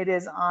again, it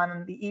is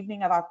on the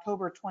evening of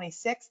October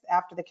 26th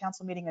after the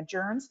council meeting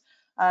adjourns.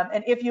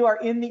 And if you are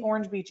in the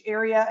Orange Beach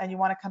area and you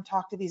want to come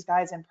talk to these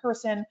guys in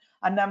person,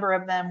 a number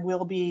of them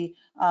will be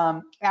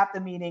at the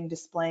meeting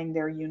displaying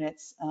their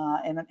units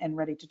and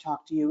ready to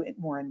talk to you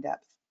more in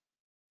depth.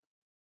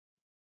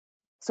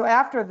 So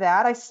after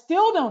that, I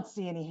still don't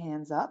see any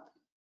hands up.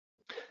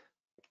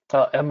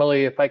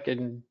 Emily, if I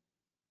can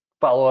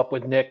follow up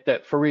with Nick,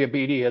 that Faria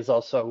Beatty has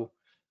also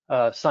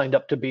signed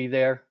up to be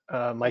there.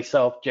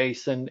 Myself,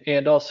 Jason,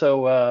 and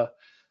also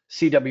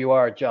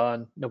CWR,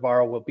 John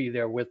Navarro will be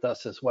there with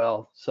us as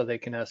well, so they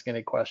can ask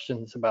any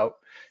questions about,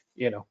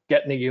 you know,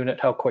 getting the unit,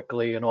 how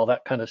quickly and all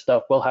that kind of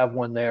stuff. We'll have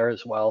one there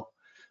as well,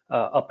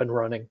 up and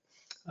running.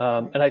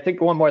 And I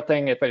think one more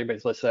thing, if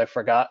anybody's listening, I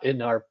forgot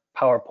in our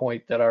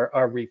PowerPoint that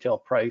our retail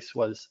price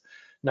was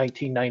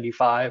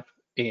 $19.95.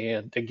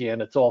 And again,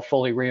 it's all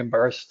fully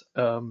reimbursed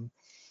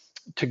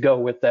to go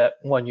with that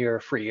 1 year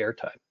free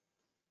airtime.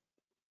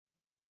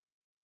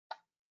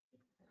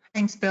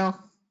 Thanks, Bill.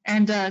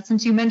 And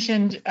since you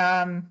mentioned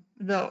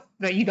that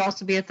you'd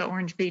also be at the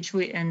Orange Beach,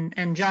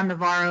 and John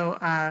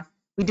Navarro,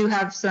 we do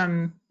have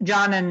some,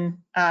 John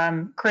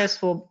and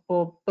Chris will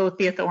both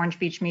be at the Orange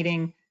Beach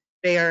meeting.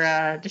 They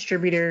are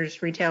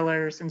distributors,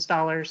 retailers,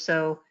 installers.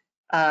 So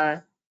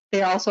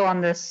they're also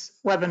on this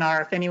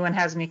webinar. If anyone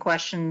has any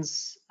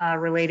questions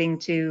relating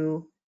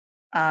to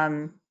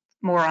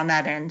more on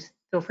that end,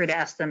 feel free to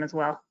ask them as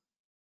well.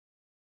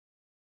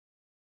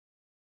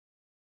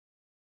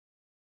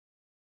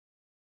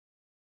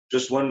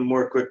 Just one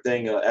more quick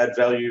thing, Add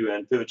Value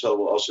and Pivotal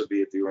will also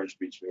be at the Orange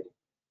Beach meeting.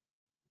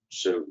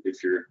 So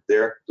if you're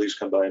there, please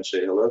come by and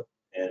say hello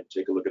and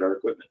take a look at our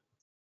equipment.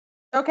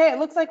 Okay, it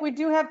looks like we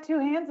do have two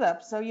hands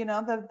up. So, you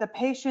know, the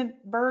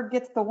patient bird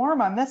gets the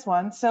worm on this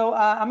one. So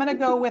I'm going to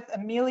go with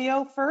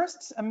Emilio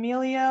first.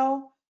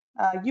 Emilio,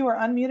 you are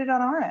unmuted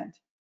on our end.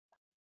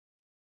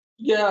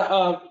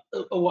 Yeah,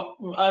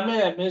 I may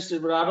have missed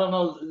it, but I don't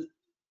know.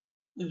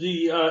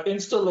 The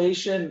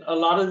installation, a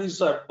lot of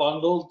these are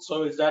bundled.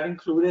 So is that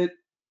included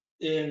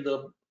in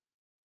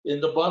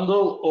the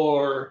bundle,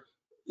 or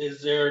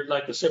is there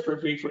like a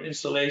separate fee for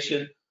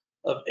installation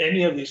of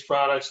any of these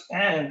products?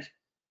 And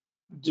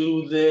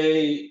do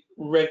they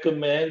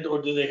recommend,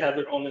 or do they have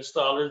their own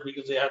installers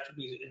because they have to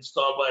be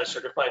installed by a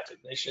certified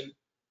technician?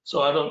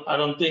 So I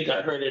don't think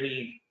I heard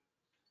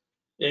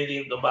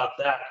anything about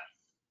that.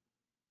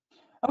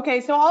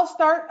 Okay, so I'll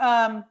start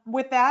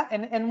with that.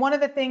 And one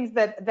of the things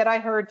that I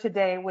heard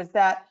today was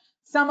that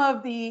some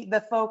of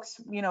the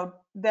folks, you know,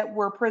 that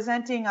were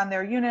presenting on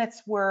their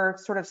units were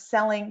sort of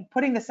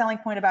putting the selling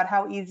point about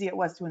how easy it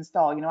was to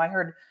install. You know, I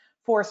heard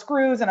 4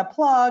 screws and a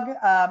plug,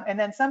 and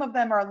then some of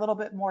them are a little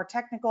bit more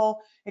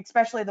technical,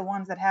 especially the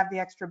ones that have the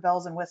extra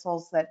bells and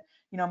whistles that,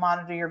 you know,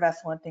 monitor your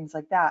vessel and things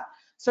like that.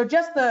 So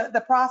just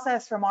the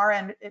process from our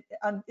end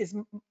is,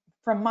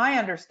 from my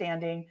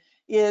understanding,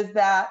 is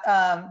that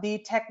the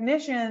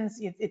technicians,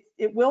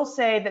 it will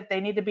say that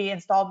they need to be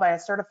installed by a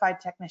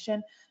certified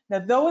technician. Now,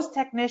 those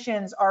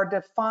technicians are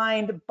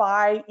defined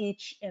by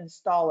each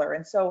installer,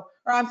 and so,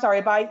 or I'm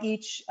sorry, by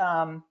each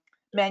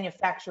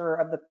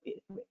manufacturer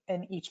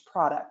in each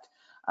product.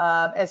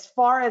 As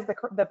far as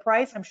the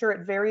price, I'm sure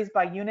it varies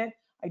by unit.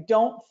 I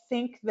don't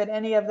think that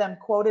any of them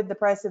quoted the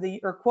price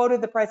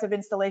of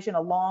installation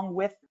along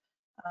with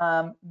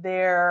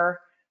their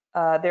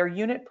their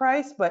unit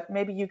price, but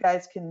maybe you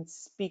guys can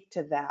speak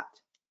to that.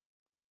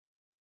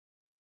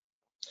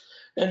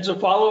 And to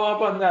follow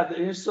up on that, the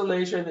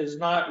installation is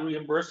not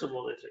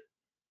reimbursable, is it?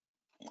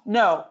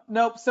 No,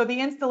 nope. So the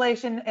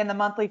installation and the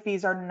monthly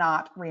fees are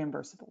not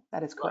reimbursable.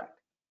 That is correct.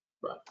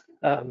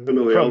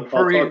 Emily, I'll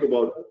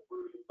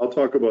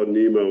talk about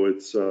Nemo.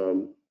 It's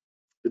a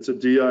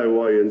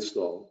DIY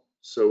install.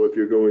 So if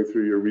you're going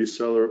through your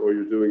reseller or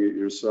you're doing it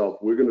yourself,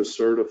 we're going to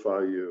certify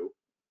you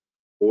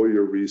or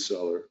your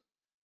reseller,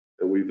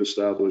 and we've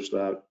established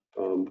that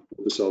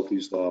with the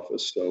Southeast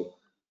office. So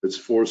it's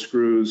 4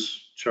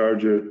 screws,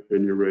 charge it,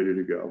 and you're ready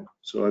to go.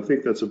 So I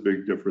think that's a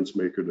big difference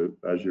maker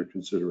as you're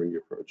considering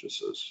your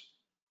purchases.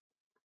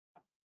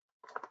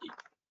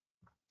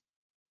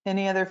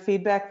 Any other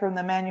feedback from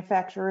the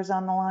manufacturers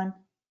on the line?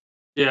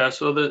 Yeah,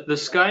 so the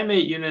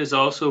SkyMate unit is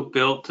also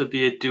built to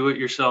be a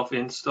do-it-yourself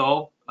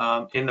install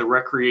in the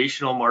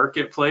recreational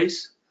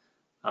marketplace.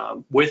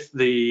 With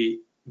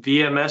the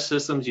VMS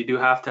systems, you do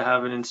have to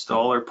have an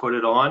installer put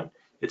it on.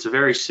 It's a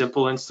very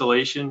simple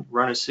installation.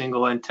 Run a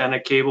single antenna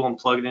cable and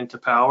plug it into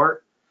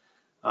power.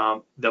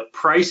 The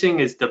pricing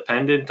is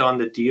dependent on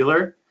the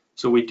dealer.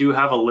 So we do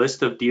have a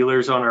list of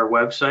dealers on our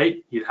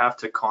website. You'd have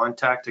to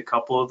contact a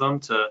couple of them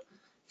to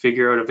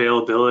figure out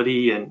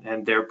availability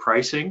and their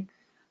pricing.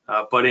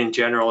 But in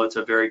general, it's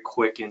a very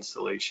quick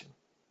installation.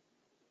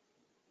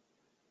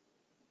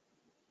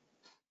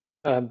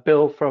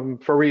 Bill from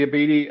Faria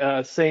Beatty,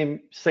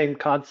 same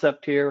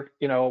concept here.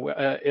 You know,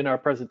 in our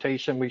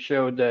presentation, we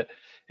showed that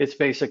it's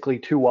basically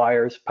 2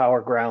 wires, power,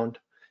 ground,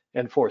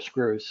 and 4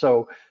 screws.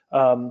 So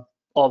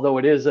although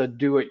it is a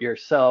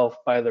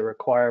do-it-yourself by the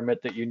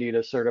requirement that you need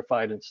a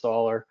certified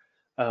installer,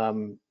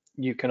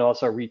 you can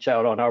also reach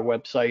out on our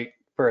website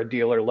for a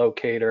dealer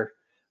locator.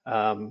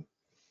 And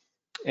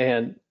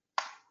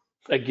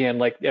again,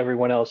 like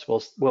everyone else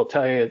will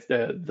tell you,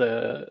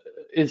 the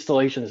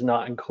installation is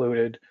not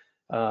included.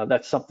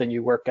 That's something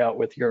you work out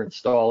with your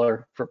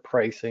installer for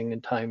pricing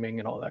and timing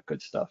and all that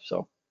good stuff.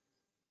 So.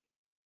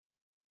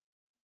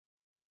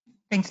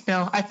 Thanks,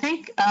 Bill. I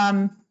think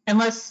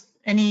unless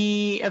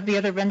any of the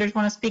other vendors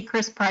want to speak,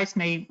 Chris Price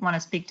may want to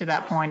speak to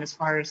that point as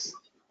far as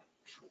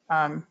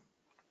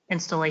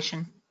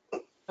installation.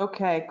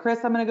 Okay, Chris,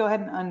 I'm going to go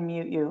ahead and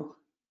unmute you.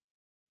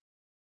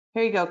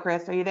 Here you go,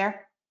 Chris. Are you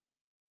there?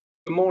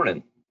 Good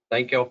morning.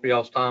 Thank y'all for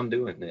y'all's time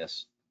doing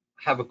this.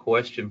 I have a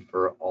question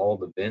for all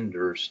the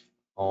vendors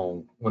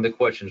on one of the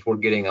questions we're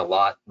getting a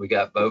lot. We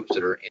got boats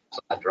that are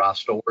inside dry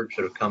storage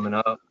that are coming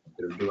up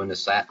that are doing the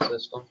SAT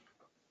system.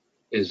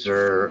 Is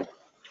there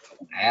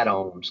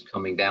add-ons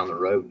coming down the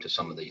road to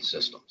some of these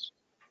systems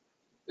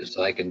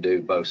so they can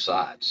do both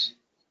sides?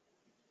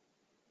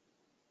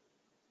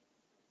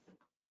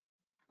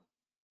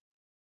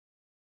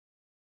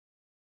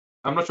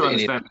 I'm not sure I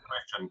understand the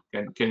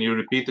question. Can you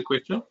repeat the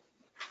question?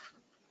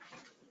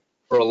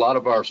 For a lot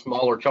of our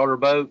smaller charter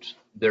boats,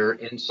 they're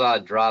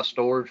inside dry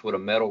storage with a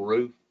metal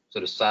roof.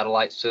 So the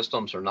satellite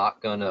systems are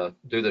not going to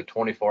do the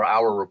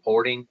 24-hour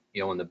reporting,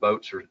 you know, when the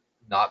boats are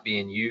not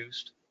being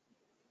used.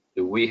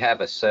 Do we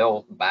have a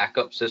cell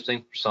backup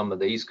system for some of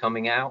these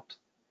coming out?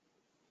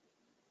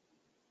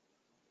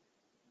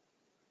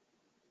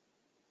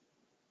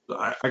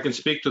 I can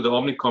speak to the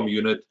Omnicom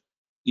unit.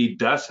 It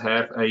does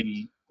have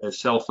a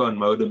cell phone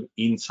modem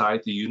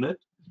inside the unit,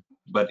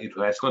 but it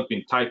has not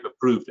been type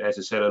approved as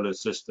a cellular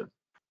system.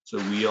 So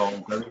we are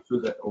going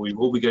through that, or we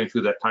will be going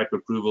through that type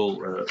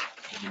approval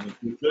in the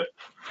future.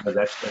 But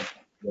that's going to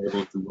be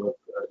able to work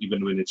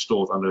even when it's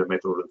stored under a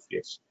metal roof,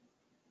 yes.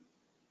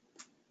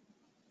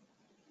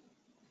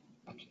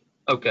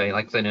 Okay,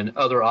 like I said,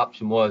 another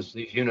option was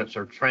these units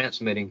are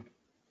transmitting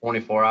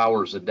 24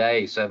 hours a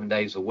day, 7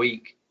 days a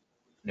week.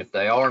 And if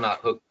they are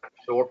not hooked to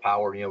shore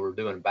power, you know, we're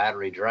doing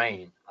battery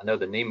drain. I know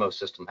the Nemo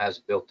system has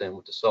it built in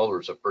with the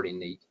solars are pretty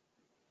neat.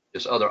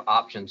 Just other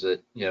options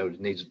that, you know,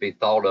 needs to be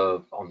thought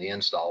of on the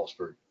installs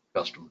for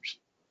customers.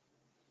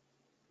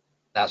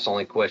 That's the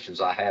only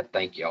questions I had.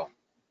 Thank y'all.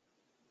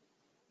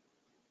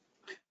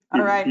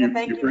 All right,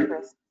 thank you,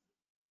 Chris.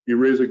 You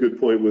raise a good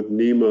point with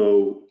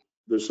Nemo.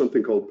 There's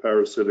something called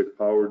parasitic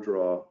power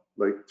draw,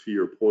 like to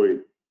your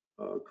point,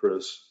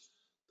 Chris,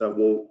 that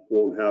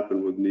won't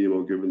happen with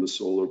Nemo given the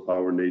solar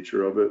power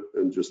nature of it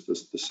and just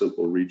the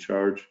simple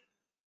recharge.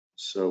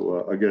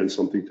 So again,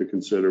 something to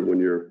consider when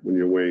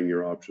you're weighing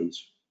your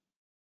options.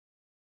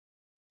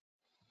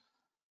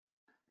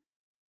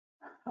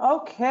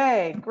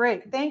 Okay,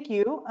 great. Thank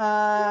you.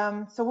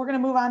 So we're going to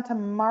move on to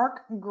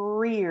Mark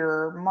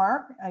Greer.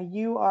 Mark,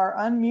 you are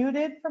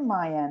unmuted from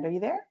my end. Are you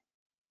there?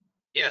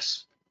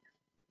 Yes.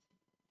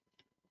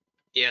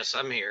 Yes,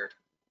 I'm here.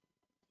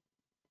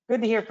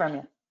 Good to hear from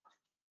you.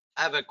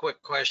 I have a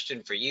quick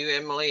question for you,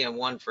 Emily, and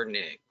one for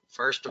Nick.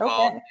 First of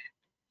all,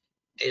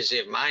 is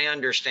it my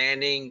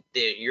understanding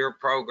that your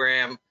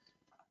program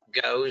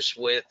goes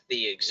with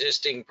the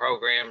existing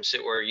programs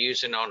that we're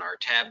using on our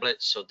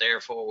tablets, so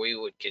therefore we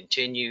would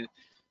continue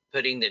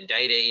putting the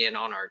data in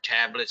on our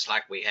tablets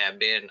like we have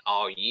been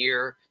all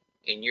year,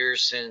 and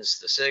yours sends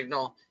the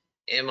signal?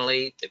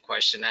 Emily, the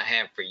question I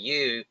have for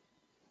you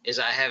is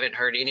I haven't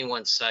heard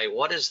anyone say,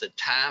 what is the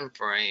time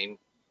frame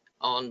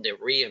on the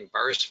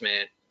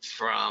reimbursement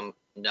from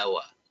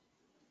NOAA?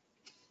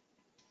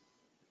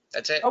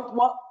 That's it. Oh,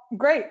 well,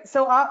 great.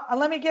 So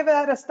let me give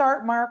that a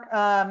start, Mark.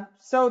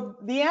 So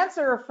the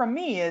answer from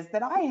me is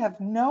that I have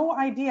no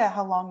idea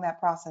how long that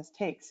process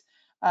takes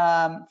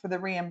for the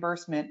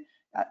reimbursement.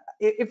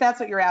 If that's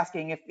what you're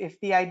asking, if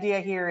the idea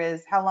here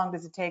is how long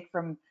does it take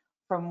from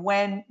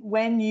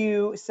when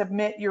you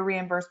submit your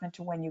reimbursement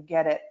to when you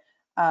get it.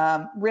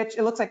 Rich,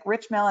 it looks like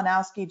Rich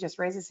Malinowski just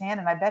raised his hand,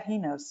 and I bet he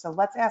knows. So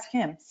let's ask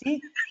him.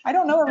 See, I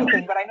don't know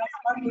everything, but I know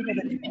smart people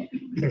that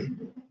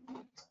do.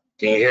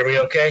 Can you hear me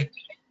okay?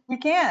 We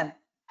can.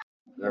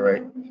 All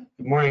right.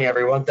 Good morning,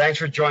 everyone. Thanks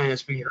for joining us.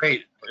 It's been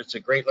great. It's a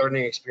great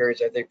learning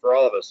experience, I think, for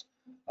all of us.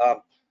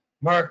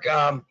 Mark,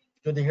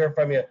 good to hear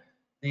from you.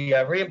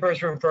 The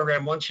reimbursement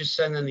program, once you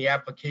send in the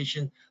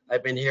application,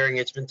 I've been hearing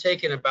it's been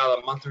taking about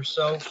a month or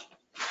so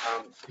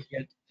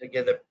to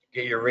get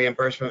your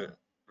reimbursement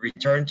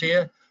returned to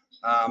you.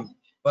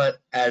 But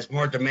as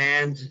more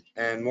demand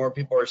and more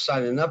people are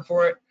signing up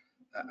for it,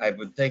 I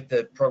would think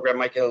the program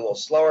might get a little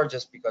slower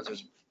just because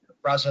there's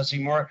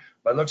processing more.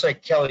 But it looks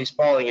like Kelly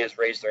Spaulding has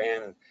raised her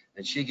hand,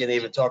 and she can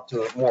even talk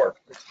to it more.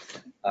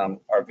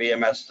 Our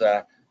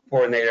VMS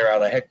coordinator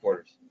out of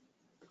headquarters.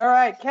 All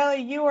right,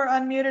 Kelly, you are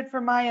unmuted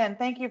from my end.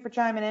 Thank you for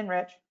chiming in,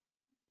 Rich.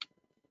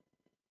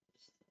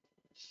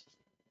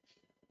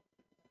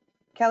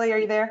 Kelly, are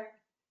you there?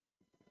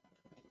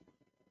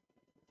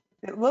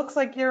 It looks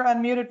like you're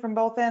unmuted from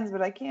both ends,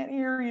 but I can't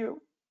hear you.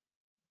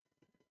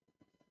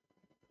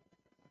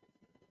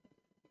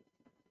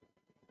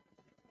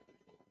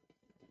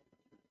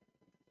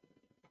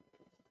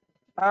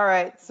 All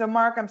right, so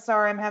Mark, I'm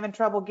sorry, I'm having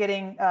trouble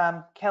getting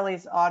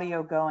Kelly's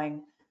audio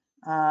going.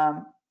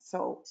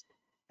 So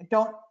I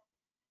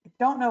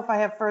don't know if I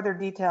have further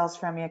details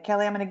from you.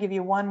 Kelly, I'm going to give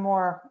you one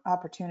more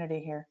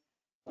opportunity here.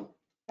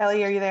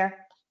 Kelly, are you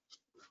there?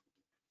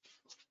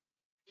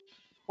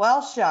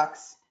 Well,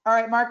 shucks. All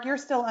right, Mark, you're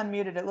still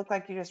unmuted. It looked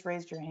like you just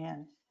raised your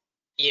hand.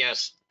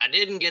 Yes, I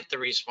didn't get the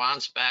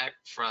response back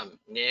from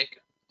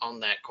Nick on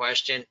that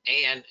question.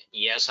 And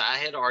yes, I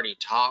had already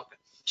talked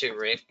to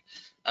Rick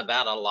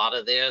about a lot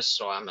of this.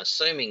 So I'm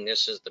assuming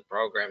this is the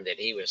program that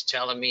he was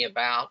telling me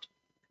about.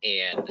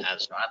 And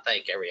so I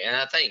thank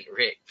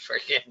Rick for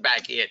getting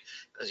back in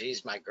because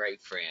he's my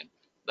great friend.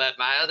 But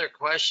my other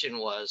question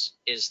was,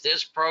 is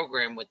this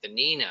program with the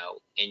Nino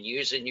and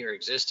using your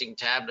existing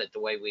tablet the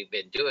way we've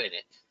been doing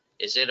it,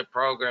 is it a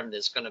program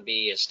that's going to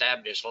be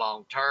established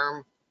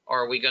long-term,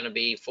 or are we going to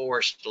be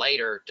forced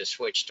later to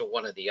switch to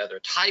one of the other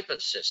type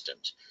of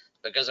systems?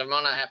 Because I'm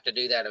going to have to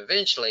do that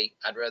eventually.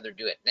 I'd rather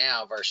do it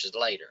now versus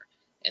later.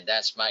 And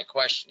that's my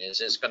question. Is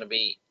this going to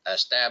be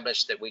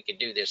established that we can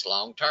do this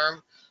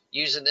long-term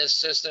using this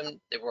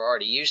system that we're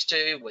already used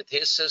to with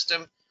his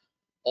system,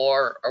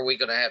 or are we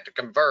going to have to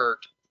convert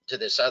to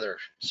this other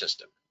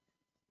system?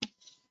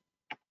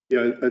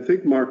 Yeah, I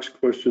think Mark's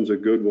question's a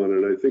good one,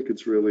 and I think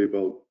it's really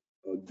about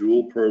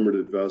dual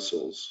permitted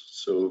vessels.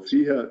 So if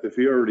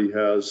he already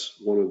has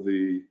one of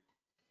the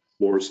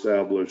more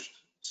established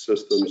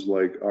systems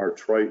like our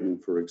Triton,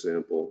 for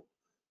example,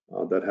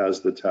 that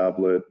has the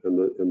tablet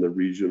and the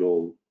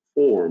regional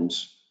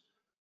forms,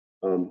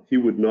 he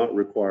would not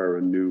require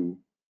a new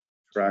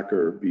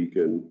tracker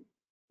beacon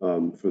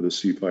for the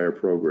CFIRE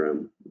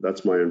program.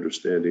 That's my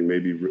understanding.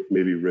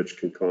 Maybe Rich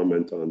can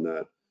comment on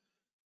that.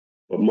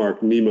 But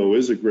Mark, Nemo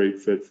is a great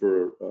fit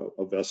for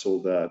a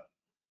vessel that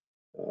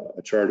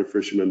a charter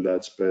fisherman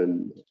that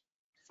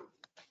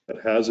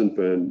hasn't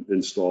been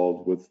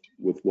installed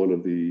with one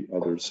of the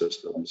other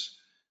systems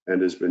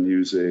and has been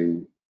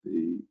using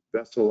the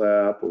vessel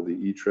app or the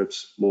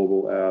eTrips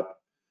mobile app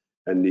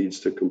and needs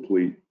to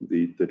complete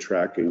the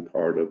tracking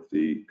part of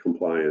the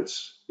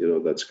compliance,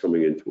 that's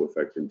coming into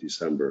effect in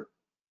December.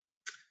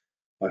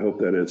 I hope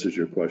that answers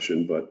your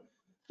question, but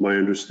my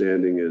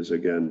understanding is,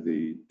 again,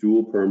 the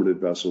dual permitted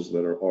vessels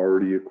that are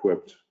already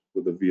equipped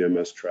with a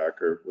VMS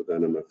tracker with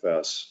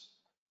NMFS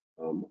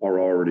are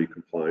already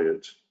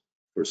compliant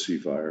for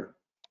CFIRE.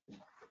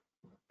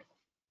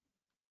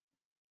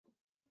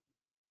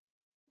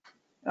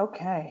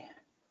 Okay.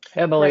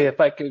 Emily, Great.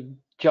 if I could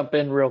jump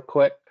in real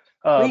quick.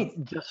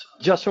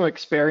 Just from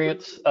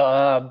experience,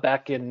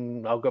 back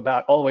in, I'll go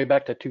back all the way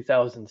back to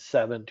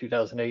 2007,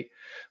 2008,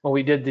 when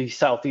we did the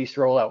Southeast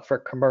rollout for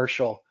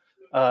commercial,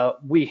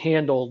 we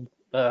handled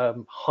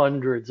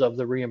hundreds of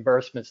the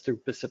reimbursements through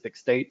Pacific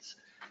states.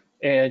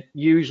 And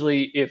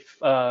usually if,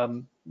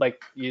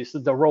 like you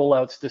said, the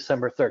rollout's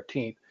December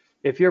 13th,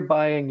 if you're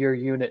buying your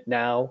unit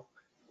now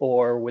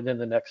or within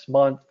the next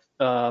month,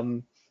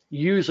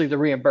 usually the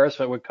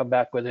reimbursement would come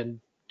back within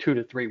 2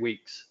 to 3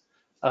 weeks.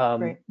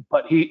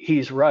 But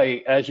he's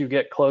right. As you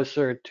get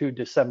closer to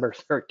December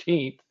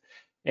 13th,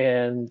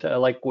 and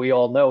like we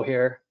all know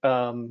here,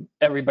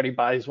 everybody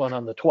buys one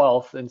on the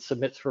 12th and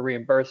submits for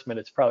reimbursement.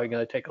 It's probably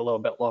going to take a little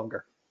bit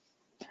longer.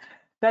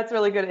 That's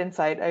really good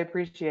insight. I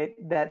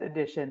appreciate that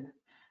addition.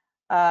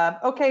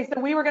 Okay, so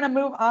we were going to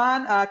move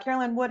on.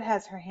 Carolyn Wood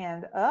has her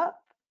hand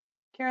up.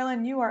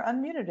 Carolyn, you are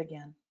unmuted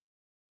again.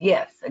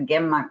 Yes,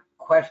 again, my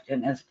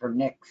question is for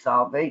Nick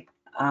Salvi.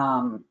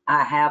 I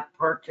have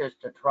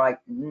purchased a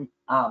Triton.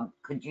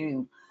 Could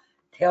you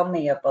tell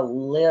me if a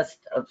list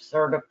of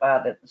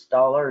certified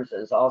installers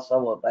is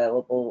also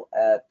available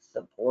at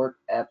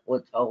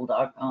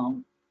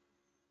support@woodshole.com?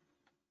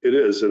 It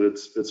is, and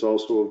it's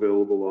also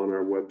available on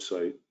our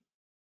website,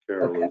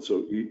 Carolyn. Okay.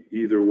 So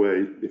either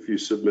way, if you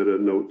submit a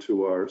note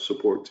to our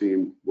support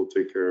team, we'll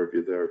take care of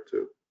you there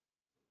too.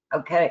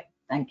 Okay,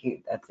 thank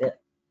you. That's it.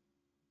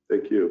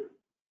 Thank you.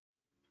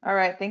 All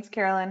right, thanks,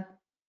 Carolyn.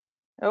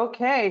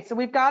 Okay, so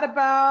we've got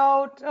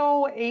about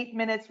 8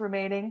 minutes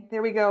remaining.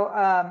 There we go.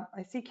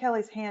 I see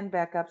Kelly's hand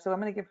back up, so I'm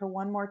going to give her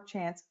one more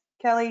chance.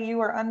 Kelly, you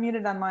are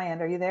unmuted on my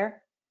end. Are you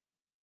there?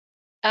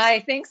 I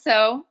think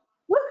so.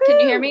 Woohoo!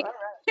 Can you hear me? All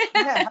right.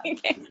 Yeah.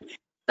 Okay.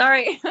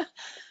 Sorry.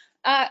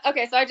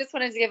 Okay, so I just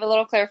wanted to give a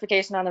little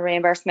clarification on the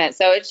reimbursement.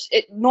 So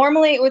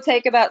normally it would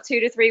take about 2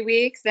 to 3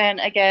 weeks. And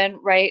again,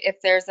 right,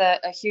 if there's a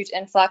huge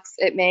influx,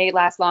 it may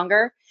last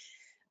longer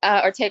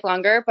or take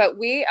longer. But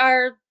we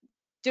are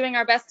doing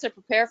our best to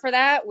prepare for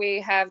that. We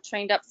have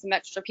trained up some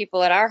extra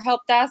people at our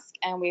help desk,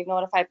 and we've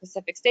notified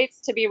Pacific States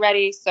to be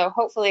ready. So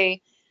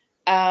hopefully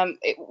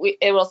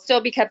it will still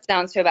be kept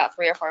down to about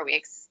 3 or 4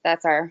 weeks.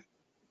 That's our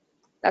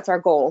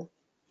goal.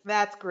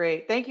 That's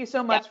great. Thank you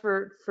so much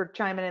for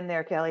chiming in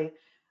there, Kelly.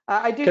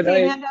 I do Can see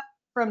a I- hand up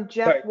from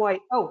Jeff Sorry. White.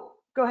 Oh,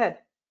 go ahead.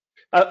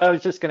 I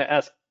was just going to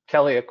ask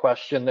Kelly a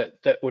question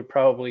that would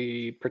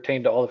probably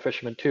pertain to all the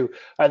fishermen too.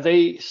 Are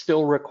they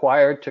still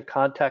required to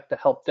contact the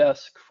help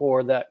desk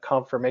for that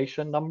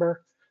confirmation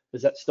number?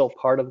 Is that still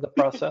part of the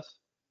process?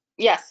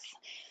 Yes.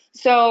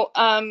 So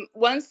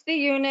once the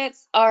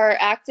units are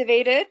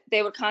activated,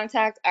 they would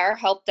contact our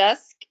help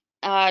desk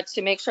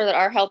to make sure that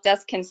our help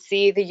desk can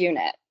see the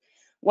unit.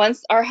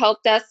 Once our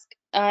help desk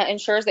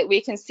ensures that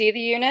we can see the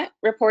unit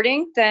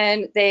reporting,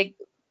 then they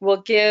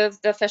will give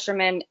the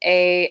fisherman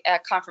a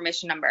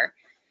confirmation number.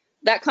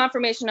 That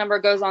confirmation number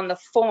goes on the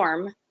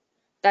form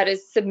that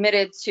is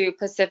submitted to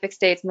Pacific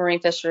States Marine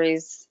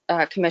Fisheries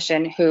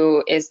Commission,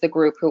 who is the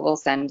group who will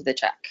send the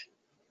check.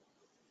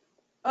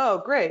 Oh,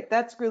 great.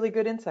 That's really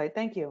good insight.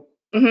 Thank you.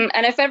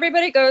 And if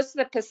everybody goes to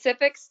the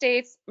Pacific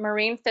States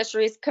Marine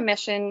Fisheries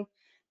Commission,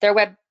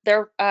 their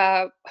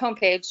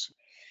homepage,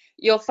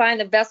 you'll find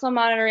the vessel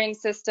monitoring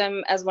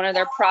system as one of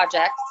their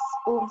projects.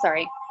 Oh, I'm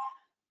sorry.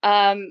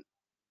 And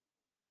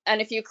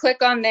if you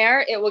click on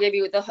there, it will give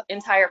you the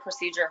entire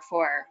procedure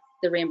for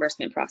the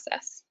reimbursement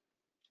process.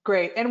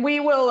 Great. And we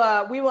will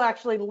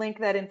actually link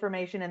that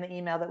information in the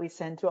email that we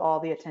send to all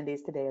the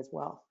attendees today as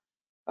well.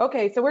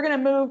 Okay, so we're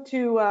going to move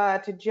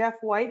to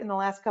Jeff White in the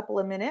last couple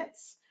of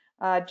minutes.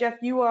 Jeff,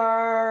 you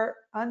are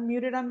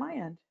unmuted on my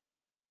end.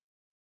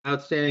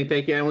 Outstanding.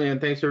 Thank you, Emily, and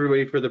thanks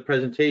everybody for the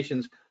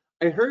presentations.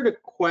 I heard a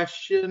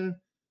question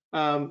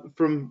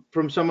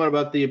from someone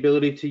about the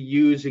ability to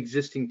use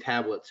existing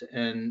tablets,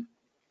 and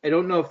I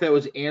don't know if that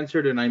was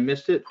answered and I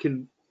missed it.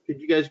 Could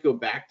you guys go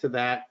back to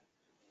that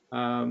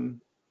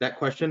that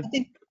question?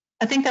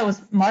 I think that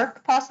was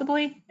Mark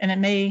possibly, and it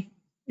may,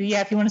 yeah,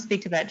 if you want to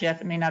speak to that,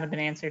 Jeff, it may not have been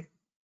answered.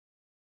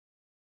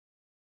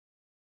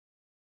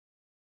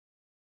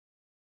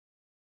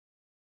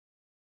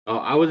 Oh,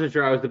 I wasn't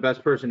sure I was the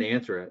best person to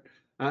answer it.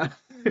 I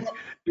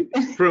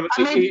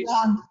may be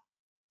wrong.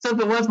 So if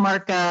it was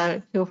Mark,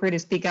 feel free to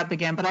speak up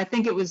again. But I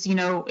think it was,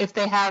 if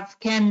they have,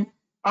 can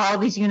all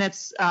these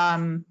units,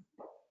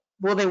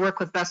 will they work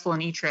with vessel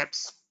and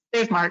e-trips?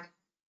 There's Mark.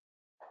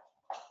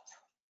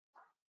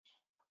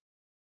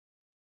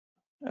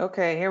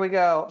 Okay, here we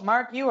go.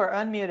 Mark, you are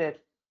unmuted.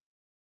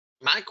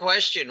 My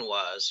question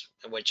was,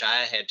 which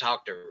I had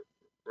talked to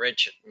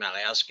Rich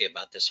Malowski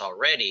about this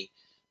already,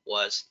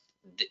 was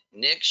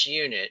Nick's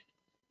unit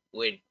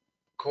would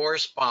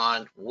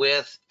correspond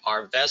with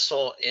our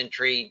vessel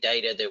entry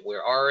data that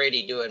we're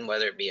already doing,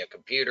 whether it be a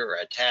computer or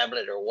a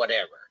tablet or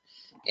whatever.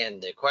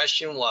 And the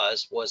question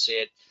was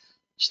it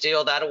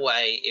still that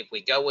way if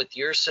we go with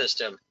your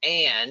system,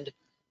 and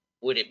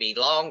would it be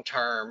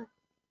long-term,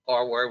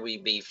 or will we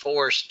be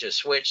forced to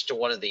switch to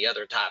one of the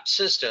other type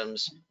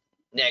systems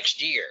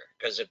next year?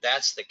 Because if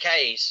that's the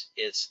case,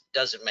 it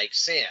doesn't make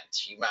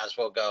sense. You might as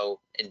well go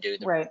and do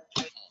the right.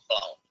 flow.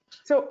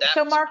 So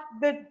Mark,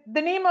 the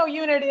NEMO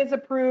unit is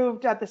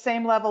approved at the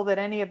same level that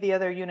any of the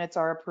other units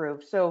are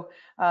approved. So,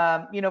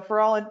 for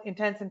all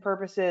intents and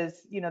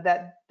purposes,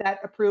 that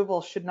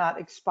approval should not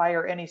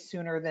expire any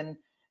sooner than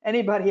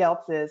anybody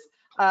else's.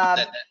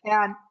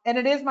 And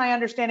it is my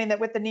understanding that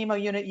with the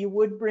NEMO unit, you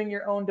would bring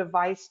your own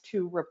device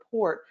to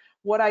report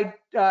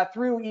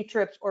through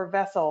e-trips or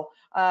vessel.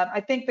 I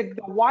think the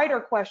wider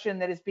question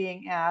that is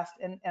being asked,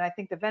 and I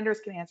think the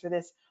vendors can answer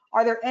this,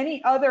 are there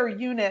any other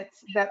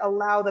units that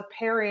allow the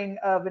pairing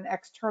of an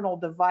external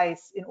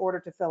device in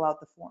order to fill out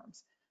the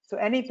forms? So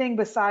anything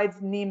besides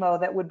NEMO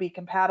that would be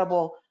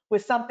compatible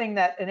with something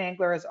that an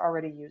angler is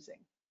already using.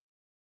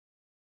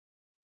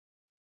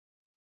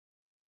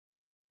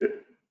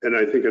 And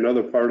I think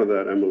another part of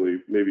that,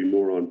 Emily, maybe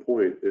more on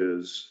point,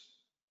 is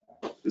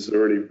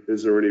there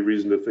any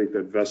reason to think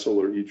that vessel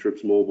or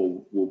e-trips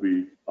mobile will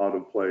be out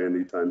of play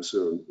anytime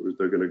soon? Or is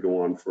they going to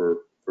go on for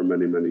for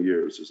many, many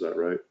years. Is that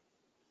right?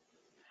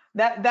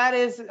 That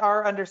is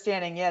our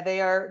understanding. Yeah,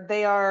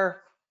 they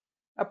are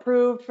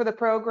approved for the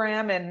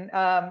program, and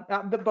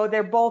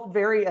they're both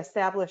very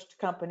established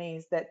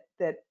companies that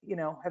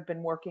have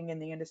been working in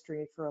the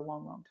industry for a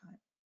long, long time.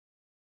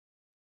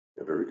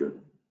 Yeah, very good.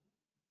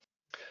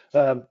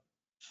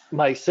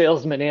 My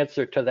salesman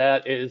answer to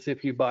that is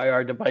if you buy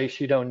our device,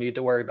 you don't need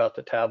to worry about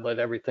the tablet.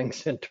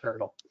 Everything's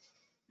internal.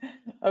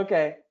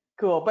 Okay,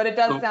 cool. But it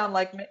does sound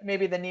like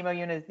maybe the Nemo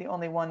unit is the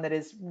only one that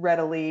is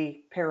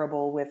readily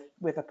pairable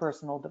with a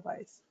personal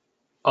device.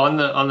 On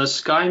the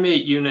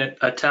SkyMate unit,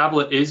 a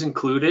tablet is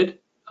included.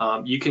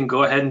 You can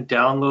go ahead and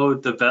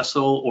download the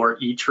Vessel or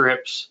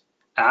eTrips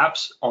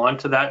apps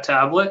onto that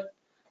tablet,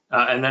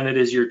 and then it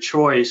is your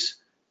choice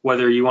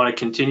whether you want to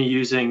continue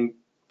using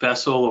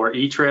Vessel or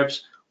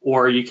eTrips,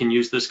 or you can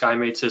use the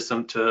SkyMate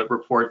system to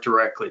report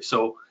directly.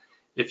 So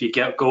if you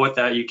go with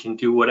that, you can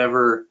do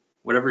whatever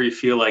you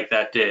feel like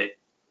that day.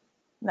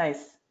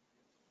 Nice.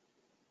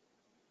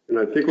 And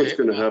I think what's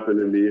going to happen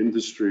in the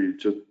industry,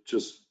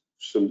 just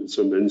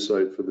some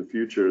insight for the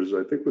future, is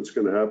I think what's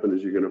going to happen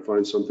is you're going to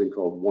find something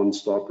called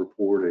one-stop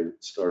reporting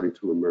starting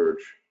to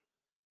emerge.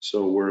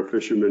 So where a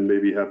fisherman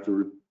maybe have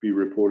to be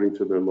reporting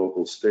to their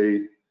local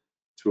state,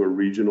 to a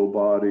regional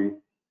body,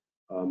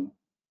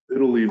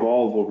 it'll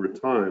evolve over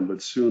time,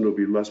 but soon it'll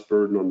be less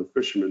burden on the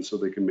fishermen, so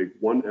they can make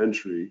one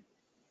entry,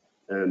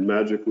 and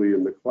magically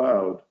in the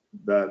cloud,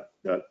 that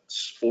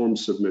form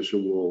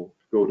submission will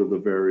go to the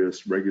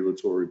various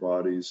regulatory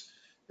bodies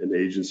and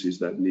agencies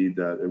that need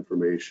that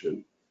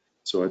information.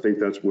 So I think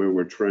that's where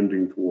we're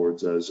trending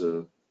towards as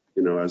a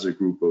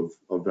group of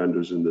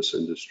vendors in this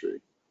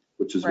industry,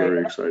 which is very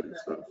exciting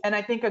stuff. And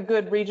I think a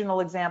good regional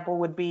example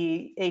would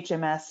be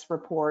HMS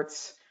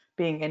reports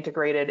being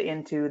integrated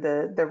into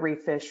the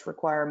refish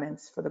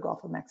requirements for the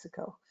Gulf of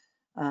Mexico,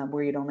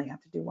 where you'd only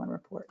have to do one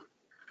report.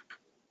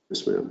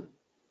 Yes, ma'am.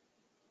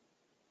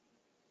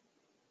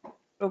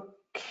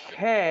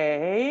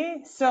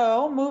 Okay,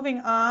 so moving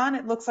on,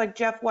 it looks like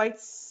Jeff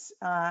White's,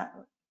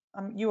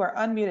 you are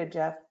unmuted,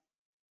 Jeff.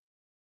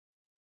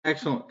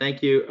 Excellent,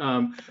 thank you.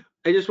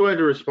 I just wanted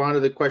to respond to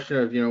the question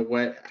of,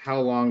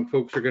 how long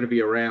folks are going to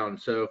be around.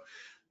 So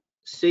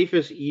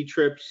Safest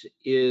eTrips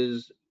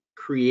is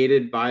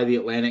created by the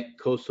Atlantic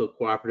Coastal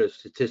Cooperative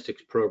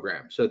Statistics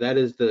Program. So that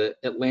is the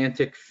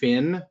Atlantic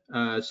fin,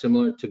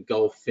 similar to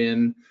Gulf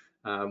fin.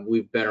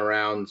 We've been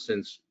around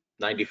since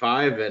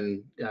 '95,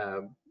 and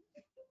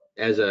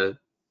as a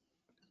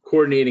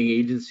coordinating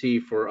agency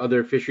for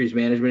other fisheries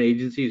management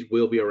agencies,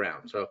 we'll be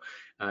around. So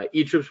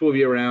eTrips will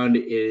be around,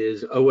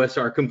 is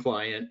OSR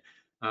compliant,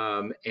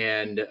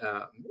 and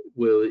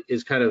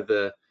is kind of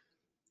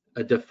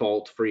a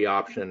default free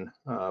option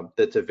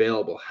that's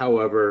available.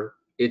 However,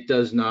 it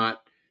does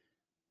not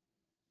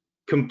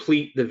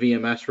complete the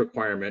VMS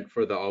requirement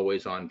for the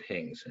always on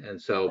pings. And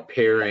so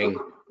pairing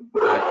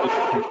with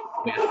the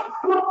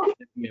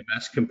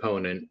VMS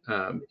component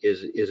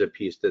is a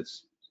piece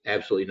that's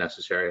absolutely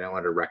necessary, and I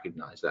want to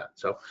recognize that.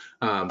 So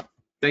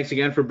thanks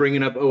again for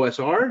bringing up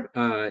OSR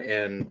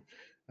and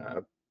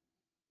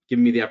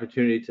giving me the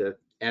opportunity to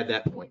add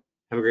that point.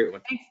 Have a great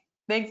one.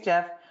 Thanks,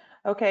 Jeff.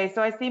 Okay,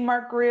 so I see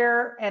Mark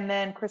Greer and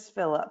then Chris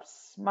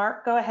Phillips.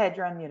 Mark, go ahead,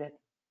 you're unmuted.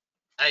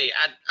 Hey,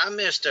 I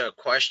missed a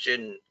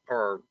question,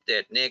 or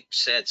that Nick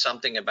said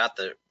something about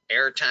the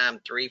airtime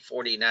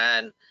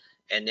 $349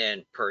 and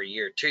then per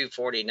year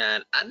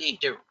 $249. I need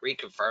to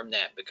reconfirm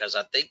that, because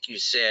I think you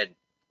said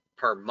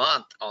per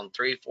month on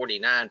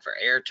 $349 for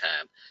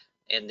airtime,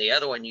 and the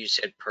other one you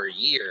said per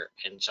year,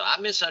 and so I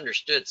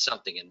misunderstood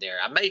something in there.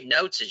 I made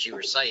notes as you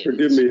were saying.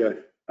 Forgive me,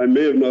 I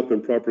may have not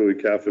been properly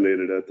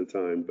caffeinated at the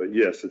time, but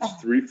yes, it's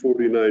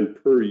 $349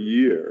 per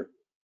year.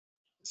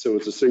 So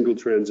it's a single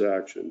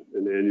transaction,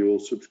 an annual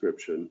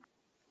subscription,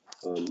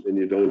 and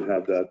you don't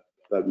have that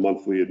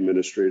monthly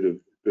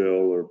administrative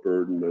bill or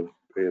burden of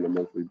paying a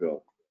monthly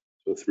bill.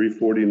 So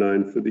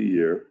 $349 for the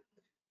year,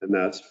 and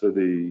that's for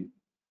the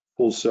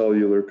full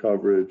cellular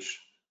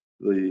coverage,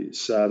 the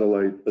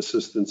satellite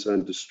assistance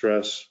and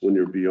distress when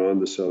you're beyond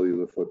the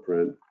cellular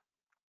footprint,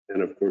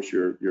 and of course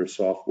your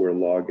software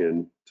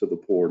login to the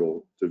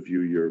portal to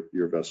view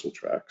your vessel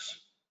tracks.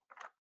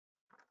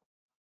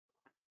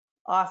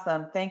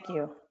 Awesome, thank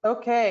you.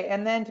 Okay,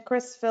 and then to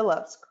Chris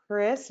Phillips.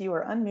 Chris, you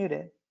are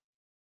unmuted.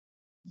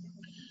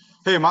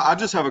 Hey, I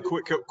just have a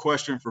quick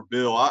question for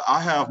Bill. I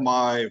have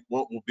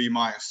what will be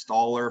my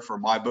installer for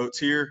my boats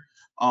here.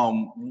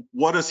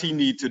 What does he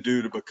need to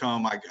do to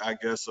become, I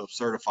guess, a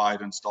certified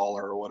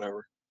installer or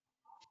whatever?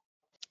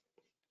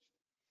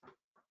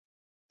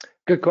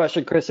 Good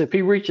question, Chris. If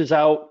he reaches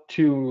out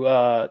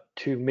to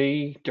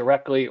me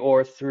directly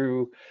or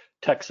through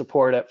tech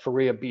support at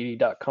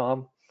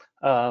fariabeatty.com,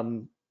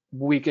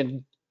 we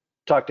can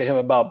talk to him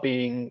about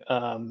being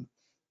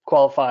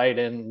qualified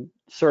and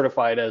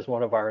certified as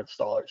one of our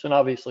installers. And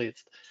obviously,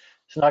 it's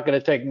not going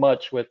to take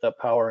much with the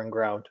power and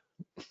ground.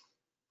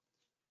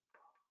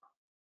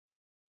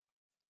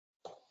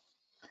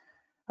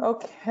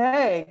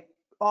 Okay,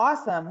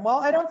 Awesome. Well,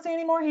 I don't see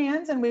any more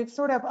hands, and we've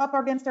sort of up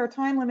against our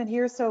time limit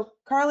here. So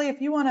Carly,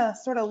 if you want to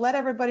sort of let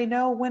everybody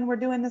know when we're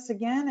doing this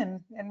again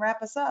and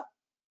wrap us up.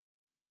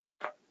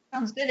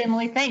 Sounds good,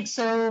 Emily. Thanks.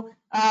 So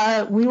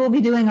we will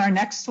be doing our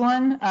next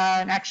one.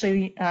 And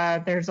actually,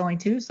 there's only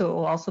two, so it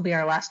will also be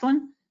our last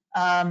one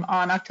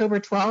on October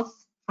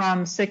 12th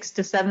from 6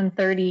 to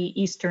 7:30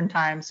 Eastern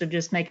time. So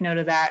just make note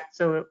of that.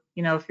 So,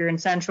 you know, if you're in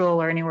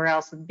Central or anywhere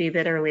else, it'd be a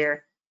bit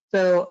earlier.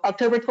 So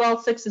October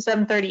 12th, 6 to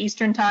 7:30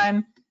 Eastern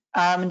time.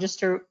 And just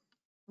to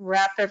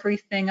wrap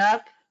everything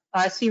up,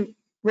 I see,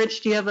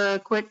 Rich, do you have a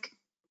quick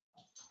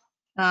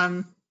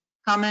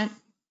comment?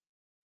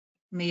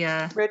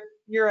 Rich,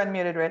 you're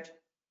unmuted, Rich.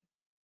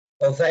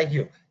 Oh, thank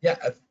you. Yeah,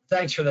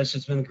 thanks for this.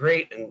 It's been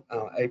great, and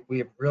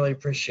we really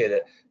appreciate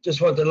it.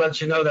 Just wanted to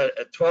let you know that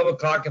at 12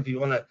 o'clock, if you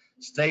want to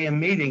stay in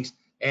meetings,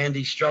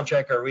 Andy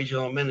Strelchak, our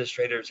regional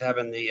administrator, is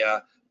having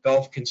the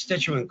Gulf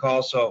constituent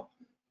call. So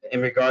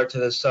in regard to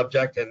this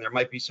subject, and there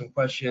might be some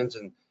questions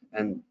and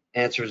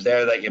answers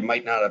there that you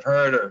might not have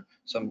heard, or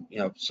some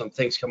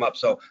things come up.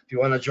 So if you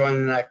want to join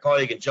in that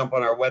call, you can jump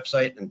on our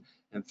website and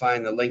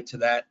find the link to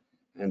that.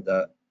 And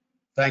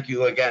thank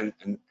you again,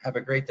 and have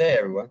a great day,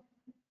 everyone.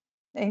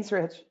 Thanks,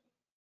 Rich.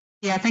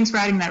 Yeah, thanks for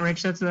adding that,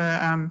 Rich. That's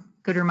a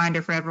good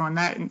reminder for everyone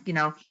that, you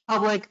know,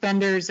 public,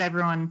 vendors,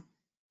 everyone,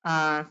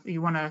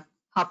 you want to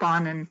hop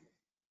on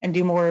and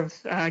do more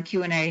of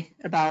Q&A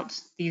about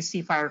these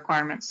CFI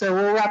requirements. So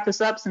we'll wrap this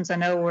up since I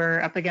know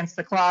we're up against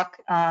the clock.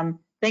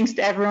 Thanks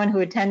to everyone who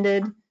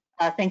attended.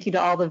 Thank you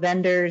to all the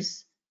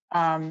vendors,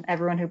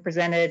 everyone who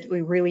presented. We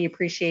really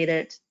appreciate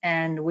it.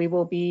 And we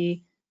will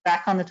be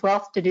back on the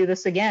 12th to do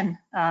this again.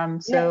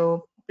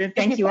 So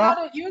thank you all. If you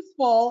found it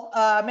useful,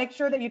 make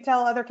sure that you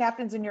tell other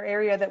captains in your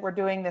area that we're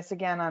doing this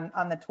again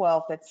on the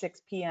 12th at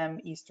 6 p.m.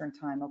 Eastern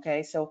time,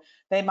 okay? So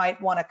they might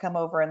want to come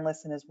over and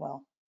listen as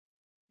well.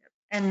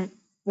 And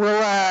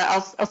we'll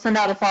I'll send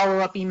out a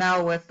follow-up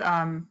email with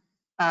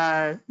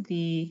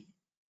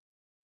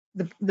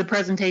the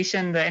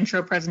presentation, the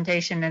intro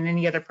presentation, and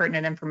any other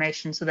pertinent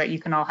information so that you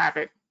can all have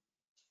it.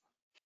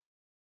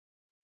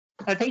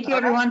 Thank you,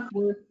 everyone.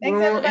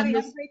 Thanks, everybody.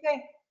 Have a great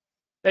day.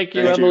 Thank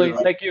you, Emily.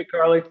 Thank you,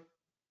 Carly.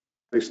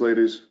 Thanks,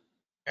 ladies.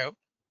 Yep.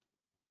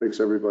 Thanks,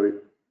 everybody.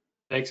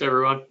 Thanks,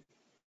 everyone.